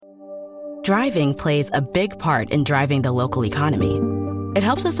Driving plays a big part in driving the local economy. It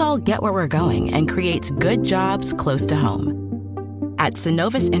helps us all get where we're going and creates good jobs close to home. At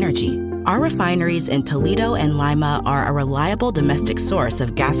Synovus Energy, our refineries in Toledo and Lima are a reliable domestic source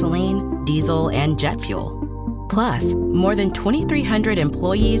of gasoline, diesel, and jet fuel. Plus, more than 2,300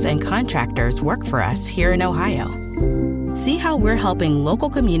 employees and contractors work for us here in Ohio. See how we're helping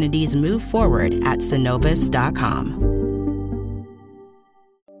local communities move forward at Synovus.com.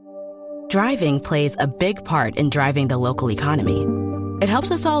 Driving plays a big part in driving the local economy. It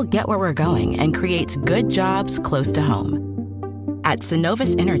helps us all get where we're going and creates good jobs close to home. At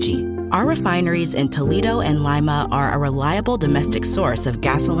Synovus Energy, our refineries in Toledo and Lima are a reliable domestic source of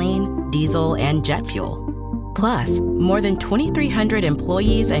gasoline, diesel, and jet fuel. Plus, more than 2,300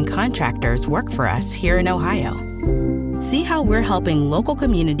 employees and contractors work for us here in Ohio. See how we're helping local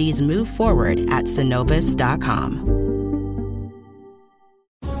communities move forward at Synovus.com.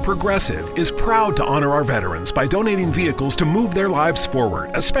 Progressive is proud to honor our veterans by donating vehicles to move their lives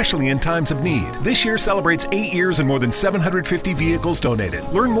forward, especially in times of need. This year celebrates 8 years and more than 750 vehicles donated.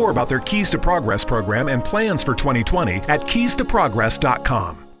 Learn more about their Keys to Progress program and plans for 2020 at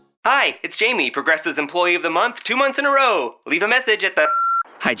keystoprogress.com. Hi, it's Jamie, Progressive's Employee of the Month, 2 months in a row. Leave a message at the...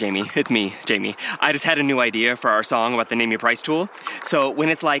 Hi, Jamie. It's me, Jamie. I just had a new idea for our song about the Name Your Price tool. So when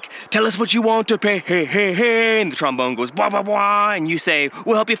it's like, tell us what you want to pay, hey, hey, hey, and the trombone goes, blah, blah, blah, and you say,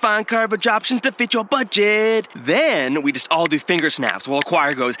 we'll help you find coverage options to fit your budget. Then we just all do finger snaps while a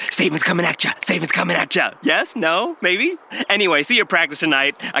choir goes, statements coming at ya, statements coming at ya. Yes? No? Maybe? Anyway, see you at practice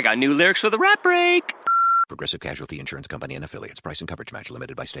tonight. I got new lyrics for the rap break. Progressive Casualty Insurance Company and Affiliates. Price and coverage match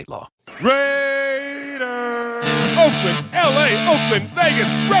limited by state law. Raiders! Oakland, L.A., Oakland,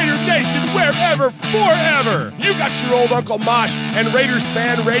 Vegas, Raider Nation, wherever, forever. You got your old Uncle Mosh and Raiders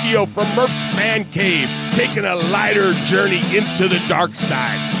Fan Radio from Murph's Fan Cave, taking a lighter journey into the dark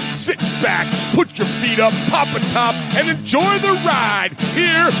side. Sit back, put your feet up, pop a top, and enjoy the ride.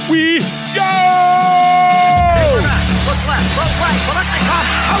 Here we go! Look left, look right, Kolesnikov,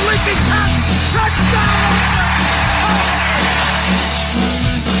 a leaping pass, touchdown!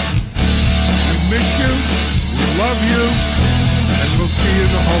 We miss you, we love you, and we'll see you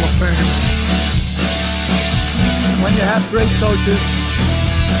in the Hall of Fame. When you have great coaches,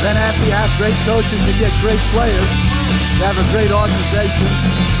 then after you have great coaches, you get great players, you have a great organization,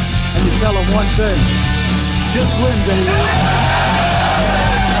 and you tell them one thing, just win, baby.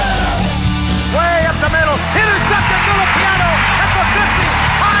 Way up the middle, intercepted Filipiano at the 50,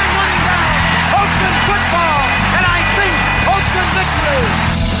 time running down, Oakland football, and I think Oakland victory.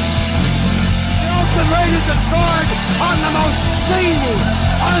 The Oakland Raiders have scored on the most zany,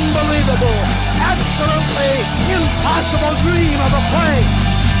 unbelievable, absolutely impossible dream of a play.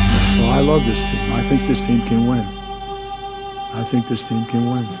 Well, I love this team. I think this team can win. I think this team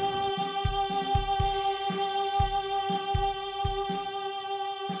can win.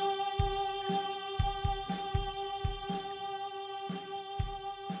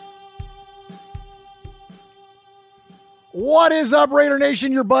 What is up, Raider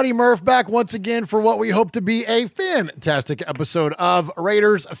Nation? Your buddy Murph back once again for what we hope to be a fantastic episode of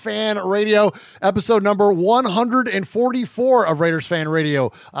Raiders Fan Radio, episode number 144 of Raiders Fan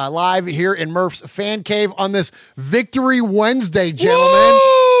Radio, live here in Murph's Fan Cave on this Victory Wednesday, gentlemen.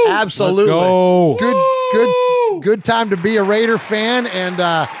 Woo! Absolutely. Let's go. Good time to be a Raider fan, and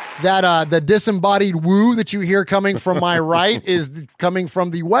the disembodied woo that you hear coming from my right is coming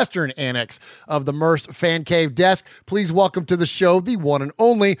from the western annex of the Murph's Fan Cave desk. Please welcome to the show the one and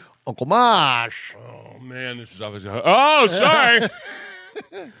only Uncle Mosh. Oh, man, this is obviously... Oh, sorry.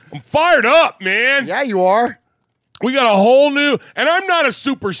 I'm fired up, man. Yeah, you are. We got a whole new... And I'm not a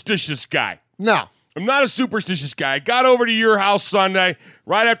superstitious guy. No. I'm not a superstitious guy. I got over to your house Sunday,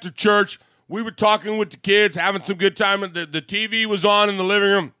 right after church. We were talking with the kids, having some good time. The TV was on in the living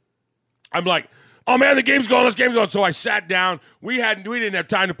room. I'm like, oh, man, the game's going. This game's going. So I sat down. We didn't have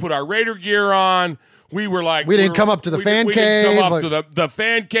time to put our Raider gear on. We were like... We didn't come up to the fan cave. We didn't come up to the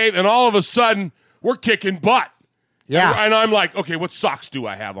fan cave. And all of a sudden, we're kicking butt. Yeah. And I'm like, okay, what socks do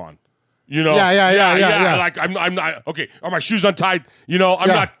I have on? You know? Yeah. Like, I'm not... Okay, are my shoes untied? You know, I'm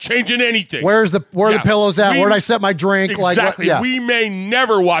not changing anything. Where are the pillows at? Where'd I set my drink? Exactly. Like, We may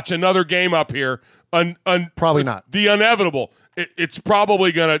never watch another game up here. Probably not. The inevitable. It's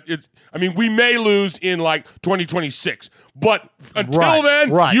probably going to... I mean, we may lose in like 2026, but until then,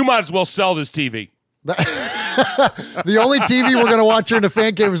 you might as well sell this TV. The only TV we're going to watch here in the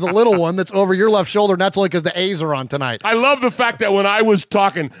fan cave is the little one that's over your left shoulder, and that's only because the A's are on tonight. I love the fact that when I was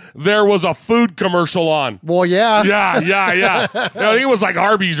talking, there was a food commercial on. Well, yeah. Yeah. I think it was like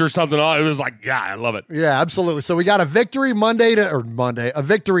Arby's or something. It was like, I love it. Yeah, absolutely. So we got a victory a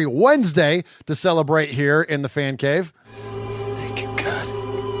victory Wednesday to celebrate here in the fan cave. Thank you, God.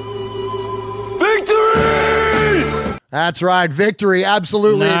 Victory! That's right, victory,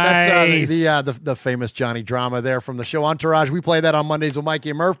 absolutely. Nice. That's the famous Johnny Drama there from the show Entourage. We play that on Mondays with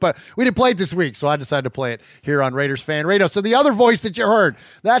Mikey and Murph, but we didn't play it this week, so I decided to play it here on Raiders Fan Radio. So the other voice that you heard,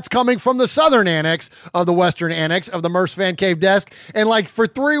 that's coming from the southern annex of the western annex of the Murph's Fan Cave desk, and like for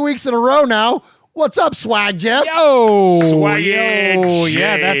 3 weeks in a row now, what's up, Swag Jeff? Swag.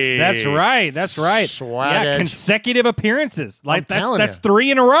 Yeah, that's right. Swag. Yeah, consecutive appearances. Like telling that's you.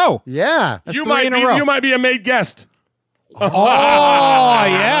 3 in a row. Yeah. That's You 3 in a row. might be a made guest. Oh,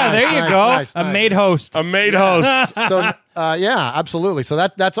 yeah, there you go. nice. A maid host. A maid host. So yeah, absolutely. So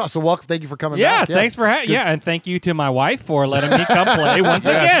that's awesome. So welcome. Thank you for coming Yeah, back. thanks for having. Yeah, and thank you to my wife for letting me come play once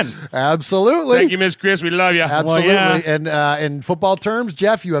again. Absolutely. Thank you, Miss Chris. We love you. Absolutely. Well, yeah. And in football terms,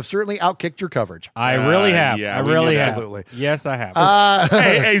 Jeff, you have certainly outkicked your coverage. I really have. yeah, I we really knew that. have. Absolutely. Yes, I have.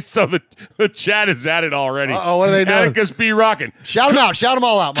 Hey, so the chat is at it already. Uh-oh, what are they doing? Atticus B. Rockin'. Shout them out. Shout them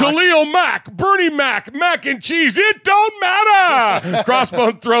all out, Mosh. Khalil Mack, Bernie Mac, mac and cheese, it don't matter.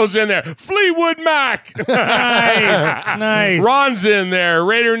 Crossbone throws in there. Fleetwood Mac. Nice. Ron's in there.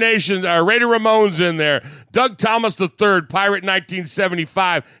 Raider Nation, Raider Ramon's in there. Doug Thomas III, Pirate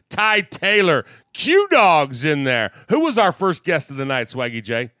 1975. Ty Taylor. Q-Dog's in there. Who was our first guest of the night, Swaggy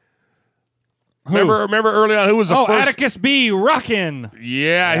J? Remember early on who was the first? Atticus B. Rockin'.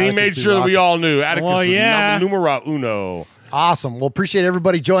 Yeah, he Atticus made B. sure that we Rockin'. all knew. Atticus Well, yeah. numero uno. Awesome. Well, appreciate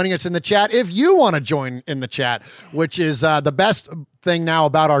everybody joining us in the chat. If you want to join in the chat, which is the best thing now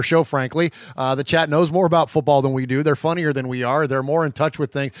about our show, frankly, the chat knows more about football than we do. They're funnier than we are. They're more in touch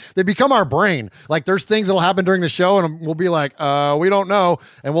with things. They become our brain. Like there's things that'll happen during the show and we'll be like, we don't know.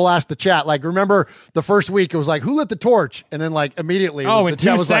 And we'll ask the chat. Like, remember the first week it was like, who lit the torch? And then like immediately, Oh, the in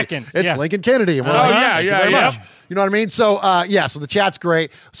chat 2 was seconds. like, it's Yeah. Lincoln Kennedy. And we're like, thank you very much. You know what I mean? So, so the chat's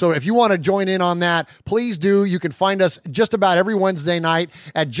great. So if you want to join in on that, please do. You can find us just about every Wednesday night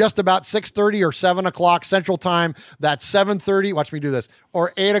at just about 6:30 or 7 o'clock Central Time. That's 7:30. Watch me do this.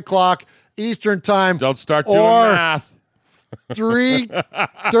 Or 8 o'clock Eastern Time. Don't start doing or math.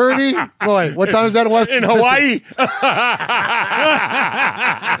 3:30. Boy, what time is that in West? In Hawaii.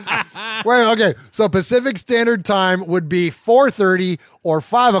 Wait, okay. So Pacific Standard Time would be 4:30 or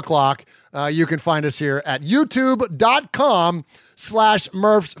 5 o'clock. You can find us here at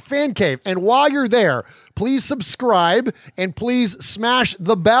youtube.com/Murph's Fan Cave. And while you're there, please subscribe and please smash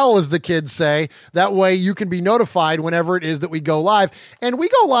the bell, as the kids say. That way you can be notified whenever it is that we go live. And we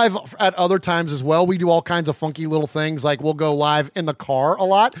go live at other times as well. We do all kinds of funky little things, like we'll go live in the car a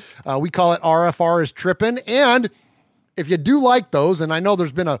lot. We call it RFR is Trippin'. And if you do like those, and I know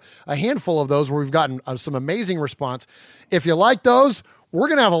there's been a handful of those where we've gotten some amazing response. If you like those, we're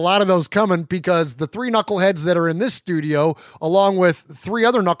going to have a lot of those coming because the 3 knuckleheads that are in this studio, along with 3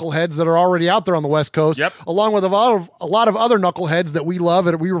 other knuckleheads that are already out there on the West Coast, along with a lot of other knuckleheads that we love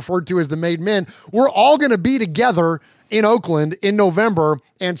and we refer to as the Made Men, we're all going to be together in Oakland in November.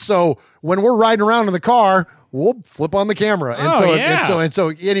 And so when we're riding around in the car, we'll flip on the camera. And so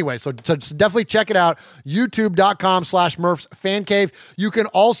anyway, so definitely check it out. YouTube.com/Murph's Fan Cave. You can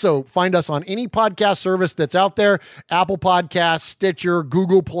also find us on any podcast service that's out there. Apple Podcasts, Stitcher,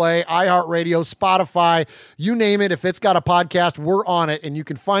 Google Play, iHeartRadio, Spotify, you name it. If it's got a podcast, we're on it. And you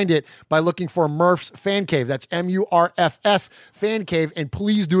can find it by looking for Murph's Fan Cave. That's MURFS Fan Cave. And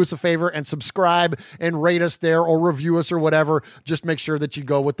please do us a favor and subscribe and rate us there or review us or whatever. Just make sure that you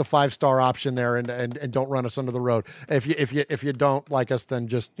go with the 5-star option there and don't run us under the road. If you don't like us, then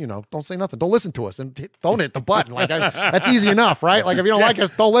just, don't say nothing. Don't listen to us and don't hit the button. Like that's easy enough, right? Like if you don't like us,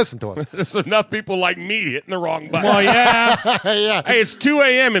 don't listen to us. There's enough people like me hitting the wrong button. Well, yeah. Yeah. Hey, it's 2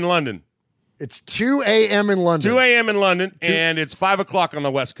 a.m. in London. It's 2 a.m. in London. 2 a.m. in London, and it's 5 o'clock on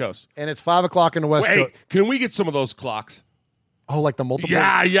the West Coast. And it's 5 o'clock in the West Coast. Can we get some of those clocks? Oh, like the multiple?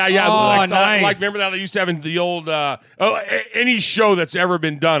 Yeah. Oh, nice. Like, remember that they used to have in the old, any show that's ever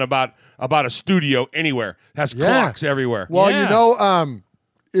been done about a studio anywhere has clocks everywhere. Well,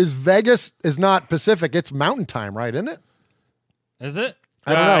 is Vegas is not Pacific. It's Mountain Time, right? Isn't it? Is it?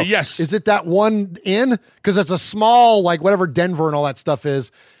 I don't know. Yes. Is it that one in? Because it's a small, like whatever Denver and all that stuff is.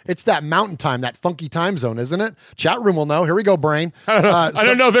 It's that mountain time, that funky time zone, isn't it? Chat room will know. Here we go, Brain. I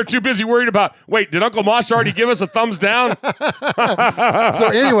don't know if they're too busy worried about, wait, did Uncle Mosh already give us a thumbs down? So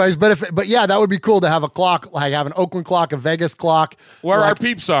anyways, but yeah, that would be cool to have a clock, like have an Oakland clock, a Vegas clock. Where like, our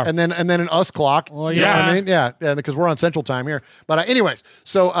peeps are. And then an us clock. Well, You know what yeah. I mean? Yeah, because we're on Central Time here. But anyways,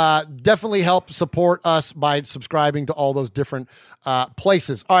 so definitely help support us by subscribing to all those different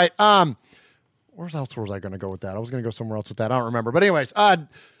places. All right. Where else was I going to go with that? I was going to go somewhere else with that. I don't remember. But anyways,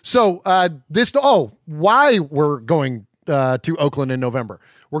 why we're going to Oakland in November.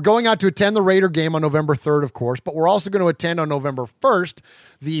 We're going out to attend the Raider game on November 3rd, of course, but we're also going to attend on November 1st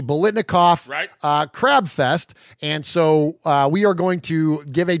the Bolitnikoff Crab Fest. And so we are going to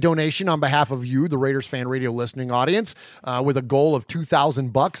give a donation on behalf of you, the Raiders Fan Radio listening audience, with a goal of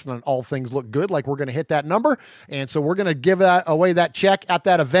 $2,000. And all things look good, like we're going to hit that number. And so we're going to give away that check at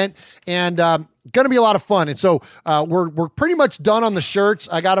that event. And going to be a lot of fun. And so we're pretty much done on the shirts.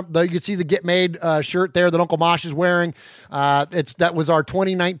 I got you can see the Get Made shirt there that Uncle Mosh is wearing. That was our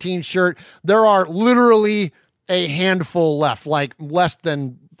 2019 shirt. There are literally a handful left, like less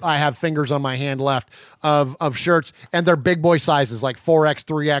than I have fingers on my hand left of shirts, and they're big boy sizes, like 4X,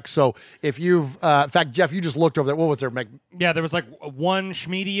 3X. So if you've, in fact, Jeff, you just looked over there. What was there? Yeah, there was like one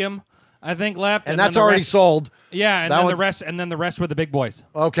schmedium, I think, left, and that's already sold. Yeah, and then the rest were the big boys.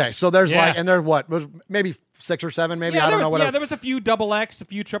 Okay, so there's and there's what? Maybe 6 or 7, maybe? Yeah, I don't know. Whatever. Yeah, there was a few XXX, a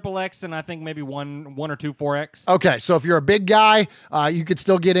few XXX, and I think maybe one or two 4X. Okay, so if you're a big guy, you could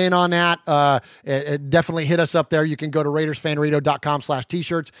still get in on that. Definitely hit us up there. You can go to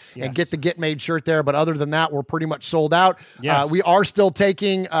RaidersFanRadio.com/t-shirts and get the Get Made shirt there. But other than that, we're pretty much sold out. Yes. We are still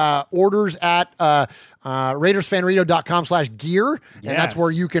taking orders at RaidersFanRadio.com/gear, and that's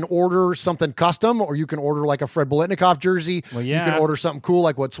where you can order something custom, or you can order like a Fred Bolitnikoff jersey. Well, You can order something cool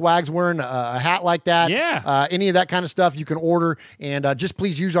like what Swag's wearing, a hat like that. Yeah. Any of that kind of stuff you can order, and just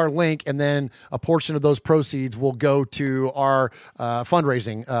please use our link, and then a portion of those proceeds will go to our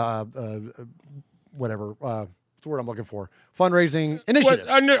fundraising, whatever. What's the word I'm looking for? Fundraising initiative.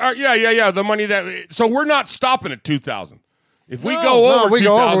 The money so we're not stopping at 2,000. If we go over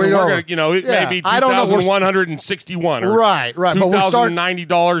 2,000, we're going to, it may be 2,161 or right.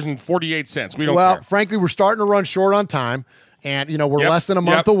 $2,090.48. We don't care. Frankly, we're starting to run short on time, and we're less than a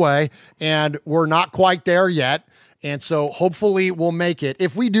month away, and we're not quite there yet. And so hopefully we'll make it.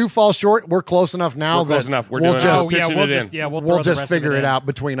 If we do fall short, we're close enough now. We're close enough. We'll just we'll just figure it out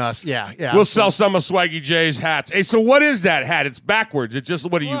between us. Yeah. We'll sell some of Swaggy J's hats. Hey, so what is that hat? It's backwards. It's just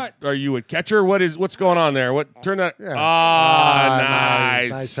are you a catcher? What's going on there? Turn that. Yeah. Nice.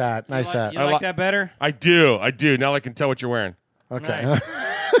 Nice hat. Nice hat. You like that better? I do. Now I can tell what you're wearing. Okay. Nice.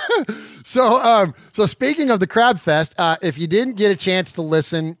 So speaking of the Crab Fest, if you didn't get a chance to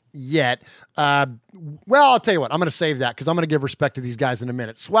listen yet, I'll tell you what, I'm going to save that because I'm going to give respect to these guys in a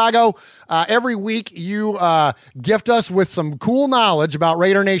minute. Swaggo, every week you gift us with some cool knowledge about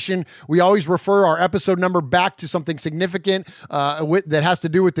Raider Nation. We always refer our episode number back to something significant that has to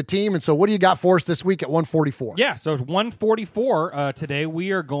do with the team. And so what do you got for us this week at 144? Yeah, so it's 144. Today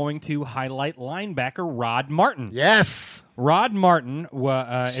we are going to highlight linebacker Rod Martin. Yes. Rod Martin.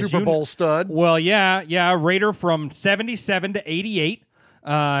 Super Bowl stud. Well, yeah, Raider from 77 to 88.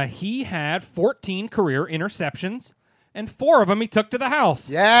 He had 14 career interceptions, and 4 of them he took to the house.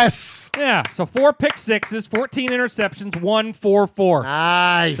 Yes. Yeah, so 4 pick sixes, 14 interceptions, 144.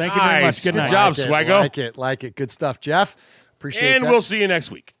 Nice. Thank you very much. Good night. job, Swaggo. Like it. Good stuff, Jeff. Appreciate it. And we'll see you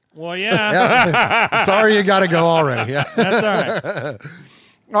next week. Well, yeah. Sorry you got to go already. Yeah. That's all right.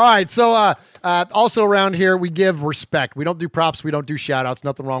 All right, so also around here, we give respect. We don't do props. We don't do shout-outs.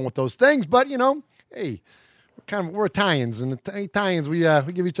 Nothing wrong with those things. But, hey, we're Italians, and Italians, we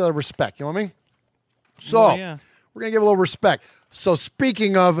give each other respect. You know what I mean? So we're going to give a little respect. So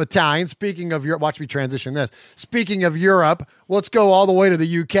speaking of Italian, speaking of Europe, watch me transition this. Speaking of Europe, let's go all the way to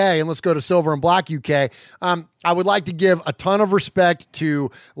the UK, and let's go to Silver and Black UK. I would like to give a ton of respect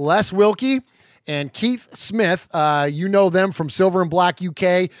to Les Wilkie and Keith Smith. You know them from Silver and Black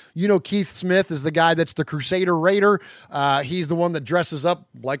UK. You know Keith Smith is the guy that's the Crusader Raider. He's the one that dresses up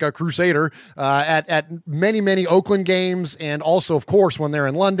like a Crusader at many, many Oakland games, and also, of course, when they're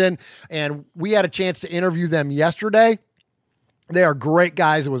in London. And we had a chance to interview them yesterday. They are great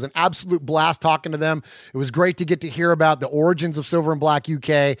guys. It was an absolute blast talking to them. It was great to get to hear about the origins of Silver and Black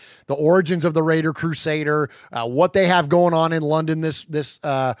UK, the origins of the Raider Crusader, what they have going on in London this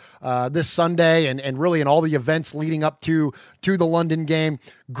Sunday, and really in all the events leading up to the London game.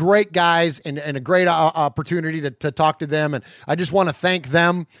 Great guys and a great opportunity to talk to them. And I just want to thank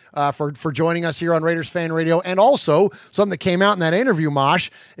them for joining us here on Raiders Fan Radio. And also, something that came out in that interview, Mosh,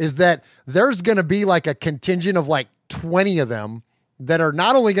 is that there's going to be like a contingent of like 20 of them that are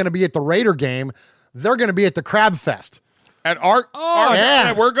not only going to be at the Raider game, they're going to be at the Crab Fest. At our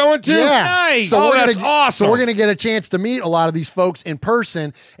yeah. we're going to? Yeah. Nice. So that's awesome. So we're going to get a chance to meet a lot of these folks in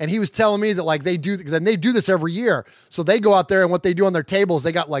person. And he was telling me that like they do this every year. So they go out there and what they do on their tables,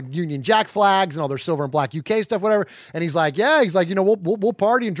 they got like Union Jack flags and all their silver and black UK stuff, whatever. And he's like, we'll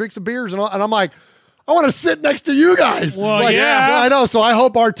party and drink some beers and all. And I'm like, I want to sit next to you guys. Well, like, yeah. I know. So I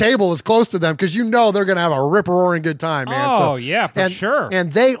hope our table is close to them because they're going to have a rip-roaring good time, man. Oh, yeah, for sure.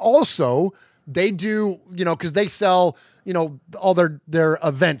 And they do, because they sell, all their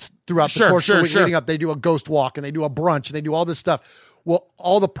events throughout the course of the week leading up. They do a ghost walk and they do a brunch and they do all this stuff. Well,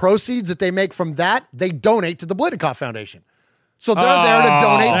 all the proceeds that they make from that, they donate to the Blitnikoff Foundation. So they're there to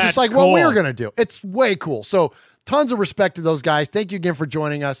donate just like what we're going to do. It's way cool. So tons of respect to those guys. Thank you again for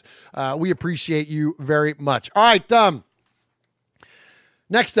joining us. We appreciate you very much. All right.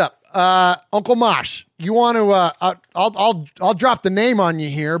 Next up, Uncle Mosh. You want to? I'll drop the name on you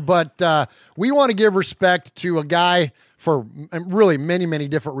here, but we want to give respect to a guy for really many, many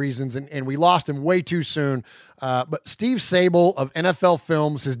different reasons, and we lost him way too soon. But Steve Sable of NFL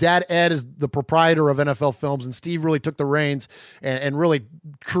Films, his dad Ed is the proprietor of NFL Films, and Steve really took the reins and really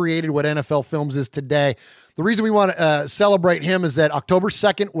created what NFL Films is today. The reason we want to celebrate him is that October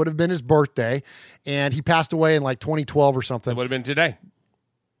 2nd would have been his birthday, and he passed away in like 2012 or something. It would have been today.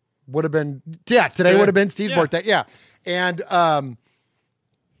 Today would have been Steve's birthday. Yeah. And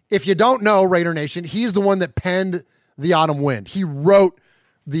if you don't know, Raider Nation, he's the one that penned The Autumn Wind. He wrote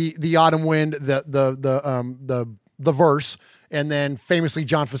the Autumn Wind, the verse, and then famously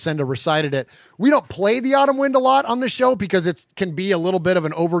John Facenda recited it. We don't play The Autumn Wind a lot on this show because it can be a little bit of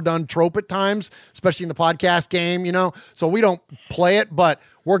an overdone trope at times, especially in the podcast game, so we don't play it, but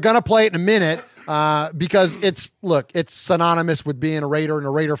we're going to play it in a minute because it's synonymous with being a Raider and a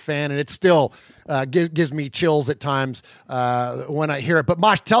Raider fan, and it still gives me chills at times when I hear it. But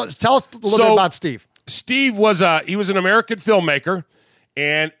Mosh, tell us a little bit about Steve. Steve was an American filmmaker.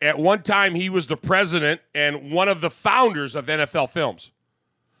 And at one time, he was the president and one of the founders of NFL Films.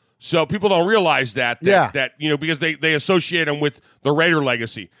 So people don't realize that because they associate him with the Raider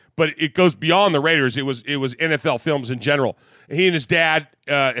legacy. But it goes beyond the Raiders. It was NFL Films in general. He and his dad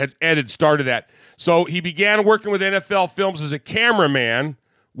had started that. So he began working with NFL Films as a cameraman,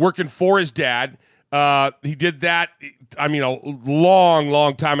 working for his dad. He did that, a long,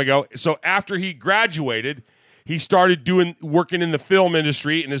 long time ago. So after he graduated, he started working in the film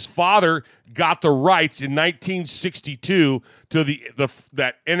industry, and his father got the rights in 1962 to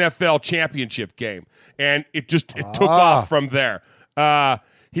that NFL championship game, and it took off from there.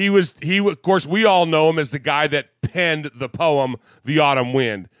 He of course, we all know him as the guy that penned the poem "The Autumn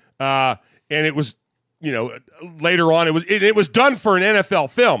Wind," and it was, later on it was done for an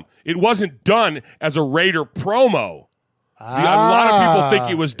NFL film. It wasn't done as a Raider promo. A lot of people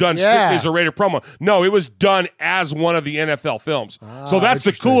think it was done strictly as a Raider promo. No, it was done as one of the NFL films. So that's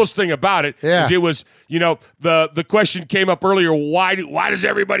the coolest thing about it. Yeah. Is it was, the question came up earlier, why does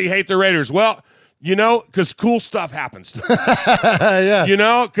everybody hate the Raiders? Well, because cool stuff happens to us.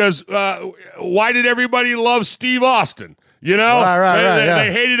 Yeah. Because why did everybody love Steve Austin? They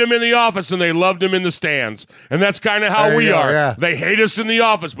hated him in the office and they loved him in the stands. And that's kind of how we are. Yeah. They hate us in the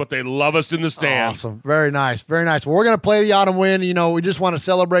office, but they love us in the stands. Awesome. Very nice. Very nice. Well, we're going to play The Autumn Wind. We just want to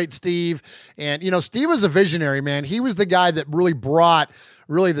celebrate Steve. And, Steve was a visionary, man. He was the guy that really brought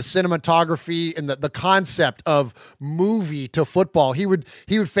the cinematography and the concept of movie to football. He would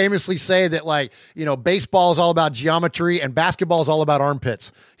famously say that baseball is all about geometry and basketball is all about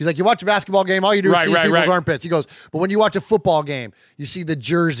armpits. He's like, you watch a basketball game, all you do is see people's armpits. He goes, but when you watch a football game, you see the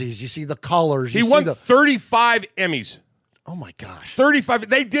jerseys, you see the colors. He won 35 Emmys. Oh my gosh. 35.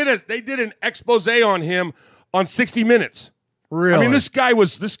 They did an expose on him on 60 Minutes. Really? This guy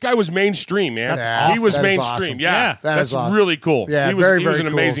was mainstream, man. Awesome. He was that mainstream. Awesome. Yeah. That's awesome. Really cool. Yeah, he was an cool.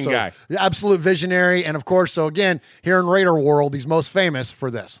 amazing guy. Absolute visionary. And of course, so again, here in Raider world, he's most famous for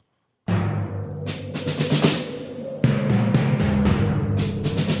this.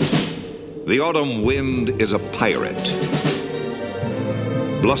 The Autumn Wind is a pirate,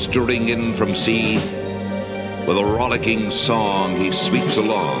 blustering in from sea. With a rollicking song, he sweeps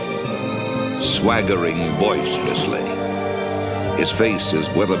along, swaggering boisterously. His face is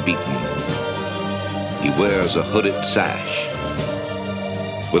weather-beaten. He wears a hooded sash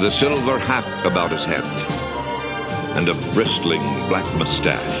with a silver hat about his head and a bristling black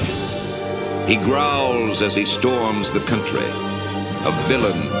mustache. He growls as he storms the country, a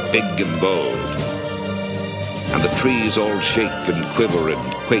villain big and bold. And the trees all shake and quiver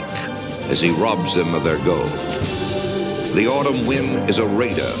and quake as he robs them of their gold. The Autumn Wind is a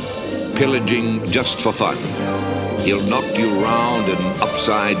raider, pillaging just for fun. He'll knock you round and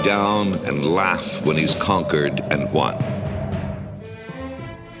upside down and laugh when he's conquered and won.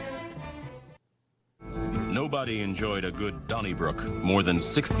 Nobody enjoyed a good Donnybrook more than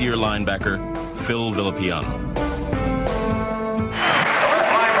sixth-year linebacker Phil Villapiano.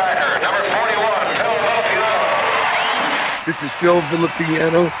 Linebacker, number 41, Phil Villapiano. This is Phil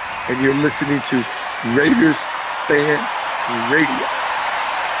Villapiano, and you're listening to Raiders Fan Radio.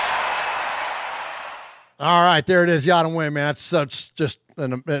 All right, there it is. Yada win, man. That's such just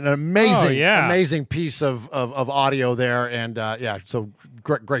an amazing, amazing piece of audio there, and so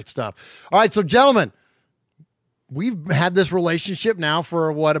great stuff. All right, so gentlemen, we've had this relationship now for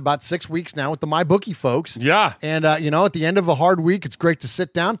about 6 weeks now with the MyBookie folks. Yeah, and at the end of a hard week, it's great to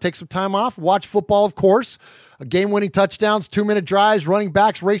sit down, take some time off, watch football, of course. Game-winning touchdowns, 2-minute drives, running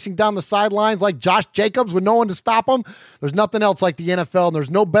backs racing down the sidelines like Josh Jacobs with no one to stop them. There's nothing else like the NFL, and there's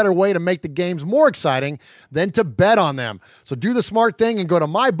no better way to make the games more exciting than to bet on them. So do the smart thing and go to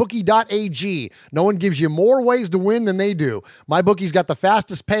mybookie.ag. No one gives you more ways to win than they do. MyBookie's got the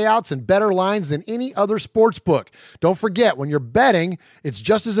fastest payouts and better lines than any other sports book. Don't forget, when you're betting, it's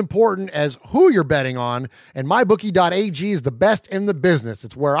just as important as who you're betting on, and mybookie.ag is the best in the business.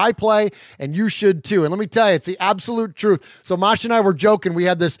 It's where I play, and you should too. and let me tell you, it's the absolute truth. So Mosh and I were joking. We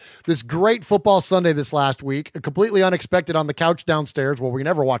had this great football Sunday this last week, completely unexpected on the couch downstairs where we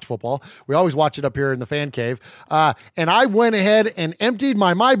never watch football. We always watch it up here in the fan cave. And I went ahead and emptied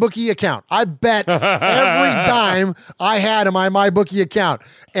my MyBookie account. I bet every dime I had in my MyBookie account,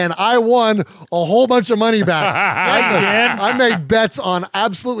 and I won a whole bunch of money back. I made bets on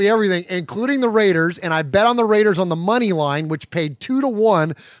absolutely everything, including the Raiders, and I bet on the Raiders on the money line, which paid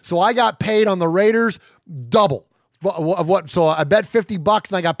 2-1. So I got paid on the Raiders double of what. So I bet $50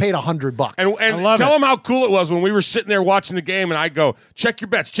 and I got paid $100. And tell them how cool it was when we were sitting there watching the game, and I go, check your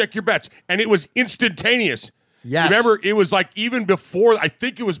bets, and it was instantaneous. Yes. Remember, it was like even before. I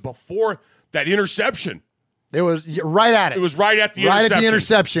think it was before that interception. It was right at it. It was right at the interception. Right at the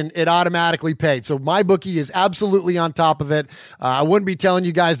interception, it automatically paid. So MyBookie is absolutely on top of it. I wouldn't be telling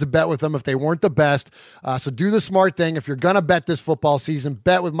you guys to bet with them if they weren't the best. So do the smart thing. If you're going to bet this football season,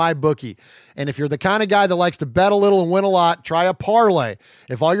 bet with MyBookie. And if you're the kind of guy that likes to bet a little and win a lot, try a parlay.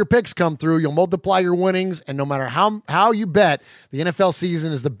 If all your picks come through, you'll multiply your winnings. And no matter how you bet, the NFL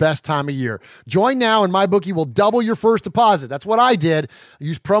season is the best time of year. Join now and MyBookie will double your first deposit. That's what I did.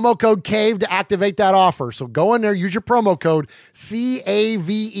 Use promo code CAVE to activate that offer. So go in there, use your promo code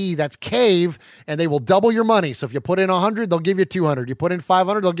CAVE. That's CAVE, and they will double your money. So if you put in 100, they'll give you 200. You put in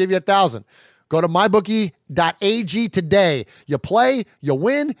 500, they'll give you 1,000. Go to mybookie.ag today. You play, you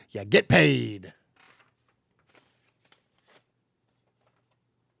win, you get paid.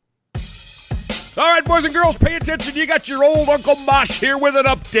 All right, boys and girls, pay attention. You got your old Uncle Mosh here with an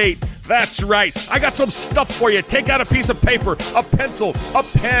update. That's right. I got some stuff for you. Take out a piece of paper, a pencil, a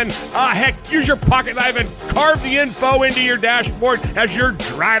pen. Heck, use your pocket knife and carve the info into your dashboard as you're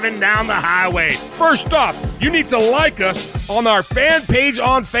driving down the highway. First off, you need to like us on our fan page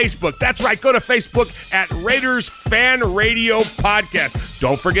on Facebook. That's right. Go to Facebook at Raiders Fan Radio Podcast.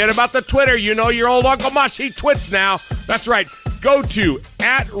 Don't forget about the Twitter. You know your old Uncle Mosh, he twits now. That's right. Go to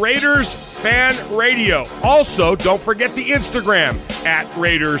at Raiders Fan Radio. Also, don't forget the Instagram at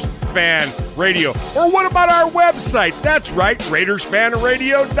Raiders Fan Radio. Or what about our website? That's right,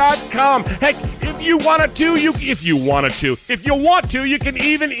 RaidersFanRadio.com. Heck, if you want to, you can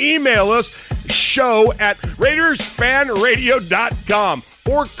even email us, show at RaidersFanRadio.com,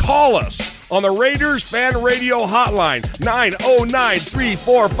 or call us on the Raiders Fan Radio hotline,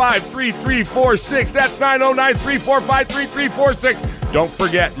 909-345-3346. That's 909-345-3346. Don't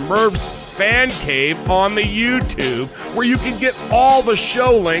forget Merv's Fan Cave on the YouTube, where you can get all the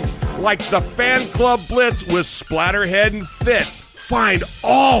show links like the Fan Club Blitz with Splatterhead and Fitz. Find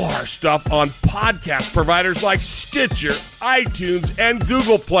all our stuff on podcast providers like Stitcher, iTunes, and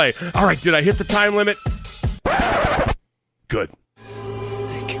Google Play. All right, did I hit the time limit? Good.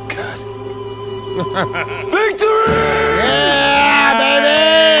 Thank you, God. Victory! Yeah,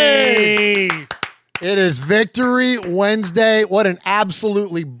 baby! It is Victory Wednesday. What an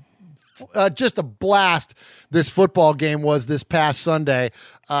absolutely just a blast this football game was this past Sunday.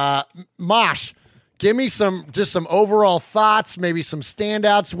 Mosh, give me some overall thoughts, maybe some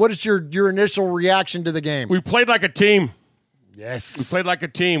standouts. What is your initial reaction to the game? We played like a team. Yes. We played like a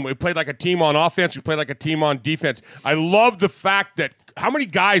team. We played like a team on offense. We played like a team on defense. I love the fact that how many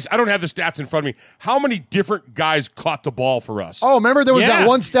guys, I don't have the stats in front of me, how many different guys caught the ball for us? Oh, remember there was that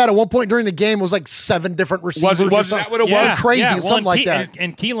one stat at one point during the game, it was like 7 different receivers. Wasn't that what it was? Crazy, something like that.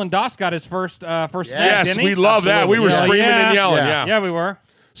 And Keelan Doss got his first snap, yes, didn't he? we love that. We were screaming and yelling. Yeah, we were.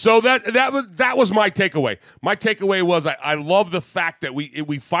 So that was my takeaway. My takeaway was I love the fact that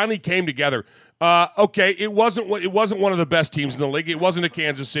we finally came together. Okay, it wasn't one of the best teams in the league. It wasn't a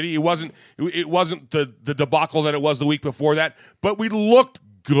Kansas City. It wasn't the debacle that it was the week before that. But we looked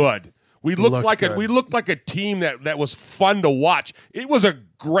good. We looked like a team that was fun to watch. It was a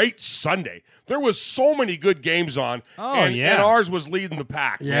great Sunday. There was so many good games on. And ours was leading the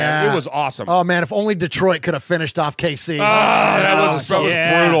pack. Yeah, man. It was awesome. Oh man, if only Detroit could have finished off KC. That was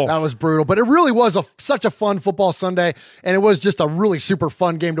brutal. That was brutal. But it really was such a fun football Sunday, and it was just a really super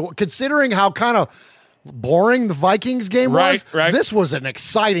fun game to considering how kind of boring the Vikings game was. Right. This was an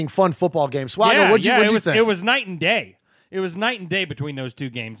exciting, fun football game. Swagger, what'd you think? It was night and day. It was night and day between those two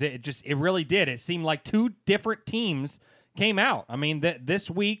games. It really did. It seemed like two different teams came out. I mean, this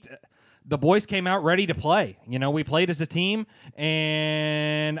week the boys came out ready to play. You know, we played as a team,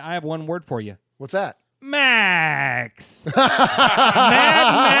 and I have one word for you. What's that? Max. Mad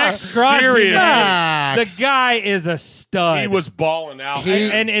Max Crosby. Seriously. The guy is a stud. He was balling out.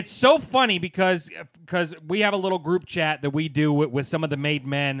 And it's so funny because we have a little group chat that we do with some of the made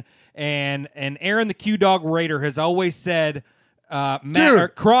men, and Aaron the Q-Dog Raider has always said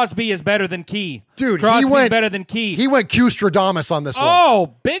Crosby is better than Key. Dude, Crosby's better than Key. He went Q-Stradamus on this one.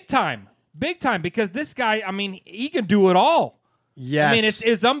 Oh, big time, because this guy, I mean, he can do it all. Yes. I mean,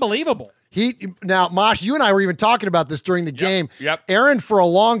 it's unbelievable. Now, Mosh, you and I were even talking about this during the game. Yep. Aaron, for a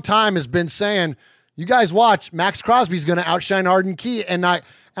long time, has been saying, you guys watch, Max Crosby's going to outshine Arden Key. And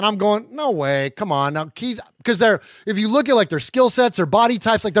I'm going, no way, come on. Now, Key's, because if you look at like their skill sets, their body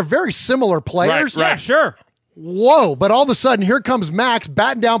types, like they're very similar players. Right. Yeah, sure. Whoa, but all of a sudden, here comes Max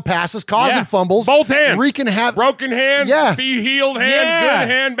batting down passes, causing fumbles. Both hands. Wreaking havoc. Broken hand, healed hand, good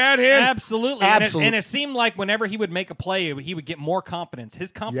hand, bad hand. Absolutely. And it seemed like whenever he would make a play, he would get more confidence.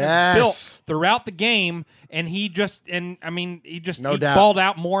 His confidence built throughout the game, and he balled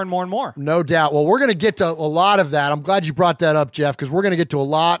out more and more and more. No doubt. Well, we're going to get to a lot of that. I'm glad you brought that up, Jeff, because we're going to get to a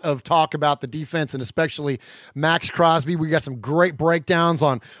lot of talk about the defense and especially Max Crosby. We got some great breakdowns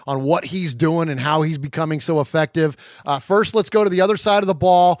on what he's doing and how he's becoming so effective. First, let's go to the other side of the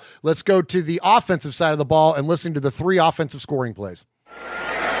ball. Let's go to the offensive side of the ball and listen to the 3 offensive scoring plays.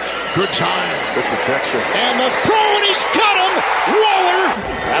 Good time. Good protection. And the throw, and he's got him! Waller!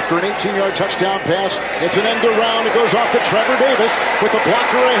 After an 18-yard touchdown pass, it's an end around. It goes off to Trevor Davis with the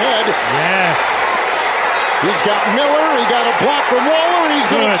blocker ahead. Yes. He's got Miller. He got a block from Waller, and he's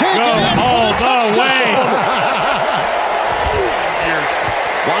going to take it in for the touchdown.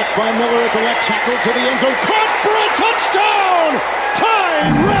 Blocked by Miller at the left tackle to the end zone. Caught for a touchdown!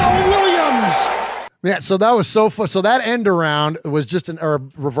 Tyrell Williams! Yeah, so that was so fun. So that end around was just or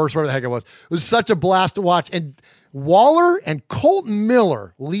reverse, whatever the heck it was. It was such a blast to watch. And Waller and Colton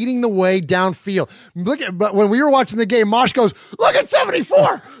Miller leading the way downfield. But when we were watching the game, Mosh goes, look at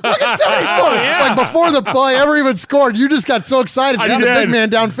 74! Look at 74! Like before the play ever even scored, you just got so excited to see the big man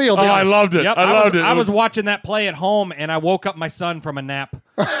downfield. Oh, I loved it. Yep, I loved it. I was watching that play at home, and I woke up my son from a nap.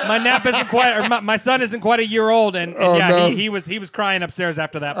 My nap isn't quite, or my son isn't quite a year old, and he was crying upstairs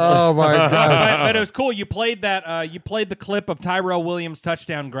after that play. Oh my God! But it was cool. You played that. You played the clip of Tyrell Williams'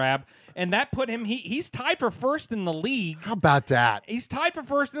 touchdown grab. And that put him, he's tied for first in the league. How about that? He's tied for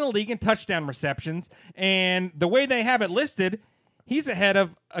first in the league in touchdown receptions. And the way they have it listed, he's ahead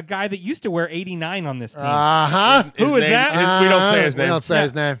of a guy that used to wear 89 on this team. Uh-huh. Who is that? We don't say his name. We don't say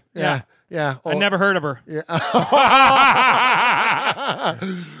his name. Yeah. I never heard of her. Yeah.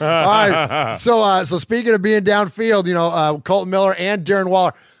 All right. So speaking of being downfield, Colton Miller and Darren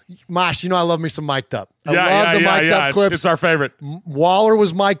Waller. Mosh, I love me some mic'd up. I love the mic'd up clips. It's our favorite. Waller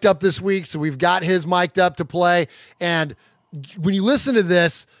was mic'd up this week, so we've got his mic'd up to play. And when you listen to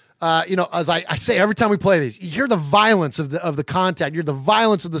this, as I say every time we play these, you hear the violence of the contact. You hear the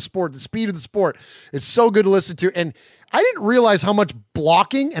violence of the sport, the speed of the sport. It's so good to listen to. And I didn't realize how much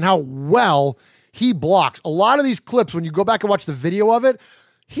blocking and how well he blocks. A lot of these clips, when you go back and watch the video of it,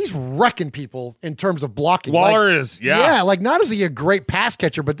 he's wrecking people in terms of blocking. Waller is, Yeah, not is he a great pass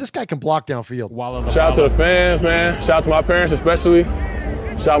catcher, but this guy can block downfield. Shout out to the fans, man. Shout out to my parents especially.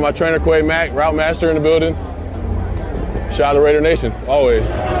 Shout out to my trainer, Quay Mack, route master in the building. Shout out to Raider Nation, always.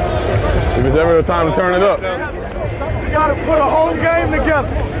 If it's ever a time to turn it up. You got to put a whole game together.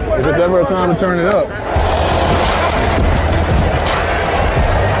 If it's ever a time to turn it up.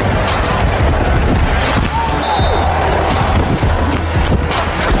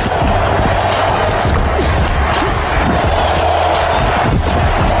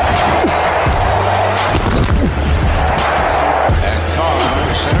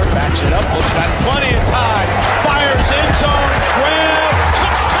 Backs it up, looks got plenty of time, fires end zone, grab,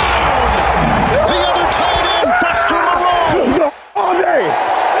 touchdown! The other tight end, Buster Moreau! All day!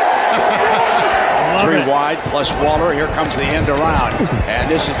 plus Waller. Here comes the end around. And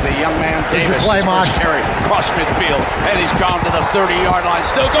this is the young man, Davis. His first carry across midfield. And he's gone to the 30-yard line.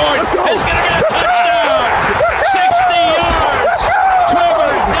 Still going. He's going to get a touchdown. 60 yards.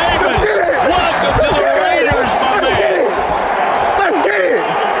 Trevor Davis. Welcome to the Raiders, my man.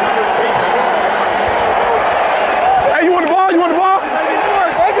 Hey, you want the ball? You want the ball?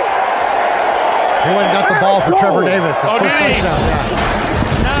 He went and got the ball for Trevor Davis. Oh, First did he? touchdown, yeah.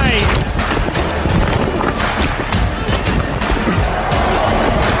 Nice.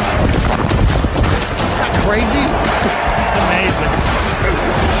 Crazy? Amazing.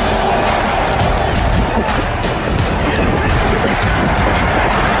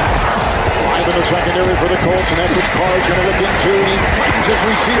 Five in the secondary for the Colts, and that's what Carr's going to look into, and he finds his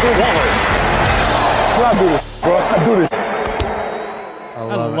receiver, Waller. I do this, bro. I do this.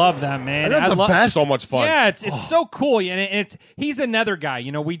 I love that, man. Isn't that the best? So much fun. Yeah, it's so cool. And he's another guy.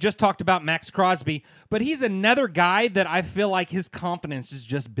 You know, we just talked about Max Crosby, but he's another guy that I feel like his confidence is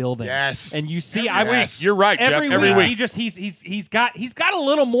just building. Yes. And you see, You're right, Jeff. every week. He's got a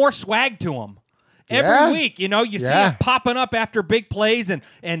little more swag to him. Every week, you know, you see him popping up after big plays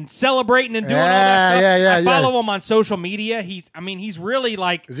and celebrating and doing all that stuff. I follow him on social media. He's really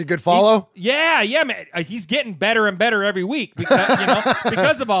like. Is he a good follow? Yeah, man. He's getting better and better every week because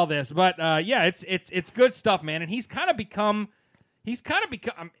because of all this. But it's good stuff, man. And he's kind of become.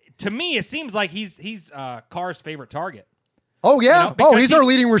 To me, it seems like he's Carr's favorite target. Oh, yeah. You know, he's our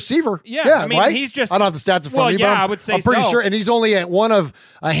leading receiver. Yeah, I mean, right? he's just. I don't have the stats in front of me, but I would say I'm pretty so. sure. And he's only at one of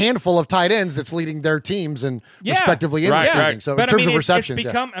a handful of tight ends that's leading their teams and respectively in receiving. Right. So but in terms of receptions, it's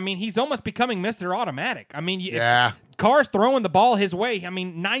become. I mean, he's almost becoming Mr. Automatic. I mean, yeah. Carr's throwing the ball his way. I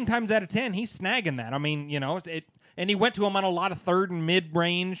mean, 9 times out of 10, he's snagging that. I mean, you know, and he went to him on a lot of third and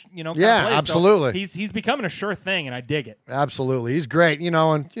mid-range, you know. Yeah, plays. absolutely. So he's becoming a sure thing, and I dig it. Absolutely. He's great, you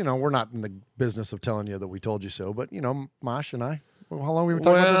know, and, you know, we're not in the business of telling you that we told you so, but, you know, Mosh and I, how long we been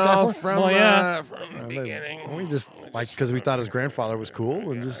talking about this guy for? From the beginning. We just, because we thought his grandfather was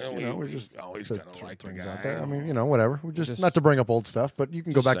cool, and just, you know, we just always said kind of like the things guy. out there. I mean, you know, whatever. We just, not to bring up old stuff, but you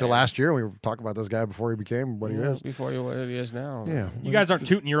can go back to last year. We were talking about this guy before he became what he is. Before what he is now. Yeah. You guys aren't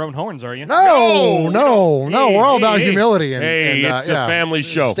tooting your own horns, are you? No. We're all about humility. And, it's a family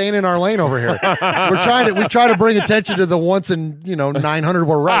show. Staying in our lane over here. We try to bring attention to the once in 900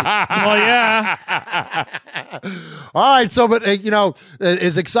 we're right. Well, yeah. All right. So, but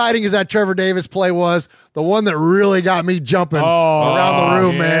as exciting as that Trevor Davis play was, the one that really got me jumping around the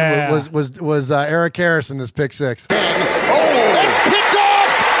room, man, was Eric Harris in this pick six. It's picked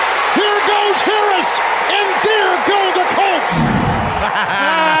off. Here goes Harris, and there go the Colts.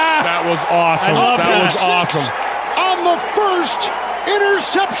 That was awesome. That was awesome. On the first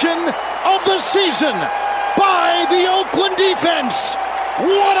interception of the season by the Oakland defense.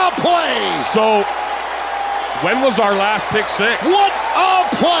 What a play! So, when was our last pick six? What a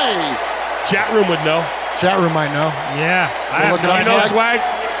play! Chat room would know. Chat room might know. Yeah. I know Swag.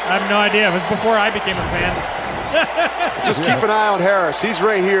 I have no idea. It was before I became a fan. Just keep an eye on Harris. He's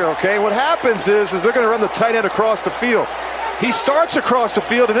right here, okay? What happens is they're going to run the tight end across the field. He starts across the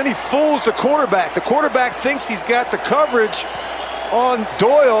field, and then he fools the quarterback. The quarterback thinks he's got the coverage on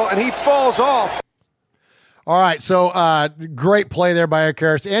Doyle, and he falls off. All right, so great play there by Eric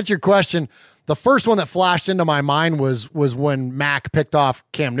Harris. To answer your question, the first one that flashed into my mind was when Mack picked off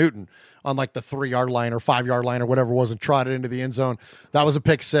Cam Newton on like the 3-yard line or 5-yard line or whatever it was and trotted into the end zone. That was a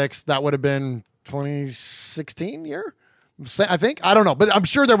pick six. That would have been 2016 year, I think. I don't know, but I'm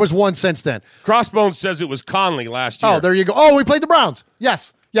sure there was one since then. Crossbones says it was Conley last year. Oh, there you go. Oh, we played the Browns.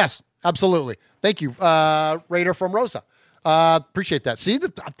 Yes, absolutely. Thank you, Raider from Rosa. Appreciate that. See, the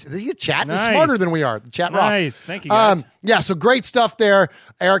chat is smarter than we are. The chat rocks. Nice. Thank you, guys. So great stuff there.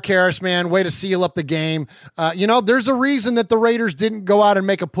 Eric Harris, man, way to seal up the game. There's a reason that the Raiders didn't go out and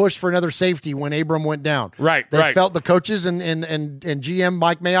make a push for another safety when Abram went down. They felt the coaches and GM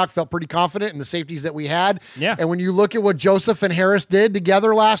Mike Mayock felt pretty confident in the safeties that we had. Yeah. And when you look at what Joseph and Harris did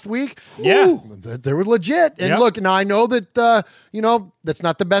together last week, they were legit. And look, now I know that that's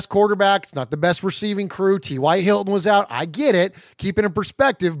not the best quarterback. It's not the best receiving crew. T.Y. Hilton was out. I get it. Keep it in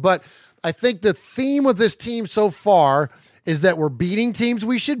perspective. But I think the theme of this team so far is that we're beating teams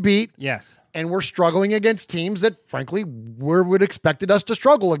we should beat. Yes. And we're struggling against teams that, frankly, we would expected us to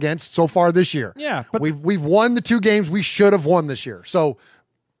struggle against so far this year. Yeah. But we've won the 2 games we should have won this year. So,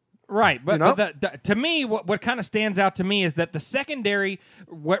 right, but to me, what kind of stands out to me is that the secondary,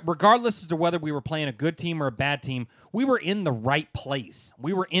 regardless as to whether we were playing a good team or a bad team, we were in the right place.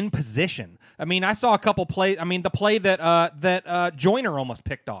 We were in position. I mean, I saw a couple plays. I mean, the play that Joyner almost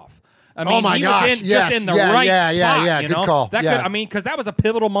picked off. I mean, oh my he gosh, was just in the right spot. Good call. That could, I mean, because that was a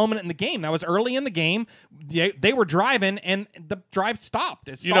pivotal moment in the game. That was early in the game. They were driving, and the drive stopped.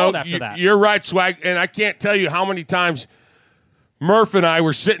 It stalled after that. You're right, Swag, and I can't tell you how many times Murph and I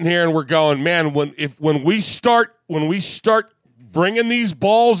were sitting here and we're going, man, when we start bringing these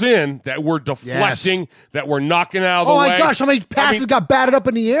balls in that we're deflecting, that we're knocking out of the way. Oh my gosh, how many passes got batted up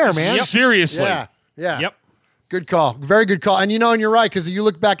in the air, man? Seriously. Yeah. Yep. Good call. Very good call. And and you're right, because you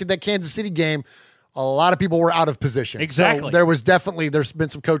look back at that Kansas City game, a lot of people were out of position. Exactly. So there's been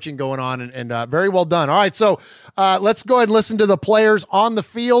some coaching going on, and very well done. All right, so let's go ahead and listen to the players on the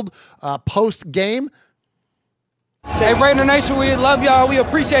field post-game. Hey, Raider Nation, we love y'all. We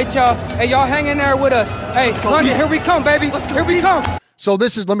appreciate y'all. Hey, y'all hang in there with us. Hey, London, here we come, baby. Here we come. So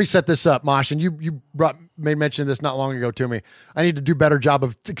let me set this up, Mosh, and you made mention of this not long ago to me. I need to do a better job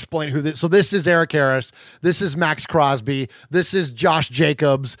of explaining who this. So this is Eric Harris. This is Max Crosby. This is Josh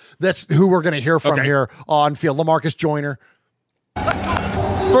Jacobs. That's who we're going to hear from here on field. LaMarcus Joyner.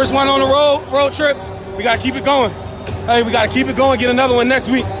 First one on the road trip. We got to keep it going. Hey, we got to keep it going. Get another one next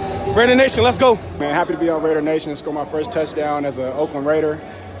week. Raider Nation, let's go. Man, happy to be on Raider Nation and score my first touchdown as an Oakland Raider.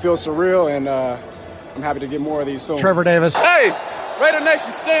 Feels surreal, and I'm happy to get more of these soon. Trevor Davis. Hey, Raider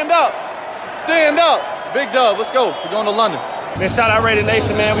Nation, stand up. Stand up. Big dub, let's go. We're going to London. Man, shout out Raider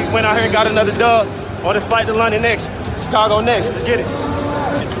Nation, man. We went out here and got another dub. On the flight to London next. Chicago next. Let's get it.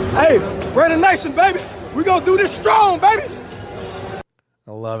 Hey, Raider Nation, baby. We're going to do this strong, baby.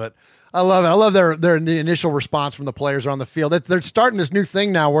 I love it. I love their initial response from the players on the field. They're starting this new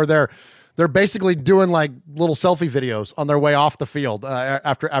thing now where they're basically doing like little selfie videos on their way off the field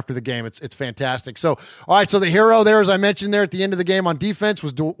after the game. It's fantastic. So all right, so the hero there, as I mentioned there at the end of the game on defense,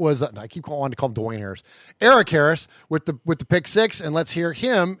 was I keep wanting to call him Dwayne Harris, Eric Harris with the pick six, and let's hear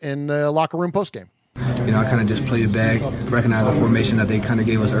him in the locker room post game. I kind of just played it back, recognized the formation that they kind of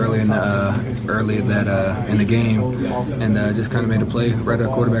gave us early in the game, and just kind of made a play right at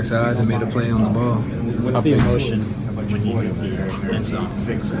the quarterback's eyes and made a play on the ball. What's the emotion when you hit the end zone?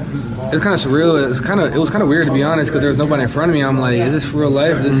 It's kind of surreal. It was kind of weird, to be honest, because there was nobody in front of me. I'm like, is this real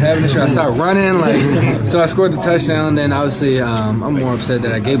life? Is this happening? Should I start running? So I scored the touchdown. Then obviously I'm more upset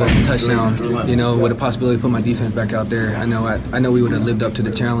that I gave up the touchdown. With the possibility to put my defense back out there. I know we would have lived up to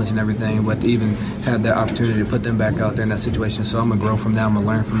the challenge and everything, but to even have that opportunity to put them back out there in that situation. So I'm gonna grow from that. I'm gonna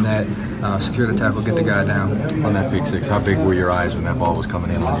learn from that. Secure the tackle, get the guy down. On that pick six, how big were your eyes when that ball was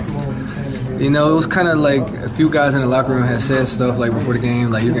coming in on you? It was kind of like a few guys in the locker room had said stuff like before the game,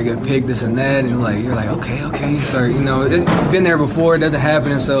 like you're gonna get picked, this and that, and you're like, okay. So it's been there before, it doesn't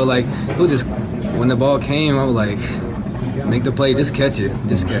happen. So it was just when the ball came, I was like, make the play, just catch it,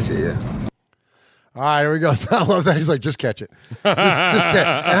 yeah. All right, here we go. I love that. He's like, just catch it. Just catch it.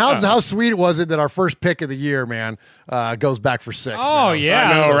 And how sweet was it that our first pick of the year, man, goes back for 6? Oh, yeah.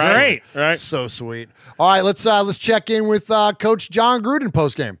 I know, right? Great. Right. So sweet. All right, let's check in with Coach John Gruden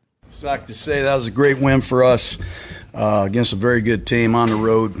postgame. I'd like to say that was a great win for us against a very good team on the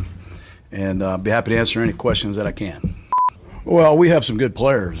road, and I'll be happy to answer any questions that I can. Well, we have some good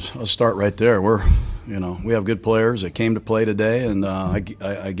players. Let's start right there. We have good players that came to play today, and I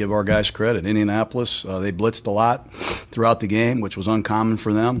give our guys credit. Indianapolis, they blitzed a lot throughout the game, which was uncommon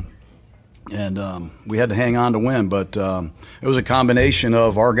for them, and we had to hang on to win. But it was a combination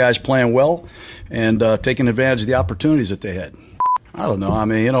of our guys playing well and taking advantage of the opportunities that they had. I don't know. I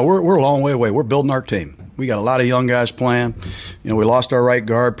mean, we're a long way away. We're building our team. We got a lot of young guys playing. We lost our right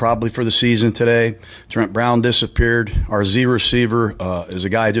guard probably for the season today. Trent Brown disappeared. Our Z receiver is a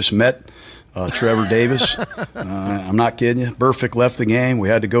guy I just met. Trevor Davis. I'm not kidding you. Burfict left the game. We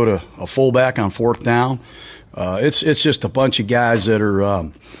had to go to a fullback on 4th down. It's just a bunch of guys that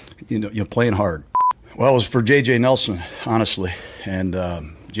are playing hard. Well, it was for J.J. Nelson, honestly, and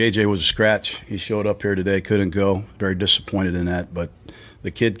J.J. was a scratch. He showed up here today, couldn't go. Very disappointed in that, but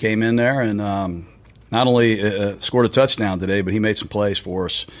the kid came in there and not only scored a touchdown today, but he made some plays for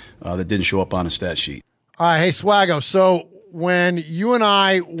us that didn't show up on the stat sheet. All right, hey Swaggo. So when you and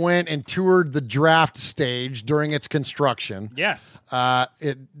I went and toured the draft stage during its construction, yes,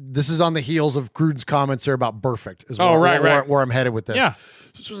 this is on the heels of Gruden's comments there about Burfict. Where I'm headed with this. Yeah.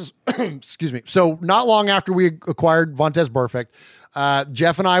 Excuse me. So not long after we acquired Vontaze Burfict,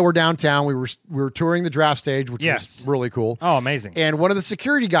 Jeff and I were downtown. We were touring the draft stage, which was really cool. Oh, amazing. And one of the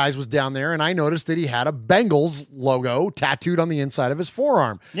security guys was down there, and I noticed that he had a Bengals logo tattooed on the inside of his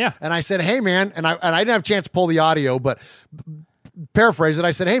forearm. Yeah. And I said, hey, man, and I didn't have a chance to pull the audio, but paraphrase it.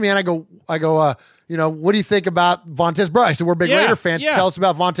 I said, hey, man, I go, what do you think about Vontaze Burfict? I said, we're big Raider fans. Tell us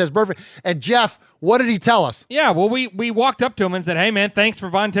about Vontaze Burfict. And Jeff, what did he tell us? Yeah, well, we walked up to him and said, hey, man, thanks for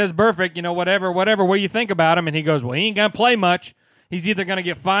Vontaze Burfict, whatever, what do you think about him? And he goes, well, he ain't going to play much. he's either going to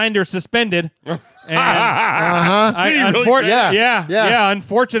get fined or suspended. And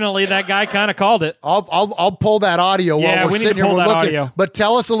unfortunately, that guy kind of called it. I'll pull that audio while we're sitting here. We're looking. Audio. But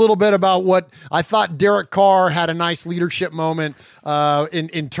tell us a little bit about what I thought. Derek Carr had a nice leadership moment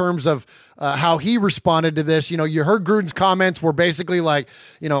in terms of how he responded to this. You heard Gruden's comments were basically like,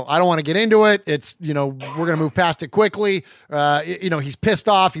 I don't want to get into it. It's, we're going to move past it quickly. He's pissed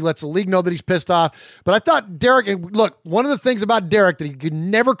off. He lets the league know that he's pissed off. But I thought Derek, and look, one of the things about Derek that you could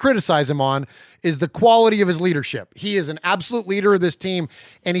never criticize him on is the quality of his leadership. He is an absolute leader of this team,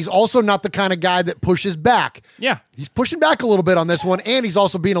 and he's also not the kind of guy that pushes back. Yeah. He's pushing back a little bit on this one, and he's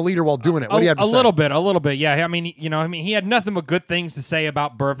also being a leader while doing it. What do you have to say? A little bit. Yeah. I mean, he had nothing but good things to say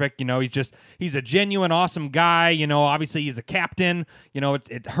about Burfict. He's a genuine, awesome guy. Obviously he's a captain.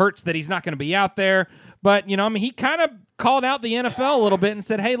 It hurts that he's not going to be out there. But, he kind of called out the NFL a little bit and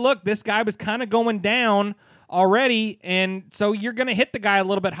said, hey, look, this guy was kind of going down already, and so you're going to hit the guy a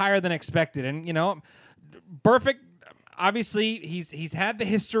little bit higher than expected. And, Burfict, obviously, he's had the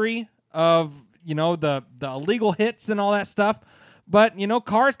history of, the illegal hits and all that stuff. But,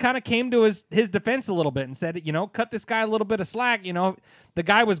 Carr kind of came to his defense a little bit and said, cut this guy a little bit of slack. The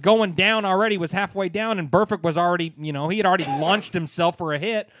guy was going down already, was halfway down, and Burfict was already, he had already launched himself for a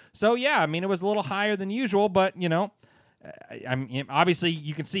hit. So, yeah, it was a little higher than usual, but, obviously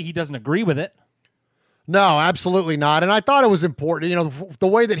you can see he doesn't agree with it. No, absolutely not. And I thought it was important. The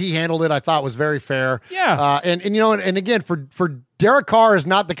way that he handled it, I thought was very fair. Yeah. And again, for Derek Carr is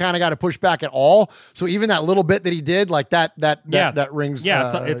not the kind of guy to push back at all. So even that little bit that he did, like that rings.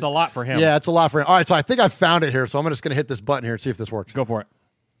 Yeah, it's a lot for him. Yeah, it's a lot for him. All right, so I think I found it here. So I'm just going to hit this button here and see if this works. Go for it.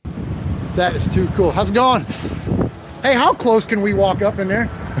 That is too cool. How's it going? Hey, how close can we walk up in there?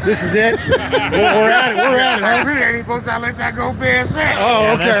 This is it. We're at it. We're at it. We ain't supposed to let that go past that.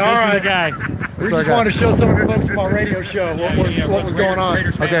 Oh, okay. All right. The guy. We just wanted to show some of the folks from our radio show what was going on.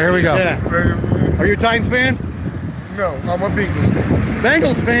 Okay, here we go. Yeah. Are you a Titans fan? No, I'm a Bengals fan.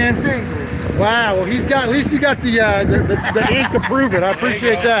 Bengals fan? Bengals. Wow. Well, at least you got the ink to prove it. I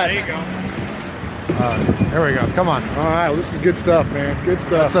appreciate that. There you go. There we go. Come on. All right. Well, this is good stuff, man. Good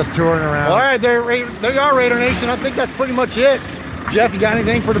stuff. That's us touring around. All right. There you are, Raider Nation. I think that's pretty much it. Jeff, you got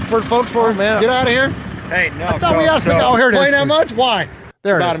anything for the folks for man? Get out of here. Hey, no. I thought we asked the guy. Oh, here it is. Playing that much? Why?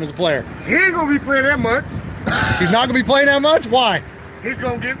 There about him as a player. He ain't going to be playing that much. He's not going to be playing that much? Why? He's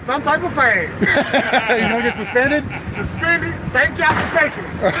going to get some type of fine. He's going to get suspended? Suspended. Thank y'all for taking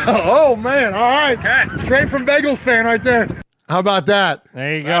it. Oh, man. All right. Okay. Straight from Bengals fan right there. How about that?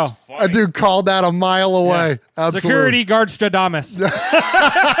 There you go. A dude called that a mile away. Yeah. Absolutely. Security guard Stradamus.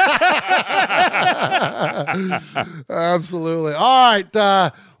 Absolutely. All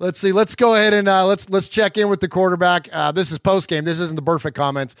right. Let's see. Let's go ahead and let's check in with the quarterback. This is post game. This isn't the Burfict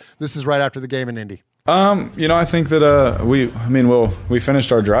comments. This is right after the game in Indy. I think that we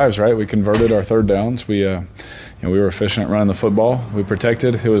finished our drives, right? We converted our third downs. We were efficient at running the football. We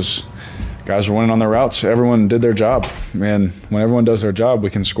protected. It was guys were winning on their routes. Everyone did their job, and when everyone does their job, we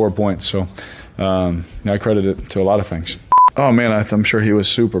can score points. So I credit it to a lot of things. Oh man, I'm sure he was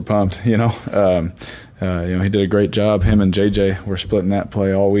super pumped. He did a great job. Him and JJ were splitting that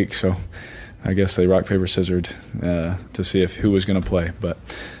play all week. So I guess they rock paper scissored to see who was going to play, but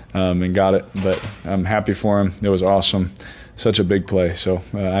and got it. But I'm happy for him. It was awesome. Such a big play. So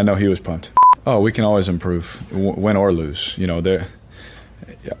I know he was pumped. Oh, we can always improve, win or lose.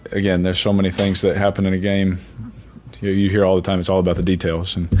 Again, there's so many things that happen in a game. You hear all the time, it's all about the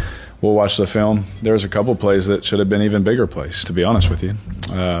details. And we'll watch the film. There's a couple plays that should have been even bigger plays, to be honest with you.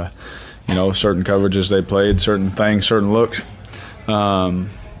 Certain coverages they played, certain things, certain looks.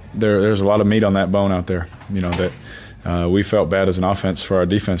 There's a lot of meat on that bone out there, that we felt bad as an offense for our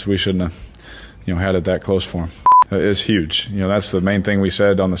defense. We shouldn't have, had it that close for them. It's huge. That's the main thing we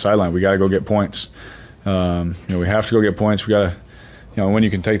said on the sideline. We got to go get points. We have to go get points. We got to, when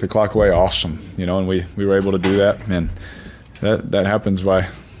you can take the clock away, awesome. And we were able to do that. And that happens by,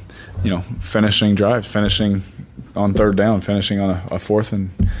 finishing drives, finishing on third down, finishing on a fourth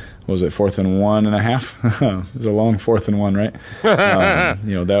and, was it 4th and 1.5? It was a long 4th and 1, right?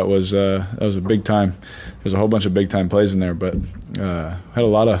 That was a big time. There's a whole bunch of big time plays in there, but had a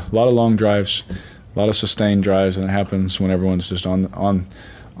lot of long drives, a lot of sustained drives, and it happens when everyone's just on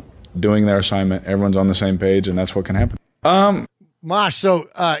doing their assignment. Everyone's on the same page, and that's what can happen. Mosh, so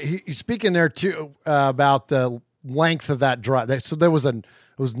he's speaking there too about the length of that drive. So there was it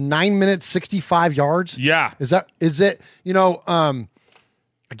was 9 minutes 65 yards. Yeah, is it?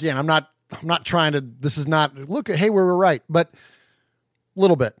 Again, I'm not trying to. This is not look. Hey, we were right, but a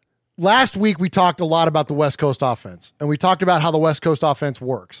little bit. Last week we talked a lot about the West Coast offense, and we talked about how the West Coast offense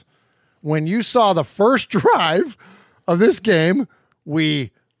works. When you saw the first drive of this game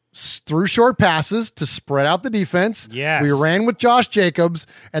we threw short passes to spread out the defense. Yes. We ran with Josh Jacobs,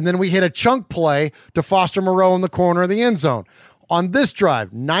 and then we hit a chunk play to Foster Moreau in the corner of the end zone. On this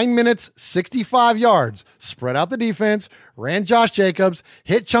drive, 9 minutes, 65 yards, spread out the defense, ran Josh Jacobs,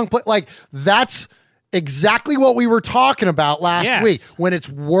 hit chunk play. Like, that's exactly what we were talking about last week. When it's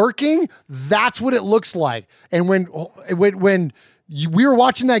working, that's what it looks like. And when we were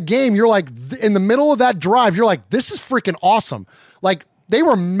watching that game, you're like, in the middle of that drive, you're like, this is freaking awesome. Like, they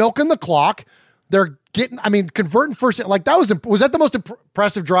were milking the clock. They're converting first. Like, was that the most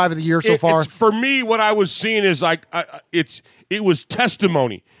impressive drive of the year so far? For me, what I was seeing is like, it was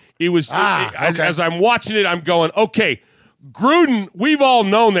testimony. It was, as I'm watching it, I'm going, okay, Gruden, we've all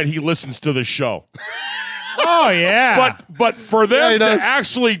known that he listens to the show. Oh, yeah. But for them to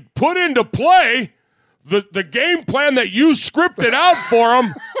actually put into play the game plan that you scripted out for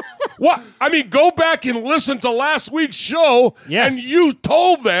them, go back and listen to last week's show, and you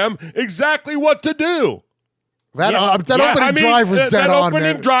told them exactly what to do. That opening drive was dead on. That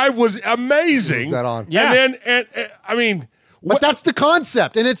opening drive was amazing. It was dead on. Yeah. But that's the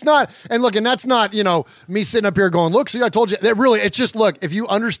concept. And it's not, and that's not, me sitting up here going, look, see, I told you that really, it's just, look, if you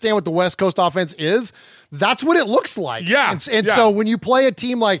understand what the West Coast offense is, that's what it looks like. Yeah. So when you play a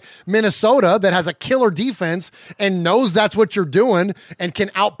team like Minnesota that has a killer defense and knows that's what you're doing and can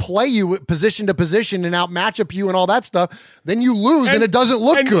outplay you position to position and outmatch up you and all that stuff, then you lose and it doesn't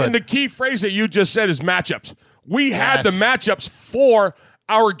look good. And the key phrase that you just said is matchups. We had the matchups for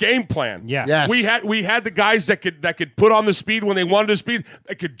our game plan. Yes. We had the guys that could put on the speed when they wanted to speed.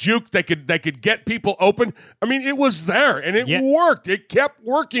 They could juke. They could get people open. It was there and it worked. It kept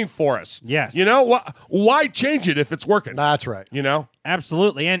working for us. Yes. Why change it if it's working? That's right.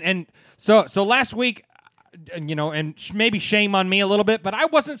 Absolutely. And so last week, and maybe shame on me a little bit, but I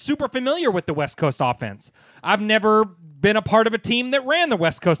wasn't super familiar with the West Coast offense. I've never been a part of a team that ran the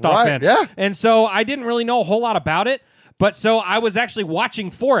West Coast offense. Yeah. And so I didn't really know a whole lot about it. But so I was actually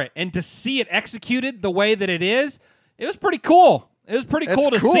watching for it, and to see it executed the way that it was pretty cool. It was pretty cool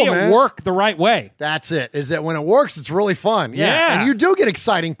to see it work the right way. That's it. Is that when it works, it's really fun. Yeah. And you do get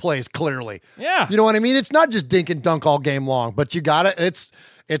exciting plays, clearly. Yeah. You know what I mean? It's not just dink and dunk all game long, but you got it.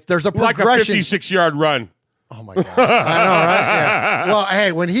 There's a progression. Like a 56-yard run. Oh, my God. I know, right? Yeah. Well,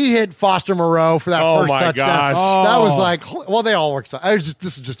 hey, when he hit Foster Moreau for that first touchdown, that was like, well, they all work. This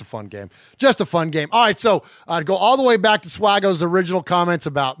is just a fun game. Just a fun game. All right, so go all the way back to Swaggo's original comments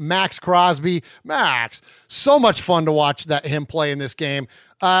about Max Crosby. Max, so much fun to watch him play in this game.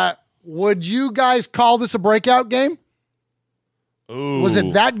 Would you guys call this a breakout game? Ooh. Was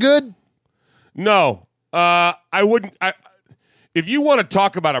it that good? No. I wouldn't. If you want to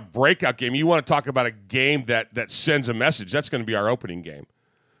talk about a breakout game, you want to talk about a game that sends a message. That's going to be our opening game.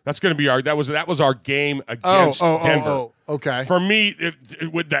 That's going to be that was our game against Denver. Oh, okay. For me,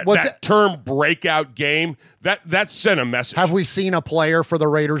 with that term breakout game, that sent a message. Have we seen a player for the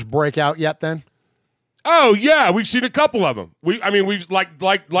Raiders break out yet? Then? Oh yeah, we've seen a couple of them. We've like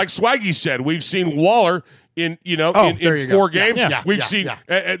Swaggy said, we've seen Waller in 4 games. We've seen,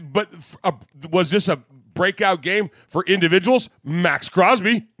 but was this a breakout game for individuals? Max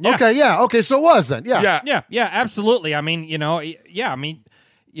Crosby. Yeah. Okay, so it was then. Yeah, absolutely. He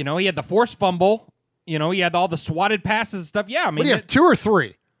had the forced fumble. He had all the swatted passes and stuff. Yeah, what do you have, 2 or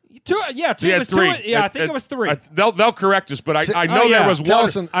 3? Two. He had 3. I think it was 3. They'll correct us, but I know there was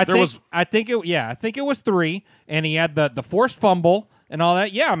one. I think it was 3, and he had the forced fumble and all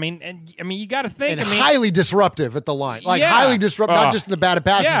that. Yeah, you got to think. And highly disruptive at the line. Highly disruptive, not just in the batted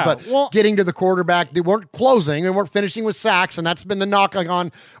passes, but getting to the quarterback. They weren't closing. They weren't finishing with sacks, and that's been the knock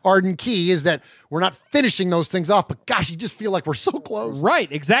on Arden Key is that we're not finishing those things off. But gosh, you just feel like we're so close. Right,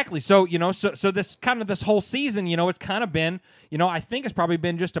 exactly. So, so this whole season, it's kind of been, I think it's probably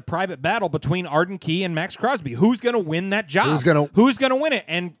been just a private battle between Arden Key and Max Crosby. Who's going to win that job? Who's going to win it?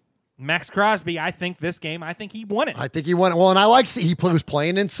 And Max Crosby, I think he won it. I think he won it. Well, and I like he was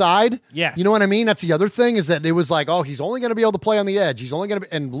playing inside. Yes. You know what I mean? That's the other thing is that it was like, oh, he's only going to be able to play on the edge. He's only going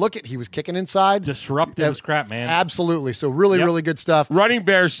to and he was kicking inside. Disruptive as crap, man. Absolutely. So really good stuff. Running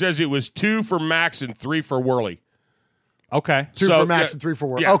Bear says it was 2 for Max and 3 for Worley. Okay. 2 for Max and 3 for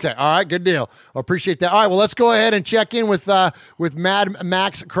Worley. Yeah. Okay. All right. Good deal. I appreciate that. All right. Well, let's go ahead and check in with Mad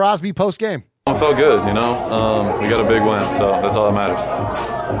Max Crosby post game. I felt good, we got a big win, so that's all that matters.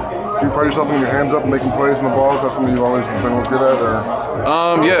 Do you pride yourself in your hands up and making plays in the balls? Is that something you've always been good at?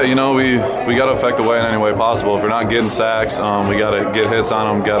 Or? Yeah, we got to affect the way in any way possible. If we're not getting sacks, we got to get hits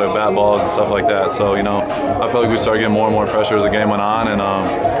on them, got to bat balls and stuff like that. So, I feel like we started getting more and more pressure as the game went on, and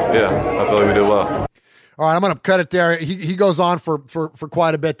I feel like we did well. All right, I'm going to cut it there. He goes on for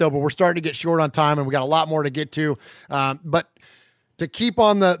quite a bit, though, but we're starting to get short on time, and we got a lot more to get to. But to keep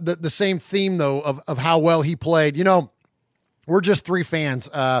on the same theme though of how well he played, we're just three fans.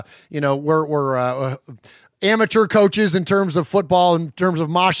 We're amateur coaches in terms of football, in terms of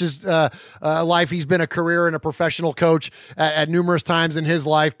Mosh's life. He's been a career and a professional coach at numerous times in his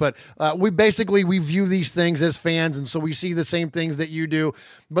life, but we view these things as fans, and so we see the same things that you do.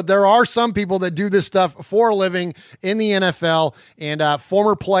 But there are some people that do this stuff for a living in the NFL, and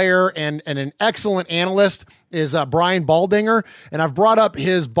former player and an excellent analyst is Brian Baldinger, and I've brought up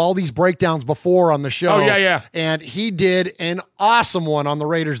his Baldy's breakdowns before on the show. Oh, yeah. And he did an awesome one on the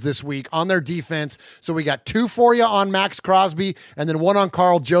Raiders this week on their defense. So we got 2 for you on Max Crosby and then 1 on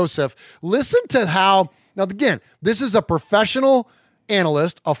Carl Joseph. Listen to how, now again, this is a professional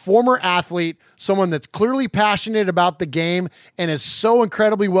analyst, a former athlete, someone that's clearly passionate about the game and is so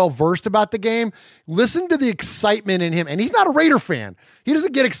incredibly well versed about the game. Listen to the excitement in him. And he's not a Raider fan. He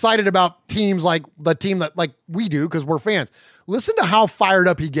doesn't get excited about teams like the team that like we do because we're fans. Listen to how fired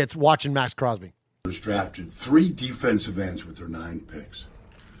up he gets watching Max Crosby. Drafted 3 defensive ends with their 9 picks.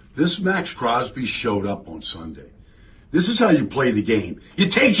 This Max Crosby showed up on Sunday. This is how you play the game. You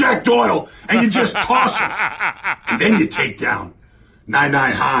take Jack Doyle and you just toss him. And then you take down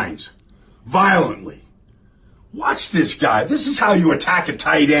 99 Hines violently. Watch this guy. This is how you attack a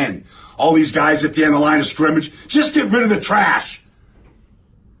tight end. All these guys at the end of the line of scrimmage, just get rid of the trash.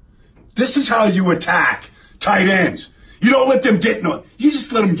 This is how you attack tight ends. You don't let them get you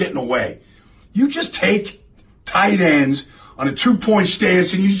just let them get in the way. You just take tight ends on a 2-point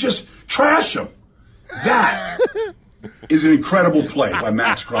stance and you just trash them. That is an incredible play by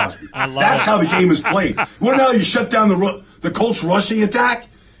Max Crosby. That's how the game is played. Well, now you shut down the Colts rushing attack.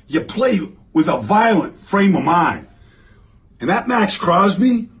 You play with a violent frame of mind. And that Max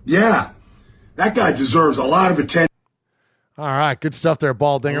Crosby, yeah, that guy deserves a lot of attention. All right, good stuff there,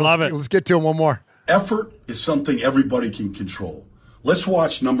 Baldinger. Love it. Let's get to him one more. Effort is something everybody can control. Let's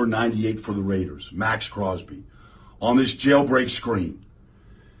watch number 98 for the Raiders, Max Crosby, on this jailbreak screen.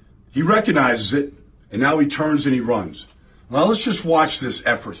 He recognizes it, and now he turns and he runs. Now let's just watch this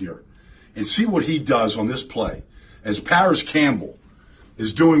effort here and see what he does on this play as Paris Campbell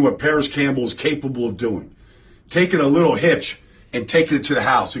is doing what Paris Campbell is capable of doing, taking a little hitch and taking it to the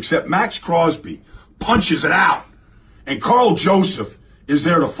house, except Max Crosby punches it out, and Carl Joseph is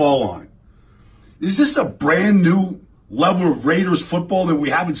there to fall on it. Is this a brand new level of Raiders football that we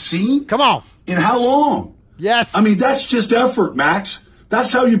haven't seen? Come on. In how long? Yes. I mean, that's just effort, Max.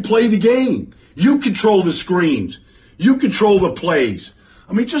 That's how you play the game. You control the screens. You control the plays.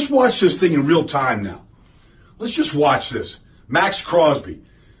 I mean, just watch this thing in real time now. Let's just watch this. Max Crosby,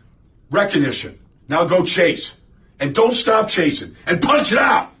 recognition. Now go chase. And don't stop chasing. And punch it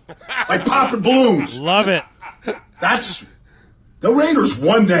out like popping balloons. Love it. The Raiders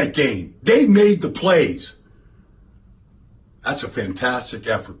won that game. They made the plays. That's a fantastic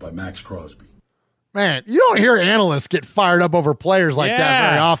effort by Max Crosby. Man, you don't hear analysts get fired up over players like that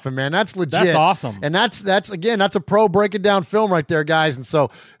very often, man. That's legit. That's awesome. And that's a pro breaking down film right there, guys. And so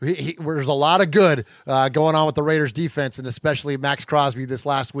there's a lot of good going on with the Raiders defense, and especially Max Crosby this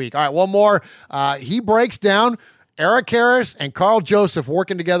last week. All right, one more. He breaks down Eric Harris and Carl Joseph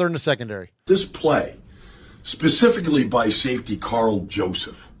working together in the secondary. This play, specifically by safety Carl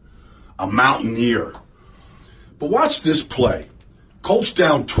Joseph, a Mountaineer. But watch this play. Colts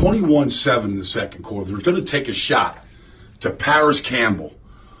down 21-7 in the second quarter. They're going to take a shot to Paris Campbell,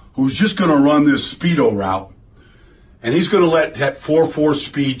 who's just going to run this speedo route, and he's going to let that 4.4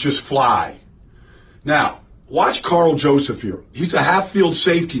 speed just fly. Now, watch Carl Joseph here. He's a half-field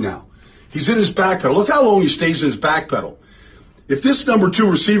safety now. He's in his back pedal. Look how long he stays in his back pedal. If this number 2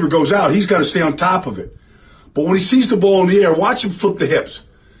 receiver goes out, he's got to stay on top of it. But when he sees the ball in the air, watch him flip the hips.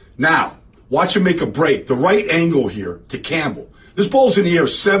 Now, watch him make a break. The right angle here to Campbell. This ball's in the air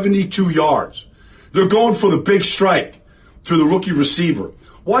 72 yards. They're going for the big strike to the rookie receiver.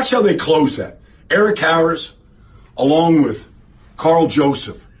 Watch how they close that. Eric Harris, along with Carl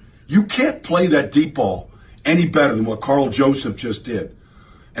Joseph. You can't play that deep ball any better than what Carl Joseph just did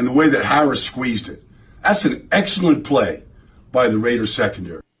and the way that Harris squeezed it. That's an excellent play by the Raiders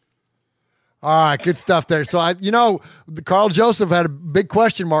secondary. All right, good stuff there. So, Carl Joseph had a big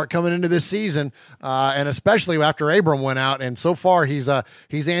question mark coming into this season, and especially after Abram went out. And so far, he's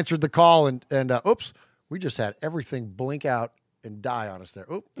answered the call. And oops, we just had everything blink out and die on us there.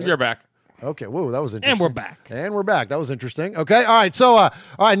 Oops, you're back. Okay, whoa, that was interesting. And we're back. That was interesting. Okay, all right. So,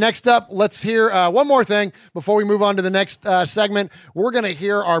 next up, let's hear one more thing before we move on to the next segment. We're going to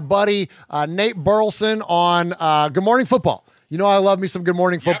hear our buddy Nate Burleson on Good Morning Football. You know I love me some Good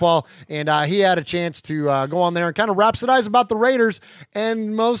Morning Football, and he had a chance to go on there and kind of rhapsodize about the Raiders,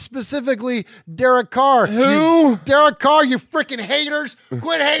 and most specifically Derek Carr. Derek Carr, you freaking haters.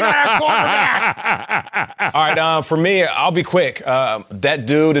 Quit hating on our quarterback. All right, for me, I'll be quick. That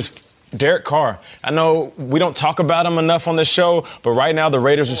dude is Derek Carr. I know we don't talk about him enough on this show, but right now the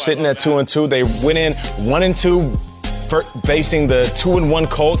Raiders are sitting at 2-2. They went in 1-2 facing the 2-1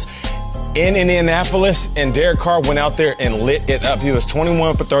 Colts in Indianapolis, and Derek Carr went out there and lit it up. He was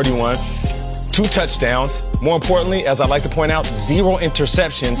 21 for 31, 2 touchdowns. More importantly, as I like to point out, 0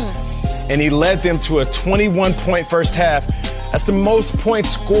 interceptions, and he led them to a 21-point first half. That's the most points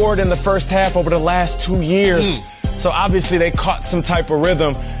scored in the first half over the last 2 years. So obviously they caught some type of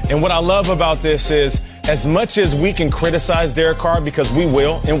rhythm. And what I love about this is, as much as we can criticize Derek Carr, because we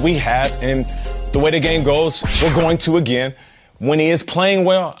will, and we have, and the way the game goes, we're going to again. When he is playing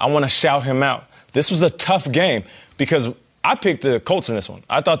well, I want to shout him out. This was a tough game because I picked the Colts in this one.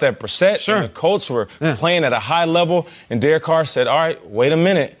 I thought that Brissett and the Colts were playing at a high level, and Derek Carr said, all right, wait a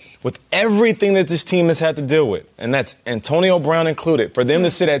minute. With everything that this team has had to deal with, and that's Antonio Brown included, for them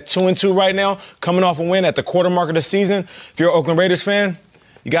to sit at 2-2 right now, coming off a win at the quarter mark of the season, if you're an Oakland Raiders fan,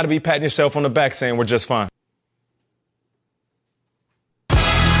 you got to be patting yourself on the back saying we're just fine.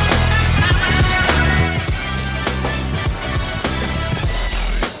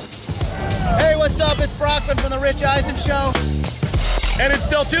 Hey, what's up? It's Brockman from The Rich Eisen Show. And it's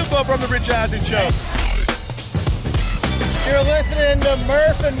Del Tufo from The Rich Eisen Show. You're listening to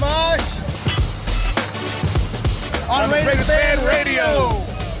Murph and Mosh on Raiders Fan Radio.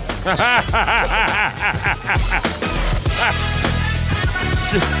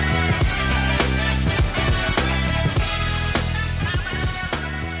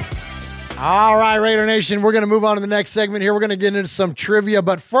 All right, Raider Nation, we're going to move on to the next segment here. We're going to get into some trivia,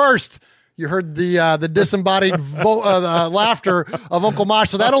 but first, you heard the disembodied laughter of Uncle Mosh.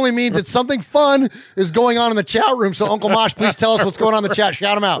 So that only means that something fun is going on in the chat room. So Uncle Mosh, please tell us what's going on in the chat.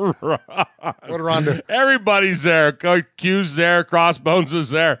 Shout him out. What did Ron do? Everybody's there. Q's there. Crossbones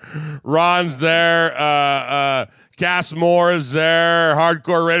is there. Ron's there. Cass Moore is there.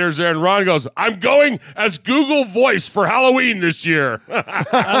 Hardcore Raiders there. And Ron goes, I'm going as Google Voice for Halloween this year. I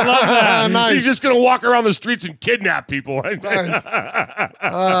love that. Nice. He's just going to walk around the streets and kidnap people. Nice.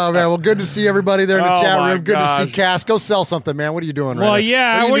 Oh, man. Well, good to see everybody there in the chat room. Good to see Cass. Go sell something, man. What are you doing right now? Well,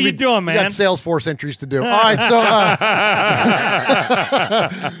 yeah. What are you doing, man? You got Salesforce entries to do. All right.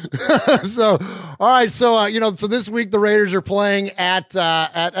 So, this week the Raiders are playing at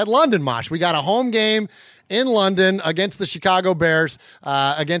London, Mosh. We got a home game in London against the Chicago Bears,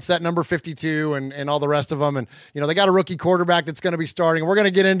 against that number 52 and all the rest of them. And, they got a rookie quarterback that's going to be starting. We're going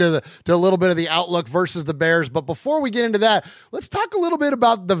to get into a little bit of the outlook versus the Bears. But before we get into that, let's talk a little bit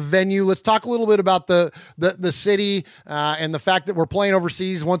about the venue. Let's talk a little bit about the city and the fact that we're playing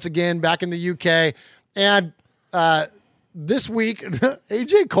overseas once again back in the UK. And this week,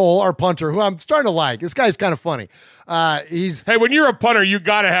 AJ Cole, our punter, who I'm starting to like. This guy's kind of funny. Hey, when you're a punter, you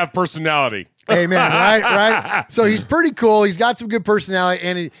got to have personality. Amen. Right. So he's pretty cool. He's got some good personality,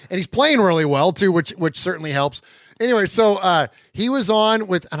 and he's playing really well too, which certainly helps. Anyway, so he was on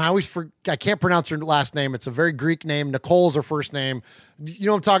with, and I can't pronounce her last name. It's a very Greek name. Nicole's her first name. You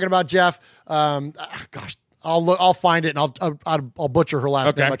know what I'm talking about, Jeff? Gosh, I'll find it and I'll butcher her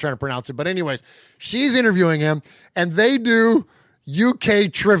last name by trying to pronounce it. But anyways, she's interviewing him, and they do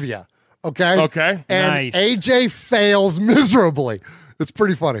UK trivia. Okay. And nice. AJ fails miserably. It's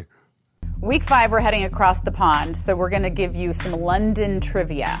pretty funny. Week 5, we're heading across the pond, so we're going to give you some London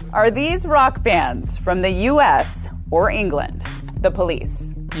trivia. Are these rock bands from the U.S. or England? The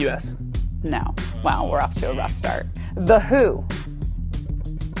Police. U.S. No. Wow, we're off to a rough start. The Who.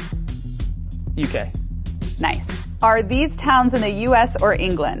 UK. Nice. Are these towns in the U.S. or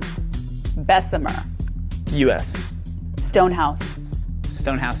England? Bessemer. U.S. Stonehouse.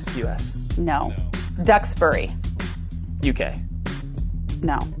 Stonehouse, U.S. No. Duxbury. UK.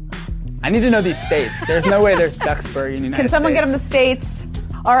 No. I need to know these states. There's no way there's Duxbury in the United States. Can someone get them the states?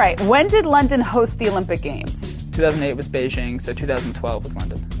 All right. When did London host the Olympic Games? 2008 was Beijing, so 2012 was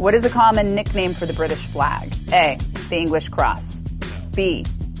London. What is a common nickname for the British flag? A, the English cross. B,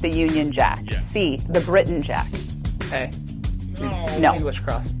 the Union Jack. Yeah. C, the Britain Jack. A. No. English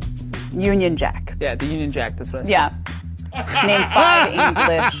cross. Union Jack. Yeah, the Union Jack. That's what I said. Yeah. Name 5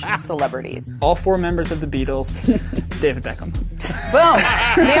 English celebrities. All 4 members of the Beatles. David Beckham. Boom.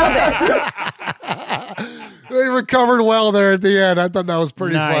 Nailed it. They recovered well there at the end. I thought that was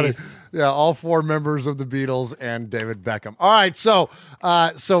pretty nice. funny. Yeah, all 4 members of the Beatles and David Beckham. All right, so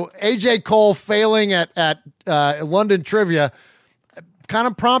AJ Cole failing at London trivia kind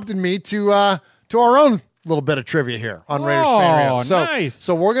of prompted me to our own little bit of trivia here on Raiders Fan Radio. Nice.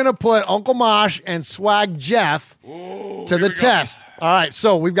 So we're going to put Uncle Mosh and Swag Jeff to the test. All right,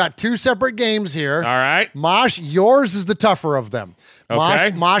 so we've got 2 separate games here. All right. Mosh, yours is the tougher of them.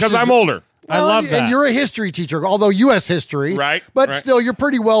 Okay, Mosh because is- I'm older. I love And that. you're a history teacher, although U.S. history. Right, But right. still, you're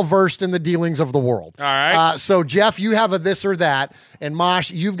pretty well versed in the dealings of the world. All right. So, Jeff, you have a this or that. And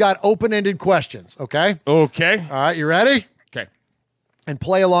Mosh, you've got open-ended questions, okay? Okay. All right, you ready? Okay. And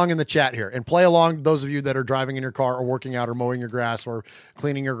play along in the chat here. And play along, those of you that are driving in your car or working out or mowing your grass or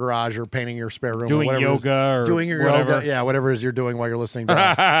cleaning your garage or painting your spare room. Doing or whatever it is. yoga or doing your whatever. yoga. Yeah, whatever it is you're doing while you're listening to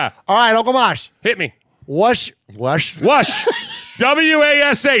us. All right, Uncle Mosh. Hit me. Wush. Wush.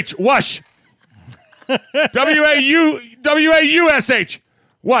 W-A-S-H. Wush. W-A-U-S-H.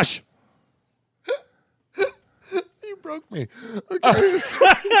 Wush. You broke me. Okay.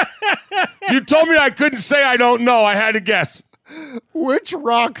 You told me I couldn't say I don't know. I had to guess. Which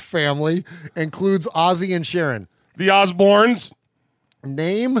rock family includes Ozzy and Sharon? The Osbournes.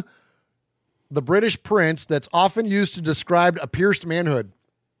 Name the British prince that's often used to describe a pierced manhood.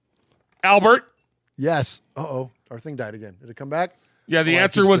 Albert. Yes. Uh-oh. Our thing died again. Did it come back? Yeah, the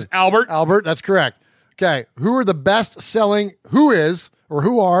answer was Albert. Albert, that's correct. Okay. Who are the best-selling, who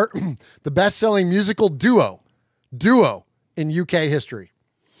are the best-selling musical duo in UK history?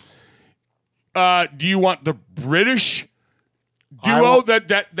 Do you want the British duo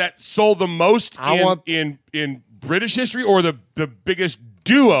that sold the most in British history, or the biggest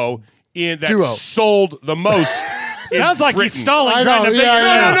duo sold the most? Sounds like Britain? he's stalling. Trying to figure it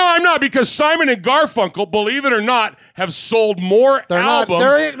out. No, I'm not, because Simon and Garfunkel, believe it or not, have sold more albums.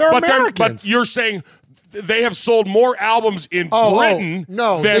 They're Americans. But you're saying they have sold more albums in Britain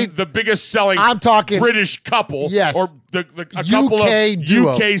than the biggest selling British couple. Yes. Or a couple of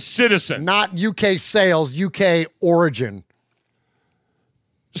duo. UK citizens. Not UK sales, UK origin.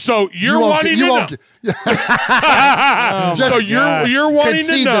 So you're wanting to know. So you're wanting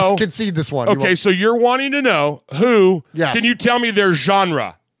to know. Concede this one. Okay, so you're wanting to know who. Yes. Can you tell me their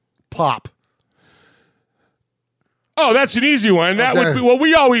genre? Pop. Oh, that's an easy one. That would be, well,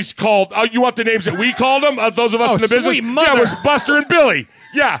 we always called, you want the names that we called them? Those of us in the business? sweet mother. Yeah, it was Buster and Billy.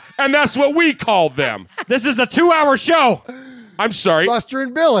 Yeah, and that's what we called them. This is a 2-hour show. I'm sorry. Buster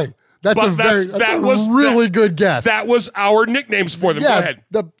and Billy. That's a really good guess. That was our nicknames for them. Go ahead.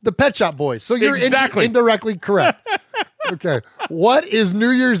 The Pet Shop Boys. So you're Exactly. indirectly correct. Okay. What is New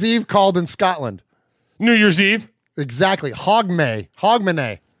Year's Eve called in Scotland? New Year's Eve. Exactly.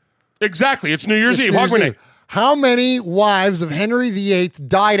 Hogmanay. Exactly. It's New Year's Eve. New Year's Hogmanay. Eve. How many wives of Henry VIII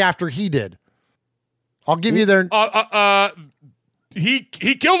died after he did? I'll give you their... He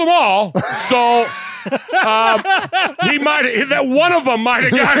killed them all, so he might that one of them might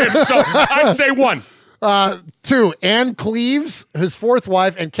have got him. So I'd say 1. 2. Anne Cleves, his 4th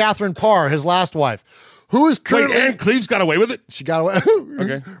wife, and Catherine Parr, his last wife. Who is currently... Wait, Anne Cleves got away with it? She got away.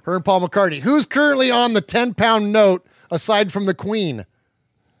 Okay. Her and Paul McCartney. Who's currently on the 10-pound note aside from the Queen?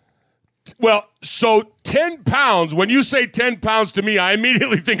 Well, so 10 pounds, when you say 10 pounds to me, I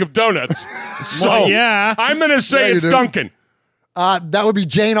immediately think of donuts. So Well, yeah. I'm going to say Yeah, you it's do. Duncan. That would be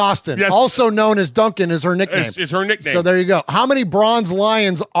Jane Austen, Yes. also known as Duncan is her nickname. It's her nickname. So there you go. How many bronze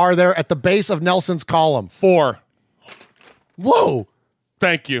lions are there at the base of Nelson's column? 4. Whoa.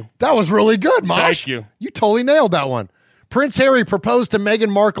 Thank you. That was really good, Mosh. Thank you. You totally nailed that one. Prince Harry proposed to Meghan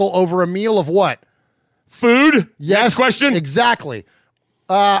Markle over a meal of what? Food? Yes. Next question? Exactly.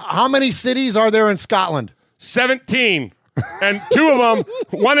 How many cities are there in Scotland? 17. And 2 of them,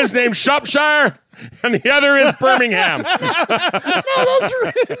 one is named Shropshire, and the other is Birmingham. No, those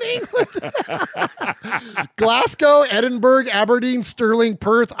are in England. Glasgow, Edinburgh, Aberdeen, Stirling,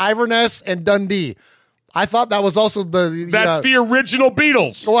 Perth, Inverness, and Dundee. I thought that was also That's the original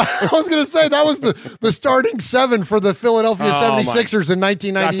Beatles. Well, I was going to say that was the starting 7 for the Philadelphia 76ers in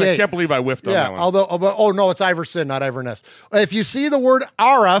 1998. Gosh, I can't believe I whiffed on that one. Although no, it's Iverson, not Inverness. If you see the word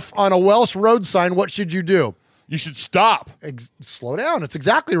Araf on a Welsh road sign, what should you do? You should stop. Slow down. It's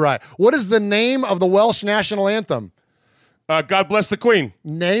exactly right. What is the name of the Welsh national anthem? God Bless the Queen.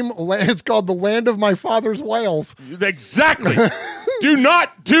 It's called The Land of My Father's Wales. Exactly. Do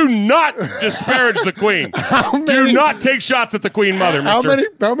not disparage the Queen. Do not take shots at the Queen Mother, mister.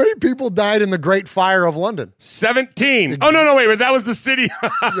 How many people died in the Great Fire of London? 17. Oh, no, wait, that was the city.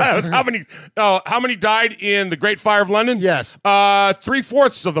 That was how many died in the Great Fire of London? Yes.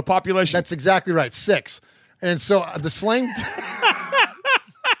 3/4 of the population. That's exactly right. 6. And so the slang...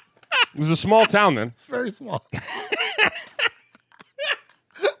 It was a small town then. It's very small.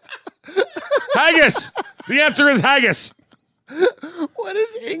 Haggis. The answer is haggis. What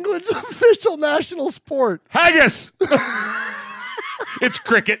is England's official national sport? Haggis. It's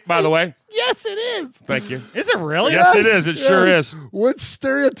cricket, by the way. Yes, it is. Thank you. Is it really? Yes, it is. It sure is. Which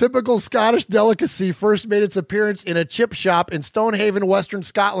stereotypical Scottish delicacy first made its appearance in a chip shop in Stonehaven, Western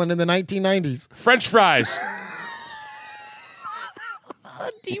Scotland in the 1990s? French fries.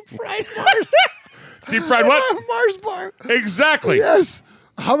 Deep fried Mars. Deep fried what? Mars bar. Exactly. Yes.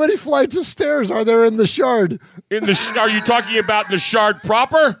 How many flights of stairs are there in the Shard? Are you talking about the Shard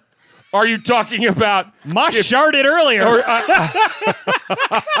proper? Are you talking about Mosh sharded earlier?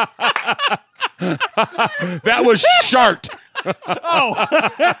 That was shart.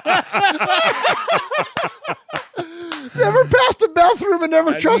 Never pass the bathroom and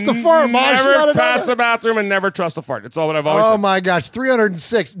never trust a fart. Mosh. Never pass the bathroom and never trust a fart. That's all what I've always said. Oh my gosh,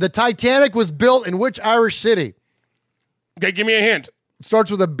 306. The Titanic was built in which Irish city? Okay, give me a hint. It starts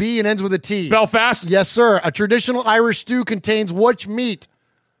with a B and ends with a T. Belfast? Yes, sir. A traditional Irish stew contains which meat?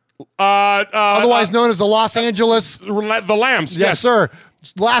 Otherwise known as the Los Angeles. The lambs. Yes, sir.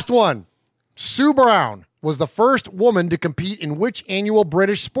 Last one. Sue Brown was the first woman to compete in which annual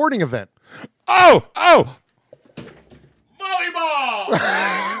British sporting event? Oh! Volleyball!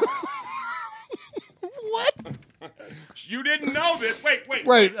 What? You didn't know this. Wait.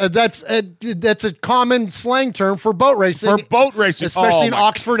 Wait, that's a common slang term for boat racing. For boat racing. Especially in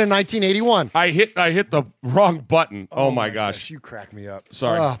Oxford in 1981. I hit the wrong button. Oh my gosh. You cracked me up.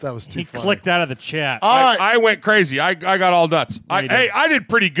 Sorry. Oh, that was too He funny. clicked out of the chat. I went crazy. I got all nuts. I did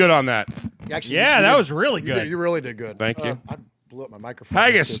pretty good on that. Actually, Yeah, you that did- was really you good. did- You really did good. Thank you. I blew up my microphone.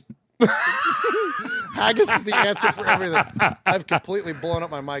 Haggis. Haggis is the answer for everything. I've completely blown up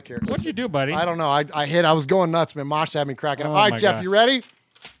my mic here. What'd you do, buddy? I don't know. I was going nuts, man. Mosh had me cracking up. Oh, All right, my Jeff, gosh. you ready?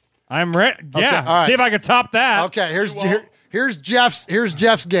 I'm ready. Yeah. Okay, all right. See if I can top that. Okay, here's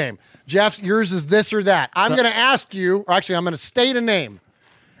Jeff's game. Jeff's, yours is this or that. I'm going to ask you, or actually I'm going to state a name,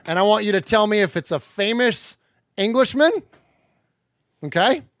 and I want you to tell me if it's a famous Englishman,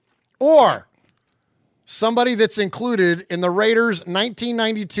 okay, or somebody that's included in the Raiders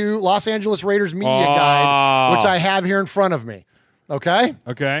 1992 Los Angeles Raiders media guide, which I have here in front of me. Okay?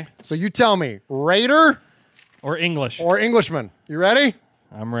 Okay. So you tell me, Raider or English or Englishman. You ready?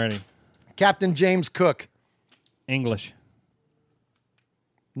 I'm ready. Captain James Cook. English.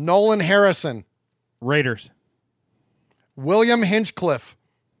 Nolan Harrison. Raiders. William Hinchcliffe.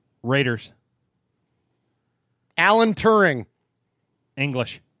 Raiders. Alan Turing.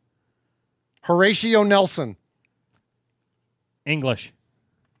 English. Horatio Nelson. English.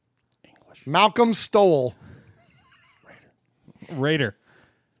 Malcolm Stoll. Raider.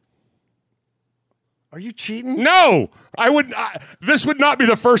 Are you cheating? No, I would. This would not be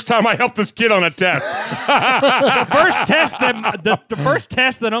the first time I helped this kid on a test. The first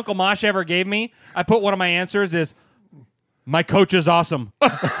test that Uncle Mosh ever gave me, I put one of my answers is, my coach is awesome.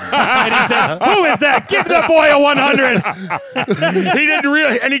 And he said, who is that? Give the boy a 100. He didn't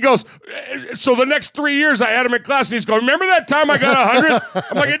really, and he goes, so the next 3 years I had him in class, and he's going, remember that time I got 100?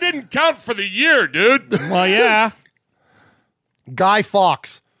 I'm like, it didn't count for the year, dude. Well, yeah. Guy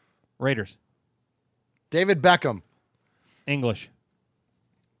Fawkes. Raiders. David Beckham. English.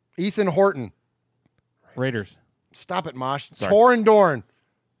 Ethan Horton. Raiders. Stop it, Mosh. Sorry. Torin Dorn.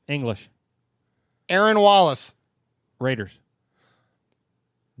 English. Aaron Wallace. Raiders.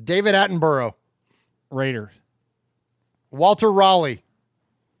 David Attenborough. Raiders. Walter Raleigh.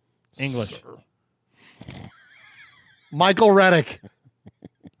 English. Michael Reddick.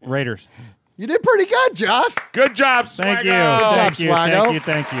 Raiders. You did pretty good, Jeff. Good job, Thank you. Swaggo. Good Thank job, you. Swaggo.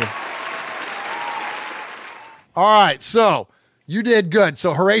 Thank you. All right, so you did good.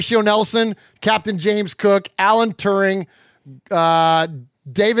 So Horatio Nelson, Captain James Cook, Alan Turing,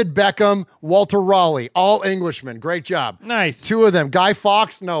 David Beckham, Walter Raleigh, all Englishmen. Great job. Nice. 2 of them. Guy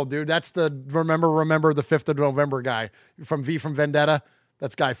Fawkes, no, dude, that's the remember the 5th of November guy from V from Vendetta.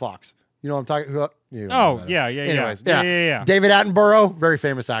 That's Guy Fawkes. You know what I'm talking about? Oh, yeah. Anyways, Yeah. David Attenborough, very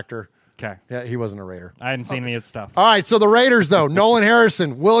famous actor. Okay. Yeah, he wasn't a Raider. I hadn't seen any of his stuff. All right, so the Raiders, though, Nolan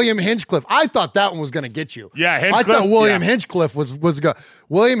Harrison, William Hinchcliffe. I thought that one was going to get you. Yeah, I Hinchcliffe. thought William yeah. Hinchcliffe was good.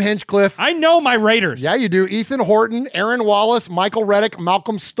 William Hinchcliffe. I know my Raiders. Yeah, you do. Ethan Horton, Aaron Wallace, Michael Reddick,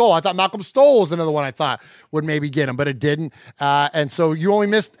 Malcolm Stoll. I thought Malcolm Stoll was another one I thought would maybe get him, but it didn't. And so you only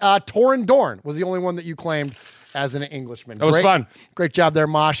missed Torin Dorn was the only one that you claimed as an Englishman. That was fun. Great job there,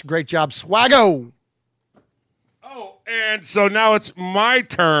 Mosh. Great job, Swaggo. Oh, and so now it's my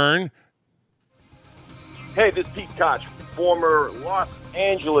turn. Hey, this is Pete Koch, former Los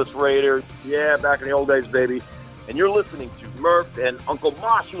Angeles Raider. Yeah, back in the old days, baby. And you're listening to Murph and Uncle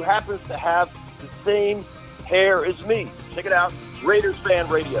Mosh, who happens to have the same hair as me. Check it out, Raiders Fan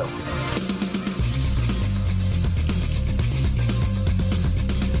Radio.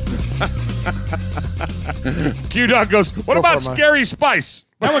 Q-Dog goes, what about Scary Spice?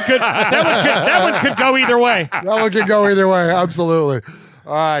 That one could go either way. That one could go either way. Absolutely.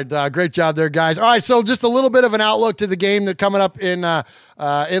 All right, great job there, guys. All right, so just a little bit of an outlook to the game that's coming up in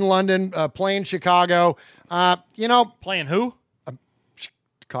London, playing Chicago. Playing who?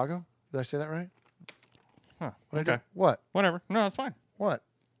 Chicago. Did I say that right? Huh. What Okay. What? Whatever. No, it's fine. What?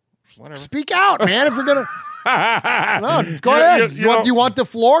 Whatever. Speak out, man. If you're gonna, no, go ahead. You want the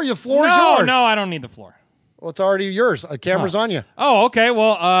floor? Your floor is yours. No, I don't need the floor. Well, it's already yours. A camera's on you. Oh, okay.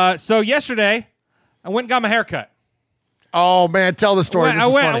 Well, so yesterday, I went and got my hair cut. Oh man, tell the story. I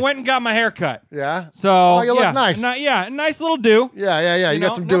went and got my hair cut. Yeah. So you look nice. Nice little do. Yeah. You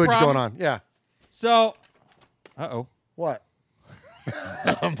got some doage going on. Yeah. So, What?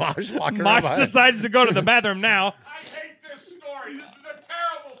 Mosh walking Mosh around. decides to go to the bathroom now. I hate this story. This is a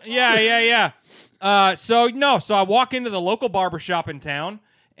terrible story. Yeah. So I walk into the local barbershop in town,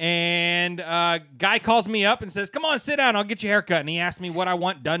 and guy calls me up and says, "Come on, sit down. I'll get your hair cut." And he asked me what I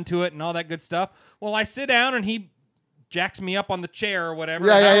want done to it and all that good stuff. Well, I sit down, and he jacks me up on the chair or whatever.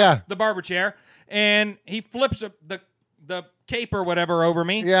 Yeah. The barber chair, and he flips the cape or whatever over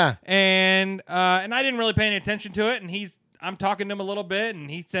me. Yeah. And I didn't really pay any attention to it, and I'm talking to him a little bit, and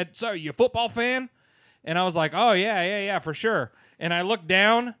he said, "So, you a football fan?" And I was like, "Oh, yeah, for sure." And I looked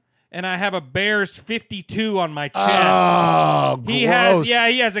down, and I have a Bears 52 on my chest. Oh, he gross.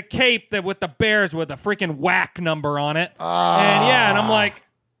 has a cape with the Bears with a freaking whack number on it. And I'm like,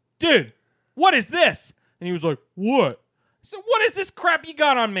 "Dude, what is this?" And he was like, "What?" So, "What is this crap you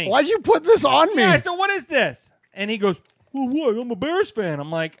got on me?" Why'd you put this on me? Yeah, so what is this? And he goes, "Well, what? I'm a Bears fan."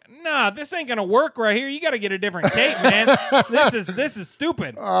 I'm like, "Nah, this ain't gonna work right here. You got to get a different cape, man. This is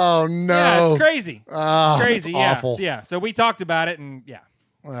stupid." Oh no! Yeah, it's crazy. Oh, it's crazy. that's awful. Yeah. So we talked about it, and yeah.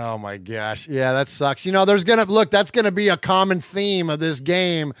 Oh my gosh. Yeah, that sucks. That's going to be a common theme of this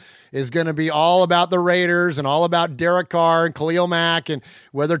game is going to be all about the Raiders and all about Derek Carr and Khalil Mack and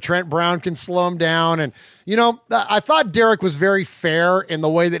whether Trent Brown can slow him down. And, I thought Derek was very fair in the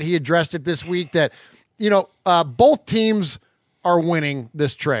way that he addressed it this week that, both teams are winning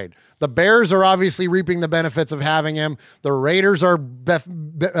this trade. The Bears are obviously reaping the benefits of having him. The Raiders are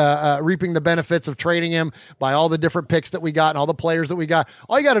reaping the benefits of trading him by all the different picks that we got and all the players that we got.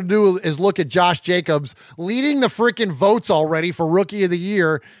 All you got to do is look at Josh Jacobs leading the freaking votes already for Rookie of the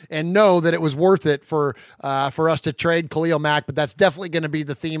Year and know that it was worth it for us to trade Khalil Mack, but that's definitely going to be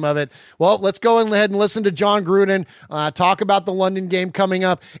the theme of it. Well, let's go ahead and listen to John Gruden talk about the London game coming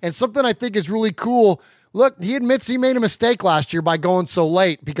up. And something I think is really cool, look, he admits he made a mistake last year by going so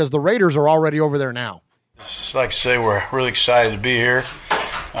late because the Raiders are already over there now. Like I say, we're really excited to be here,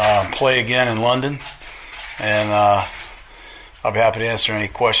 play again in London, and I'll be happy to answer any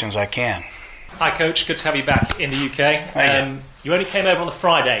questions I can. Hi, Coach. Good to have you back in the UK. You only came over on the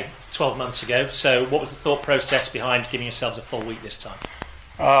Friday 12 months ago, so what was the thought process behind giving yourselves a full week this time?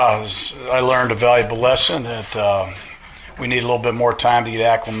 I learned a valuable lesson that we need a little bit more time to get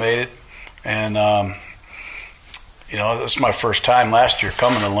acclimated, and this is my first time last year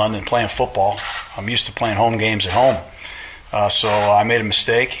coming to London playing football. I'm used to playing home games at home. So I made a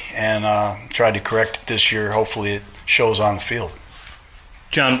mistake and tried to correct it this year. Hopefully it shows on the field.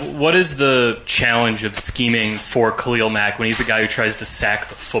 John, what is the challenge of scheming for Khalil Mack when he's a guy who tries to sack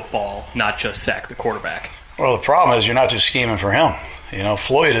the football, not just sack the quarterback? Well, the problem is you're not just scheming for him.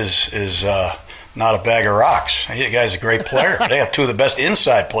 Floyd is not a bag of rocks. The guy's a great player. They have two of the best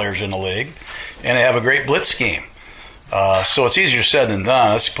inside players in the league, and they have a great blitz scheme. So it's easier said than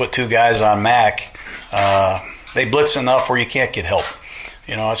done. Let's put two guys on Mac. They blitz enough where you can't get help.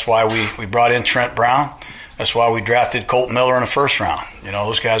 That's why we brought in Trent Brown. That's why we drafted Colt Miller in the first round.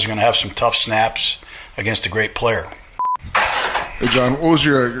 Those guys are going to have some tough snaps against a great player. Hey, John, what was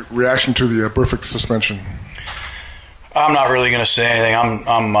your reaction to the Burfict suspension? I'm not really going to say anything.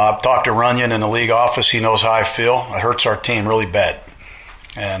 I'm Dr. Runyon in the league office. He knows how I feel. It hurts our team really bad.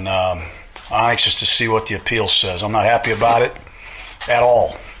 And I'm anxious to see what the appeal says. I'm not happy about it at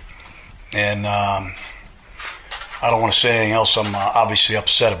all. And I don't want to say anything else. I'm obviously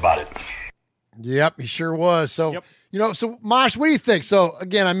upset about it. Yep, he sure was. So, so Mosh, what do you think? So,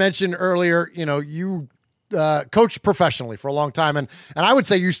 again, I mentioned earlier, you coached professionally for a long time, and I would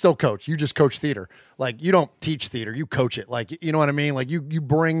say you still coach. You just coach theater. Like, you don't teach theater, you coach it. Like, you know what I mean? Like, you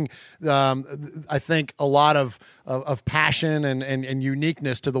bring, I think, a lot of passion and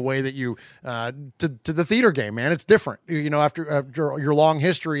uniqueness to the way that you to the theater game, man. It's different, after your long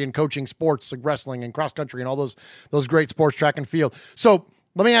history in coaching sports like wrestling and cross country and all those great sports, track and field. So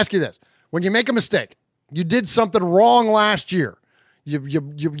let me ask you this: when you make a mistake, you did something wrong last year. You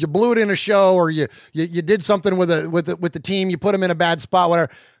blew it in a show, or you did something with the team. You put them in a bad spot.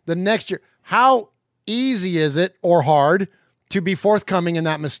 Whatever. The next year, how easy is it or hard to be forthcoming in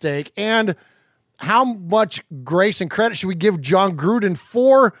that mistake? And how much grace and credit should we give John Gruden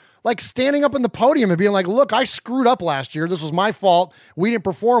for like standing up in the podium and being like, look, I screwed up last year. This was my fault. We didn't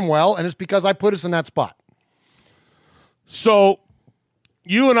perform well, and it's because I put us in that spot. So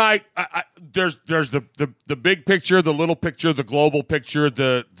you and I there's the big picture, the little picture, the global picture,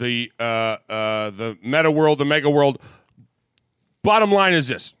 the meta world, the mega world. Bottom line is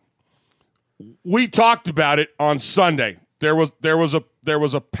this. We talked about it on Sunday. There was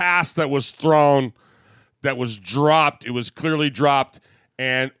a pass that was thrown, that was dropped. It was clearly dropped.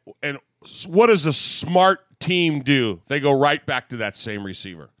 And what does a smart team do? They go right back to that same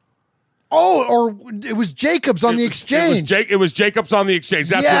receiver. Oh, or it was Jacobs on the exchange. It was Jacobs on the exchange.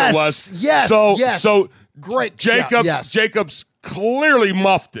 That's what it was. Yes. So great. Jacobs clearly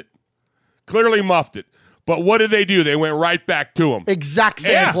muffed it. But what did they do? They went right back to him. Exact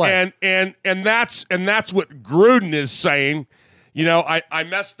same play. And that's what Gruden is saying. You know, I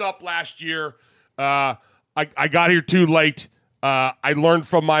messed up last year. I got here too late. I learned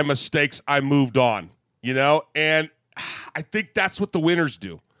from my mistakes. I moved on, you know, and I think that's what the winners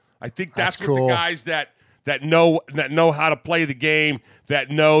do. I think that's what the guys that know how to play the game, that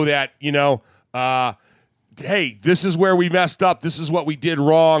know that, you know, hey, this is where we messed up. This is what we did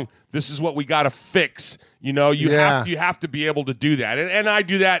wrong. This is what we got to fix. You know, you have to be able to do that, and I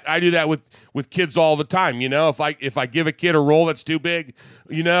do that. I do that with kids all the time. You know, if I give a kid a role that's too big,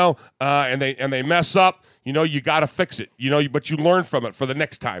 you know, and they mess up, you know, you got to fix it. You know, but you learn from it for the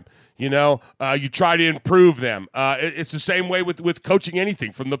next time. You know, you try to improve them. It's the same way with coaching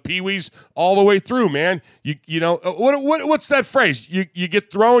anything from the peewees all the way through. Man, you know what's that phrase? You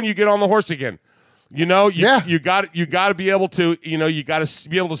get thrown, you get on the horse again. You know, you got to be able to. You know, you got to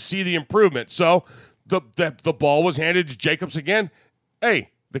be able to see the improvement. So. The ball was handed to Jacobs again.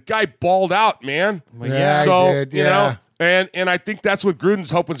 Hey, the guy balled out, man. Well, yeah, so he did, you know, and I think that's what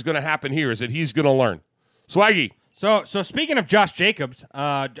Gruden's hoping is going to happen here, is that he's going to learn. Swaggy. So speaking of Josh Jacobs,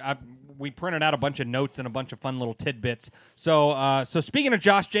 we printed out a bunch of notes and a bunch of fun little tidbits. So speaking of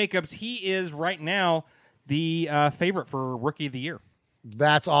Josh Jacobs, he is right now the favorite for Rookie of the Year.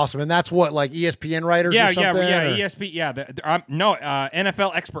 That's awesome, and that's what, like ESPN writers or something? ESPN. Yeah,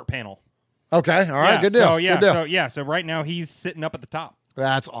 NFL expert panel. Okay, all right, good deal. Good deal. So right now he's sitting up at the top.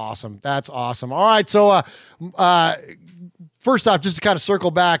 That's awesome. All right, so first off, just to kind of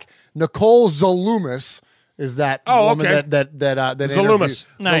circle back, Nicole Zalumis is that woman that Zalumis.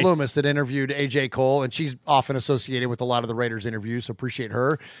 Nice. Zalumis that interviewed AJ Cole, and she's often associated with a lot of the Raiders interviews, so appreciate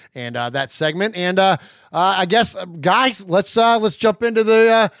her and that segment. And I guess, guys, let's jump into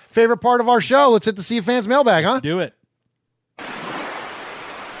the favorite part of our show. Let's hit the Sea of Fans mailbag, huh? Do it.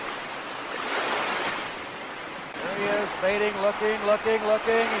 Fading, looking.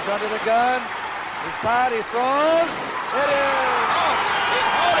 He's under the gun. He's caught. He throws. It is. Oh, he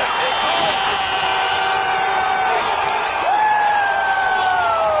caught it.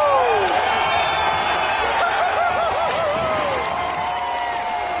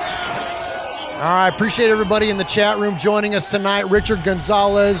 All right, appreciate everybody in the chat room joining us tonight. Richard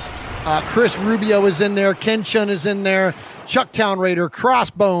Gonzalez, Chris Rubio is in there. Ken Chun is in there. Chucktown Raider,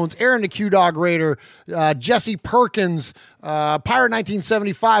 Crossbones, Aaron the Q-Dog Raider, Jesse Perkins, Pirate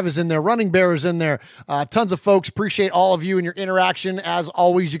 1975 is in there, Running Bear is in there, tons of folks. Appreciate all of you and your interaction. As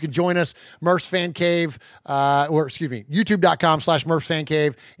always, you can join us, Murph's Fan Cave, YouTube.com/Murph's Fan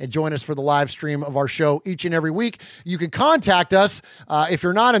Cave, and join us for the live stream of our show each and every week. You can contact us if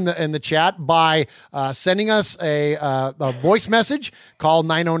you're not in the chat by sending us a voice message. Call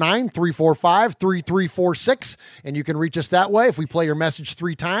 909-345-3346, and you can reach us that way. If we play your message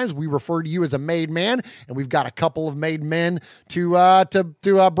 3 times, we refer to you as a made man, and we've got a couple of made men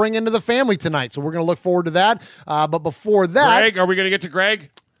to bring into the family tonight. So we're going to look forward to that. But before that, Greg, are we going to get to Greg?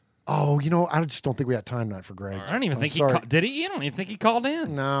 Oh, you know, I just don't think we had time tonight for Greg. I don't even think he did he? I don't even think he called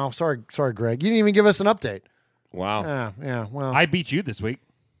in. No, sorry, Greg. You didn't even give us an update. Wow. Yeah. Well, I beat you this week.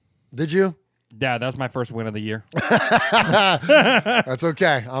 Did you? Yeah, that was my first win of the year. That's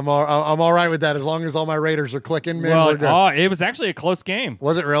okay. I'm all right with that as long as all my Raiders are clicking. Man, we're good. It was actually a close game.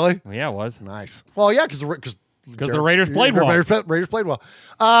 Was it really? Yeah, it was. Nice. Well, yeah, because the Raiders played well. Raiders played well.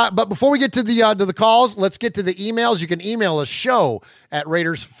 But before we get to the calls, let's get to the emails. You can email us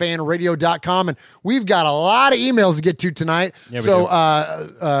show@RaidersFanRadio.com, and we've got a lot of emails to get to tonight. Yeah, so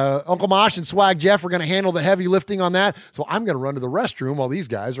Uncle Mosh and Swag Jeff are going to handle the heavy lifting on that. So I'm going to run to the restroom while these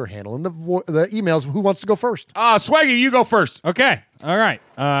guys are handling the emails. Who wants to go first? Swaggy, you go first. Okay. All right.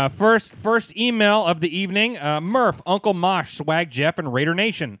 First email of the evening. Murph, Uncle Mosh, Swag Jeff, and Raider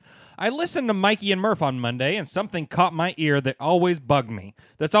Nation. I listened to Mikey and Murph on Monday, and something caught my ear that's always bugged me.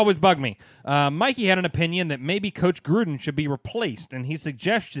 Mikey had an opinion that maybe Coach Gruden should be replaced, and he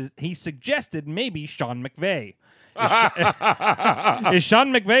suggested maybe Sean McVay. Is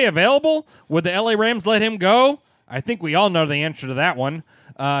Sean McVay available? Would the LA Rams let him go? I think we all know the answer to that one.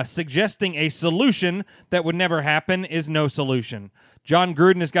 Suggesting a solution that would never happen is no solution. John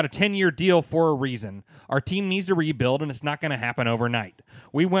Gruden has got a 10-year deal for a reason. Our team needs to rebuild, and it's not going to happen overnight.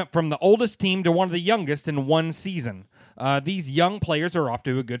 We went from the oldest team to one of the youngest in one season. These young players are off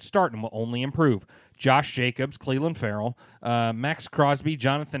to a good start and will only improve. Josh Jacobs, Cleveland Farrell, Max Crosby,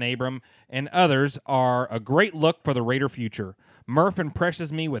 Jonathan Abram, and others are a great look for the Raider future. Murph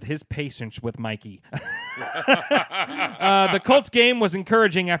impresses me with his patience with Mikey. The Colts game was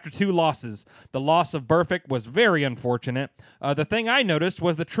encouraging after 2 losses. The loss of Burfict was very unfortunate. The thing I noticed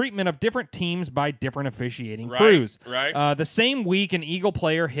was the treatment of different teams by different officiating crews. Right. The same week, an Eagle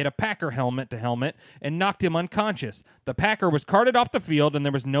player hit a Packer helmet to helmet and knocked him unconscious. The Packer was carted off the field, and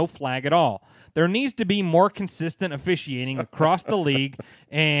there was no flag at all. There needs to be more consistent officiating across the league,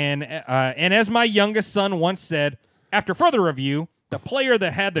 and as my youngest son once said, after further review, the player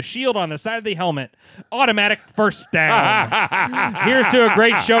that had the shield on the side of the helmet, automatic first down. Here's to a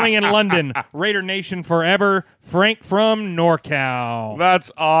great showing in London. Raider Nation forever. Frank from NorCal.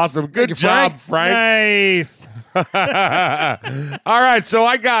 That's awesome. Good job, Frank. Nice. All right, so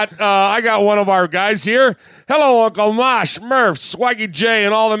I got one of our guys here. Hello, Uncle Mosh, Murph, Swaggy J,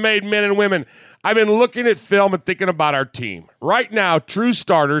 and all the made men and women. I've been looking at film and thinking about our team. Right now, true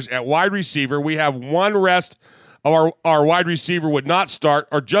starters at wide receiver, we have one rest of our wide receiver would not start,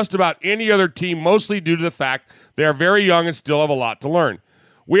 or just about any other team, mostly due to the fact they are very young and still have a lot to learn.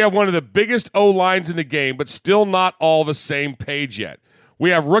 We have one of the biggest O-lines in the game, but still not all the same page yet. We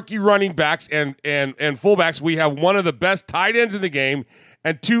have rookie running backs and fullbacks. We have one of the best tight ends in the game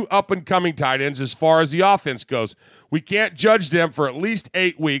and 2 up-and-coming tight ends as far as the offense goes. We can't judge them for at least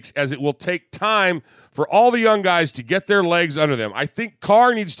 8 weeks, as it will take time for all the young guys to get their legs under them. I think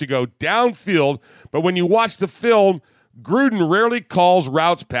Carr needs to go downfield, but when you watch the film, Gruden rarely calls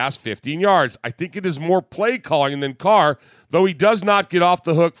routes past 15 yards. I think it is more play calling than Carr, though he does not get off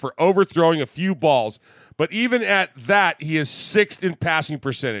the hook for overthrowing a few balls. But even at that, he is 6th in passing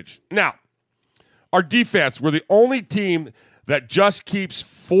percentage. Now, our defense, we're the only team that just keeps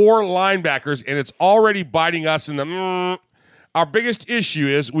 4 linebackers, and it's already biting us in the Our biggest issue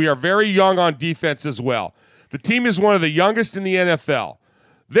is we are very young on defense as well. The team is one of the youngest in the NFL.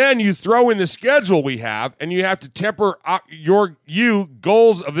 Then you throw in the schedule we have, and you have to temper your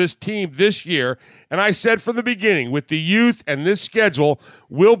goals of this team this year. And I said from the beginning, with the youth and this schedule,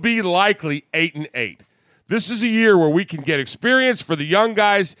 we'll be likely 8-8. This is a year where we can get experience for the young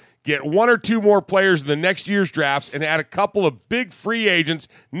guys, get 1 or 2 more players in the next year's drafts, and add a couple of big free agents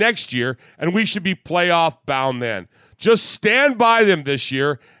next year, and we should be playoff bound then. Just stand by them this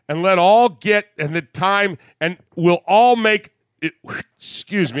year and let all get in the time, and we'll all make it.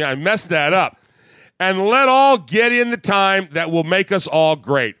 Excuse me, I messed that up. And let all get in the time that will make us all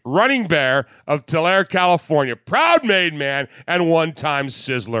great. Running Bear of Tulare, California. Proud made man and one-time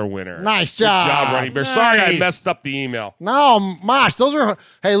Sizzler winner. Nice job. Good job, Running Bear. Nice. Sorry I messed up the email. No, Mosh, those are.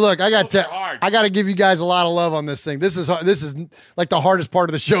 Hey, look, I got to give you guys a lot of love on this thing. This is like the hardest part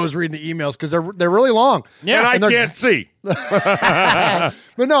of the show is reading the emails because they're really long. Yeah, and I can't see.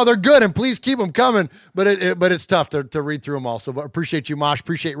 But no, they're good, and please keep them coming. But it's tough to read through them all. So appreciate you, Mosh.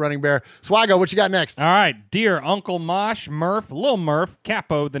 Appreciate Running Bear. Swaggo, what you got next? All right, dear Uncle Mosh, Murph, Lil Murph,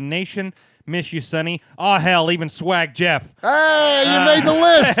 Capo, the Nation. Miss you, Sonny. Oh, hell, even Swag Jeff. Hey, you made the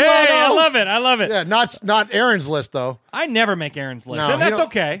list. Hey, I love it. I love it. Yeah, not Aaron's list though. I never make Aaron's list, No, and that's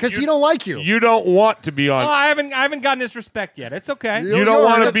okay because he don't like you. You don't want to be on. Oh, I haven't gotten his respect yet. It's okay. You don't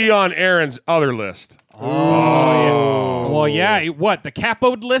want to be on Aaron's other list. Oh, yeah. Well, yeah. What, the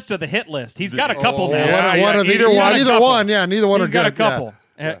capoed list or the hit list? He's got a couple now. Neither one. Yeah, neither one. He's are got good. a couple.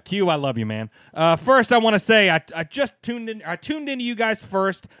 Yeah. Q, I love you, man. First, I want to say I just tuned in. I tuned into you guys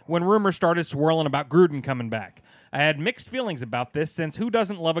first when rumors started swirling about Gruden coming back. I had mixed feelings about this, since who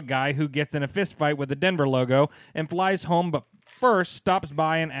doesn't love a guy who gets in a fist fight with the Denver logo and flies home, but first stops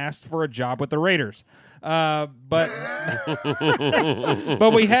by and asks for a job with the Raiders. But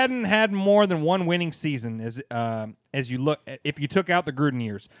we hadn't had more than one winning season as you look, if you took out the Gruden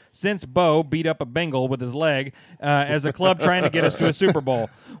years, since Bo beat up a Bengal with his leg as a club trying to get us to a Super Bowl,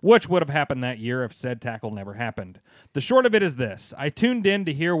 which would have happened that year if said tackle never happened. The short of it is this: I tuned in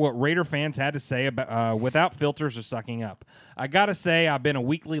to hear what Raider fans had to say about without filters or sucking up. I gotta say, I've been a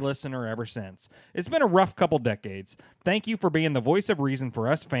weekly listener ever since. It's been a rough couple decades. Thank you for being the voice of reason for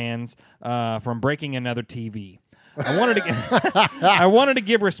us fans from breaking another TV. I wanted to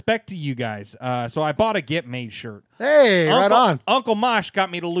give respect to you guys, so I bought a Get Made shirt. Hey, right on. Uncle Mosh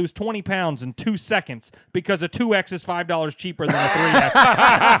got me to lose 20 pounds in 2 seconds because a 2X is $5 cheaper than a 3X.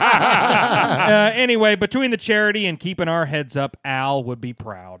 Anyway, between the charity and keeping our heads up, Al would be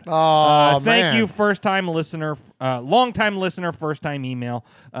proud. Oh, thank man. you, first-time listener, long-time listener, first-time email.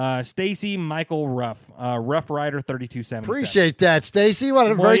 Stacy Michael Ruff, Rough Rider 3277. Appreciate that, Stacy.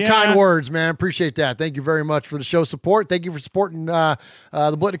 What a very kind words, man. Appreciate that. Thank you very much for the show support. Thank you for supporting the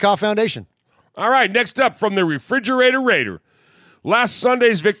Blitnikoff Foundation. All right, next up from the Refrigerator Raider. Last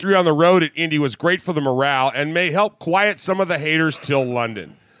Sunday's victory on the road at Indy was great for the morale and may help quiet some of the haters till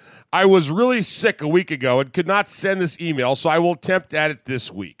London. I was really sick a week ago and could not send this email, so I will attempt at it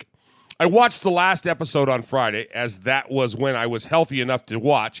this week. I watched the last episode on Friday, as that was when I was healthy enough to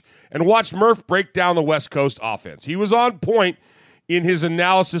watch, and watched Murph break down the West Coast offense. He was on point in his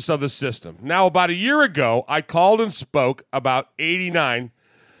analysis of the system. Now, about a year ago, I called and spoke about 89,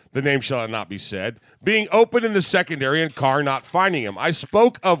 the name shall not be said, being open in the secondary and Carr not finding him. I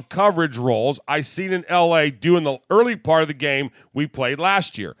spoke of coverage roles I seen in L.A. doing the early part of the game we played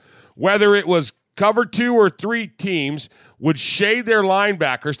last year. Whether it was cover 2 or 3 teams would shade their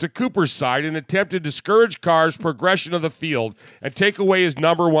linebackers to Cooper's side and attempt to discourage Carr's progression of the field and take away his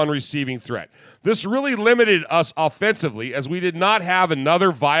number 1 receiving threat. This really limited us offensively as we did not have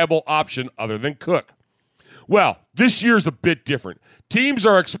another viable option other than Cook. Well, this year's a bit different. Teams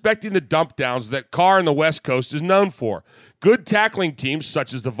are expecting the dump downs that Carr in the West Coast is known for. Good tackling teams,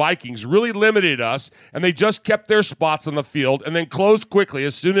 such as the Vikings, really limited us, and they just kept their spots on the field and then closed quickly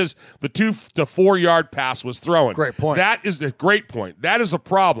as soon as the 2 to 4 yard pass was thrown. Great point. That is a great point. That is a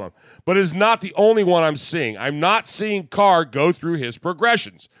problem, but it is not the only one I'm seeing. I'm not seeing Carr go through his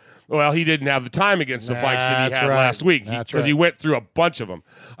progressions. Well, he didn't have the time against the Vikes that he had last week because he went through a bunch of them.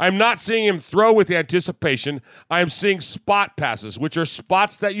 I'm not seeing him throw with anticipation. I am seeing spot passes, which are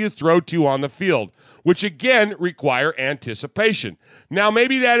spots that you throw to on the field, which again require anticipation. Now,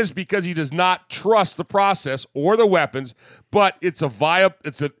 maybe that is because he does not trust the process or the weapons, but it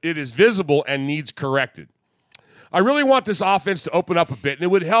is visible and needs corrected. I really want this offense to open up a bit, and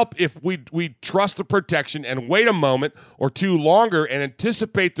it would help if we trust the protection and wait a moment or two longer and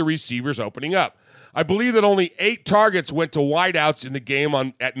anticipate the receivers opening up. I believe that only 8 targets went to wideouts in the game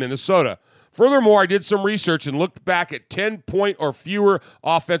at Minnesota. Furthermore, I did some research and looked back at 10-point or fewer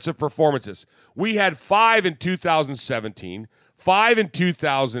offensive performances. We had 5 in 2017, 5 in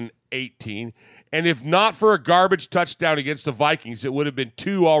 2018, and if not for a garbage touchdown against the Vikings, it would have been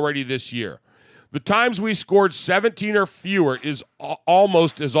 2 already this year. The times we scored 17 or fewer is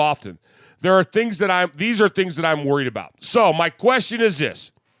almost as often. These are things that I'm worried about. So my question is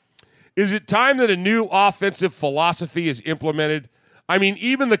this. Is it time that a new offensive philosophy is implemented? I mean,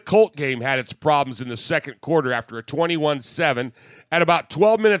 even the Colt game had its problems in the second quarter after a 21-7. At about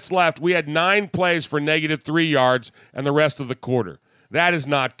 12 minutes left, we had 9 plays for -3 yards and the rest of the quarter. That is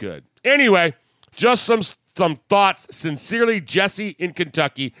not good. Anyway, just some thoughts. Sincerely, Jesse in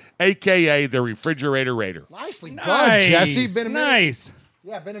Kentucky, a.k.a. the Refrigerator Raider. Nicely done, Jesse. Been a minute. Nice.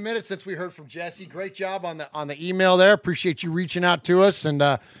 Yeah, been a minute since we heard from Jesse. Great job on the email there. Appreciate you reaching out to us. And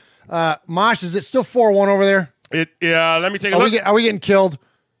Mosh, is it still 4-1 over there? Let me take a look. Are we getting killed?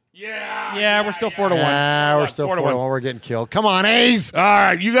 Yeah, we're still 4-1. Yeah, we're still 4-1. We're getting killed. Come on, A's. All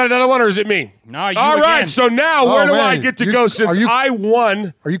right, you got another one, or is it me? No, you All right, again. so now where do I get to go since I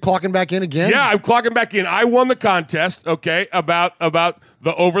won? Are you clocking back in again? Yeah, I'm clocking back in. I won the contest, okay, about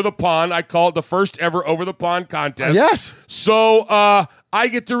the Over the Pond. I call it the first ever Over the Pond contest. Yes. So I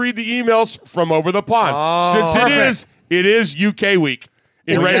get to read the emails from Over the Pond. Since it is UK week.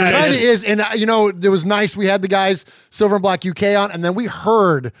 It kind of is, and it was nice. We had the guys Silver and Black UK on, and then we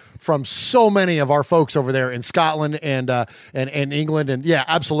heard from so many of our folks over there in Scotland and England, and yeah,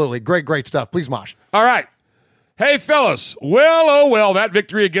 absolutely, great stuff. Please, Mosh. All right, hey fellas. Well, oh well, that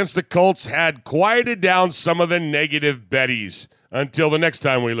victory against the Colts had quieted down some of the negative betties until the next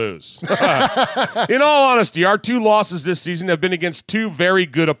time we lose. In all honesty, our 2 losses this season have been against 2 very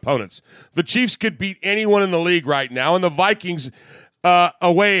good opponents. The Chiefs could beat anyone in the league right now, and the Vikings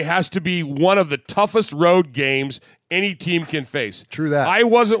away has to be one of the toughest road games any team can face. True that. I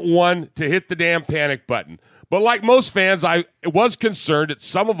wasn't one to hit the damn panic button. But like most fans, I was concerned at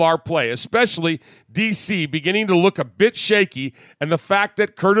some of our play, especially DC, beginning to look a bit shaky, and the fact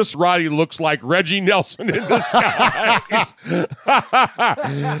that Curtis Roddy looks like Reggie Nelson in disguise.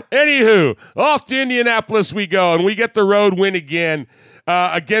 Anywho, off to Indianapolis we go, and we get the road win again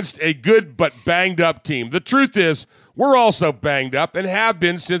against a good but banged-up team. The truth is, we're also banged up and have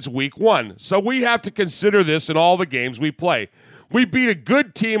been since week 1, so we have to consider this in all the games we play. We beat a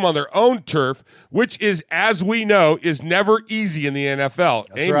good team on their own turf, which is, as we know, is never easy in the NFL.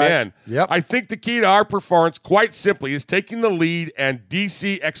 That's Amen. right. Yep. I think the key to our performance, quite simply, is taking the lead and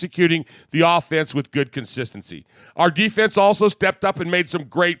DC executing the offense with good consistency. Our defense also stepped up and made some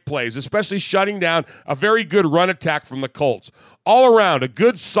great plays, especially shutting down a very good run attack from the Colts. All around, a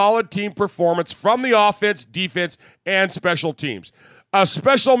good, solid team performance from the offense, defense, and special teams. A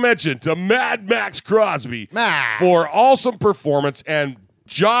special mention to Mad Max Crosby for awesome performance and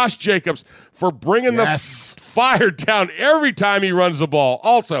Josh Jacobs for bringing the fire down every time he runs the ball.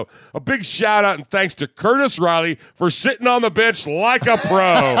 Also, a big shout out and thanks to Curtis Riley for sitting on the bench like a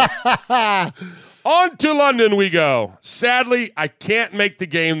pro. On to London we go. Sadly, I can't make the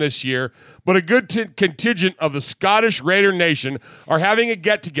game this year, but a good contingent of the Scottish Raider Nation are having a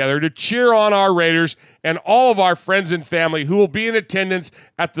get-together to cheer on our Raiders and all of our friends and family who will be in attendance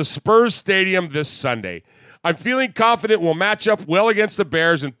at the Spurs Stadium this Sunday. I'm feeling confident we'll match up well against the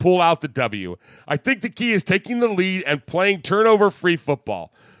Bears and pull out the W. I think the key is taking the lead and playing turnover-free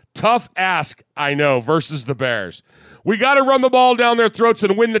football. Tough ask, I know, versus the Bears. We got to run the ball down their throats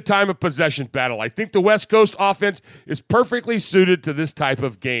and win the time of possession battle. I think the West Coast offense is perfectly suited to this type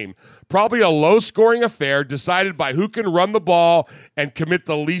of game. Probably a low-scoring affair decided by who can run the ball and commit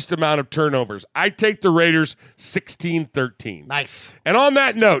the least amount of turnovers. I take the Raiders 16-13. Nice. And on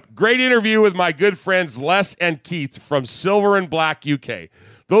that note, great interview with my good friends Les and Keith from Silver and Black UK.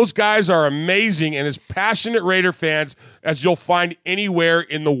 Those guys are amazing and as passionate Raider fans as you'll find anywhere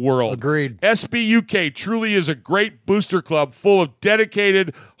in the world. Agreed. SBUK truly is a great booster club full of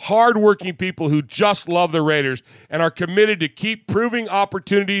dedicated, hardworking people who just love the Raiders and are committed to keep providing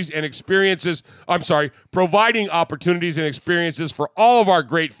opportunities and experiences for all of our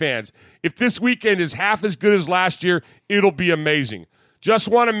great fans. If this weekend is half as good as last year, it'll be amazing. Just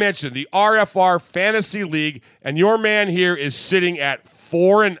want to mention the RFR Fantasy League, and your man here is sitting at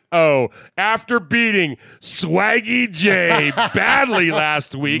 4-0 after beating Swaggy J badly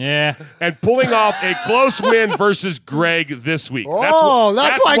last week and pulling off a close win versus Greg this week.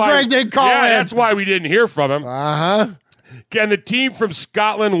 That's why Greg didn't call in. That's why we didn't hear from him. Uh-huh. Can the team from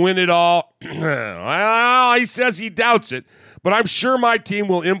Scotland win it all? Well, he says he doubts it, but I'm sure my team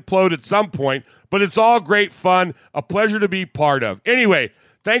will implode at some point, but it's all great fun, a pleasure to be part of. Anyway,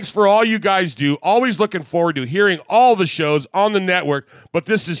 thanks for all you guys do. Always looking forward to hearing all the shows on the network, but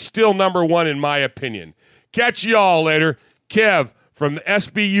this is still number one in my opinion. Catch you all later. Kev from the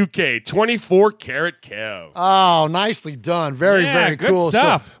SBUK, 24 Karat Kev. Oh, nicely done. Very, very good cool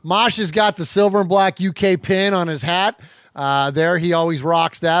stuff. So, Mosh has got the Silver and Black UK pin on his hat. There, he always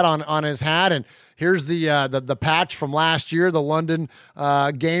rocks that on his hat. And here's the patch from last year, the London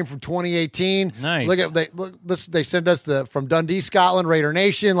game from 2018. Nice. They sent us from Dundee, Scotland, Raider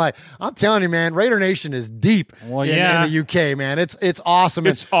Nation. Like, I'm telling you, man, Raider Nation is deep in the UK, man. It's awesome.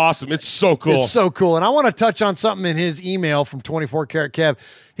 It's awesome. It's so cool. It's so cool. And I want to touch on something in his email from 24 Karat Kev,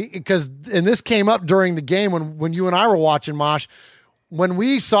 and this came up during the game when you and I were watching, Mosh. When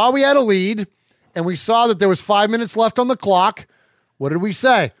we saw we had a lead and we saw that there was 5 minutes left on the clock, what did we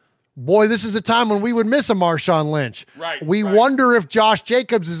say? Boy, this is a time when we would miss a Marshawn Lynch. Right. We wonder if Josh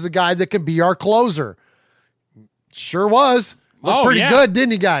Jacobs is the guy that can be our closer. Sure was. Looked pretty good,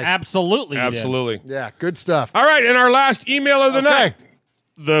 didn't he, guys? Absolutely. Absolutely. Yeah, good stuff. All right, and our last email of the night.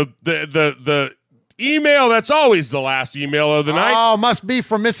 The email that's always the last email of the night. Oh, must be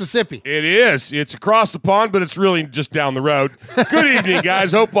from Mississippi. It is. It's across the pond, but it's really just down the road. Good evening,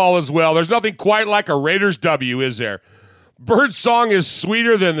 guys. Hope all is well. There's nothing quite like a Raiders W, is there? Bird song is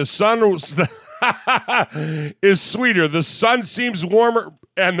sweeter than the sun is sweeter. The sun seems warmer,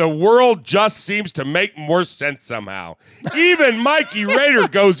 and the world just seems to make more sense somehow. Even Mikey Raider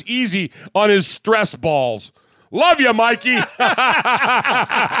goes easy on his stress balls. Love you, Mikey.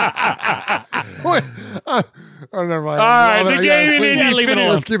 Oh, never mind. All right, the game in Indy finished.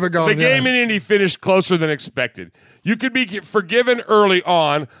 Let's keep it going. The game in Indy finished closer than expected. You could be forgiven early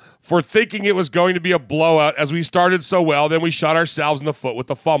on for thinking it was going to be a blowout as we started so well, then we shot ourselves in the foot with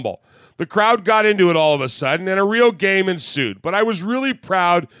the fumble. The crowd got into it all of a sudden, and a real game ensued. But I was really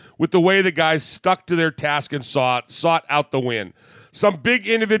proud with the way the guys stuck to their task and sought out the win. Some big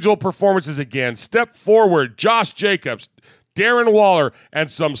individual performances again. Step forward, Josh Jacobs, Darren Waller,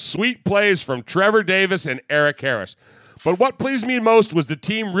 and some sweet plays from Trevor Davis and Eric Harris. But what pleased me most was the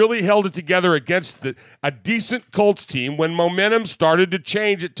team really held it together against a decent Colts team when momentum started to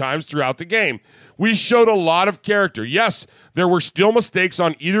change at times throughout the game. We showed a lot of character. Yes, there were still mistakes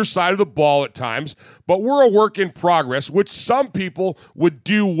on either side of the ball at times, but we're a work in progress, which some people would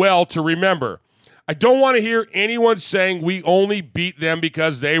do well to remember. I don't want to hear anyone saying we only beat them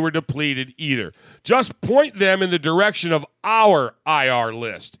because they were depleted either. Just point them in the direction of our IR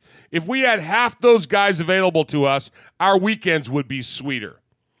list. If we had half those guys available to us, our weekends would be sweeter.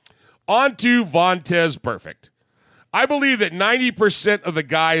 On to Vontaze Burfict. I believe that 90% of the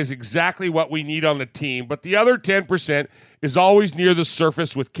guy is exactly what we need on the team, but the other 10% is always near the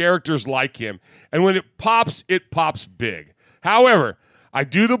surface with characters like him. And when it pops big. However, I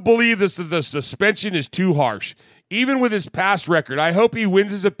do believe that the suspension is too harsh. Even with his past record, I hope he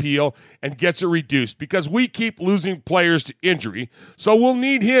wins his appeal and gets it reduced because we keep losing players to injury, so we'll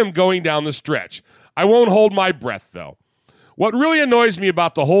need him going down the stretch. I won't hold my breath, though. What really annoys me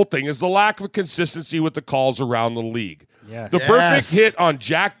about the whole thing is the lack of consistency with the calls around the league. Yes. The perfect hit on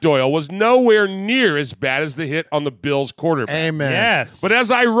Jack Doyle was nowhere near as bad as the hit on the Bills quarterback. Amen. Yes. But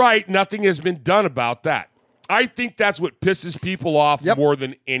as I write, nothing has been done about that. I think that's what pisses people off more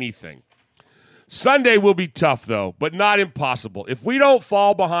than anything. Sunday will be tough, though, but not impossible. If we don't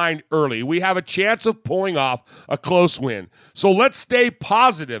fall behind early, we have a chance of pulling off a close win. So let's stay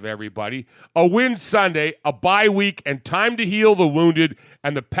positive, everybody. A win Sunday, a bye week, and time to heal the wounded,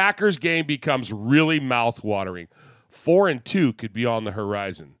 and the Packers game becomes really mouth-watering. 4-2 could be on the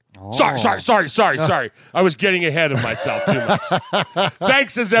horizon. Oh. Sorry. I was getting ahead of myself too much.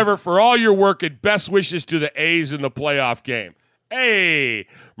 Thanks as ever for all your work and best wishes to the A's in the playoff game. Hey,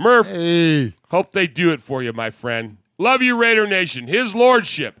 Murph. Hey. Hope they do it for you, my friend. Love you, Raider Nation. His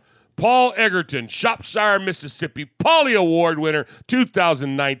Lordship, Paul Egerton, Shropshire, Mississippi, Pauly Award winner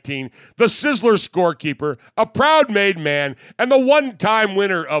 2019, the Sizzler scorekeeper, a proud made man, and the one-time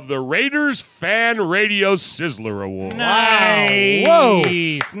winner of the Raiders Fan Radio Sizzler Award. Nice. Whoa.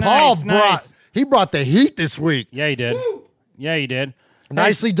 Nice, Paul nice. brought the heat this week. Yeah, he did. Yeah, he did.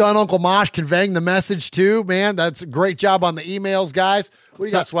 Nicely done, Uncle Mosh, conveying the message too, man. That's a great job on the emails, guys. What do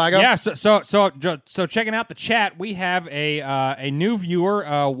you got, Swaggo? Yeah, so checking out the chat, we have a new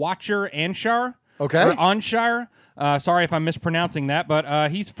viewer, Watcher Anshar. Okay. Or Anshar. Sorry if I'm mispronouncing that,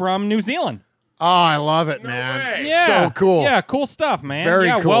 but he's from New Zealand. Oh, I love it, man. Yeah. So cool. Yeah, cool stuff, man. Very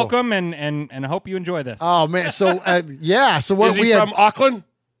cool. Welcome, and I hope you enjoy this. Oh, man. So, so what Is he from Auckland?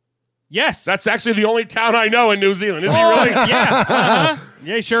 Yes. That's actually the only town I know in New Zealand. Is he really? Yeah. Uh-huh.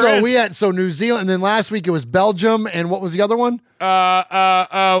 Yeah, he sure is. So New Zealand, and then last week it was Belgium, and what was the other one? No,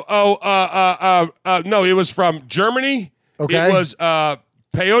 it was from Germany. Okay. It was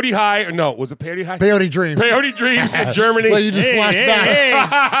Peyote High. No, was it Peyote High? Peyote Dreams. Peyote Dreams in Germany. Well, you just flashed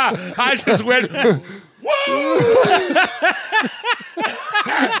back. I just went, whoa!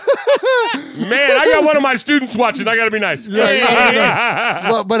 Man, I got one of my students watching. I got to be nice.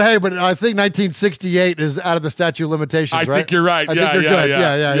 But I think 1968 is out of the statute of limitations, I right? think you're right. I think you're good.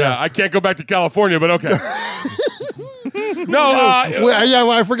 Yeah. I can't go back to California, but okay.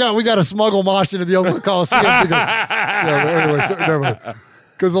 I forgot we got to smuggle Mosh into the Oakland Coliseum. Never mind.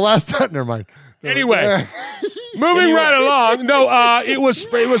 Because the last time, never mind. Anyway, moving right along. No, it was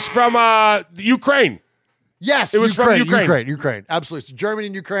from Ukraine. Yes, it was from Ukraine. Ukraine. Absolutely. So Germany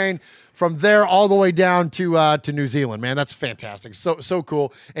and Ukraine. From there all the way down to New Zealand, man. That's fantastic. So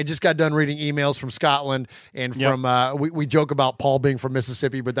cool. And just got done reading emails from Scotland and from we joke about Paul being from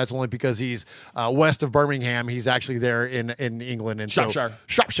Mississippi, but that's only because he's west of Birmingham. He's actually there in England and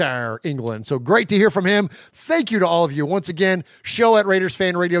Shropshire, England. So great to hear from him. Thank you to all of you. Once again,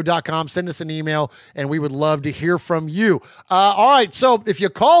 show@RaidersFanRadio.com. Send us an email and we would love to hear from you. All right. So if you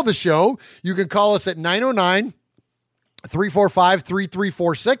call the show, you can call us at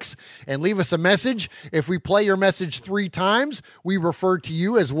 909-345-3346 and leave us a message. If we play your message 3 times, we refer to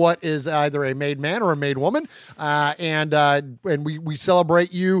you as what is either a made man or a made woman, and we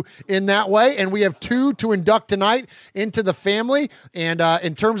celebrate you in that way. And we have 2 to induct tonight into the family. And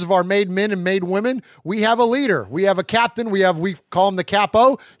in terms of our made men and made women, we have a leader. We have a captain. We call him the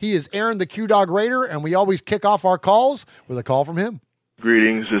Capo. He is Aaron the Q-Dog Raider, and we always kick off our calls with a call from him.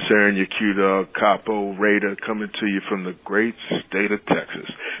 Greetings, this is Aaron, your Q-Dog, Capo, Raider, coming to you from the great state of Texas.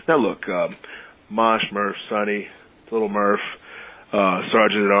 Now look, Mosh, Murph, Sonny, Little Murph,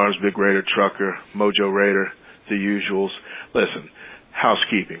 Sergeant at Arms, Big Raider, Trucker, Mojo Raider, the usuals. Listen,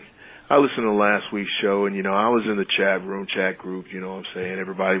 housekeeping. I listened to last week's show, and, I was in the chat group, what I'm saying?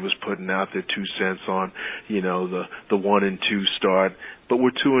 Everybody was putting out their 2 cents on, the 1-2 start, but we're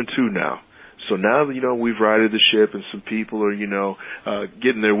 2-2 now. So now that, we've righted the ship and some people are,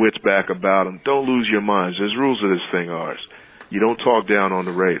 getting their wits back about them, don't lose your minds. There's rules to this thing, ours. You don't talk down on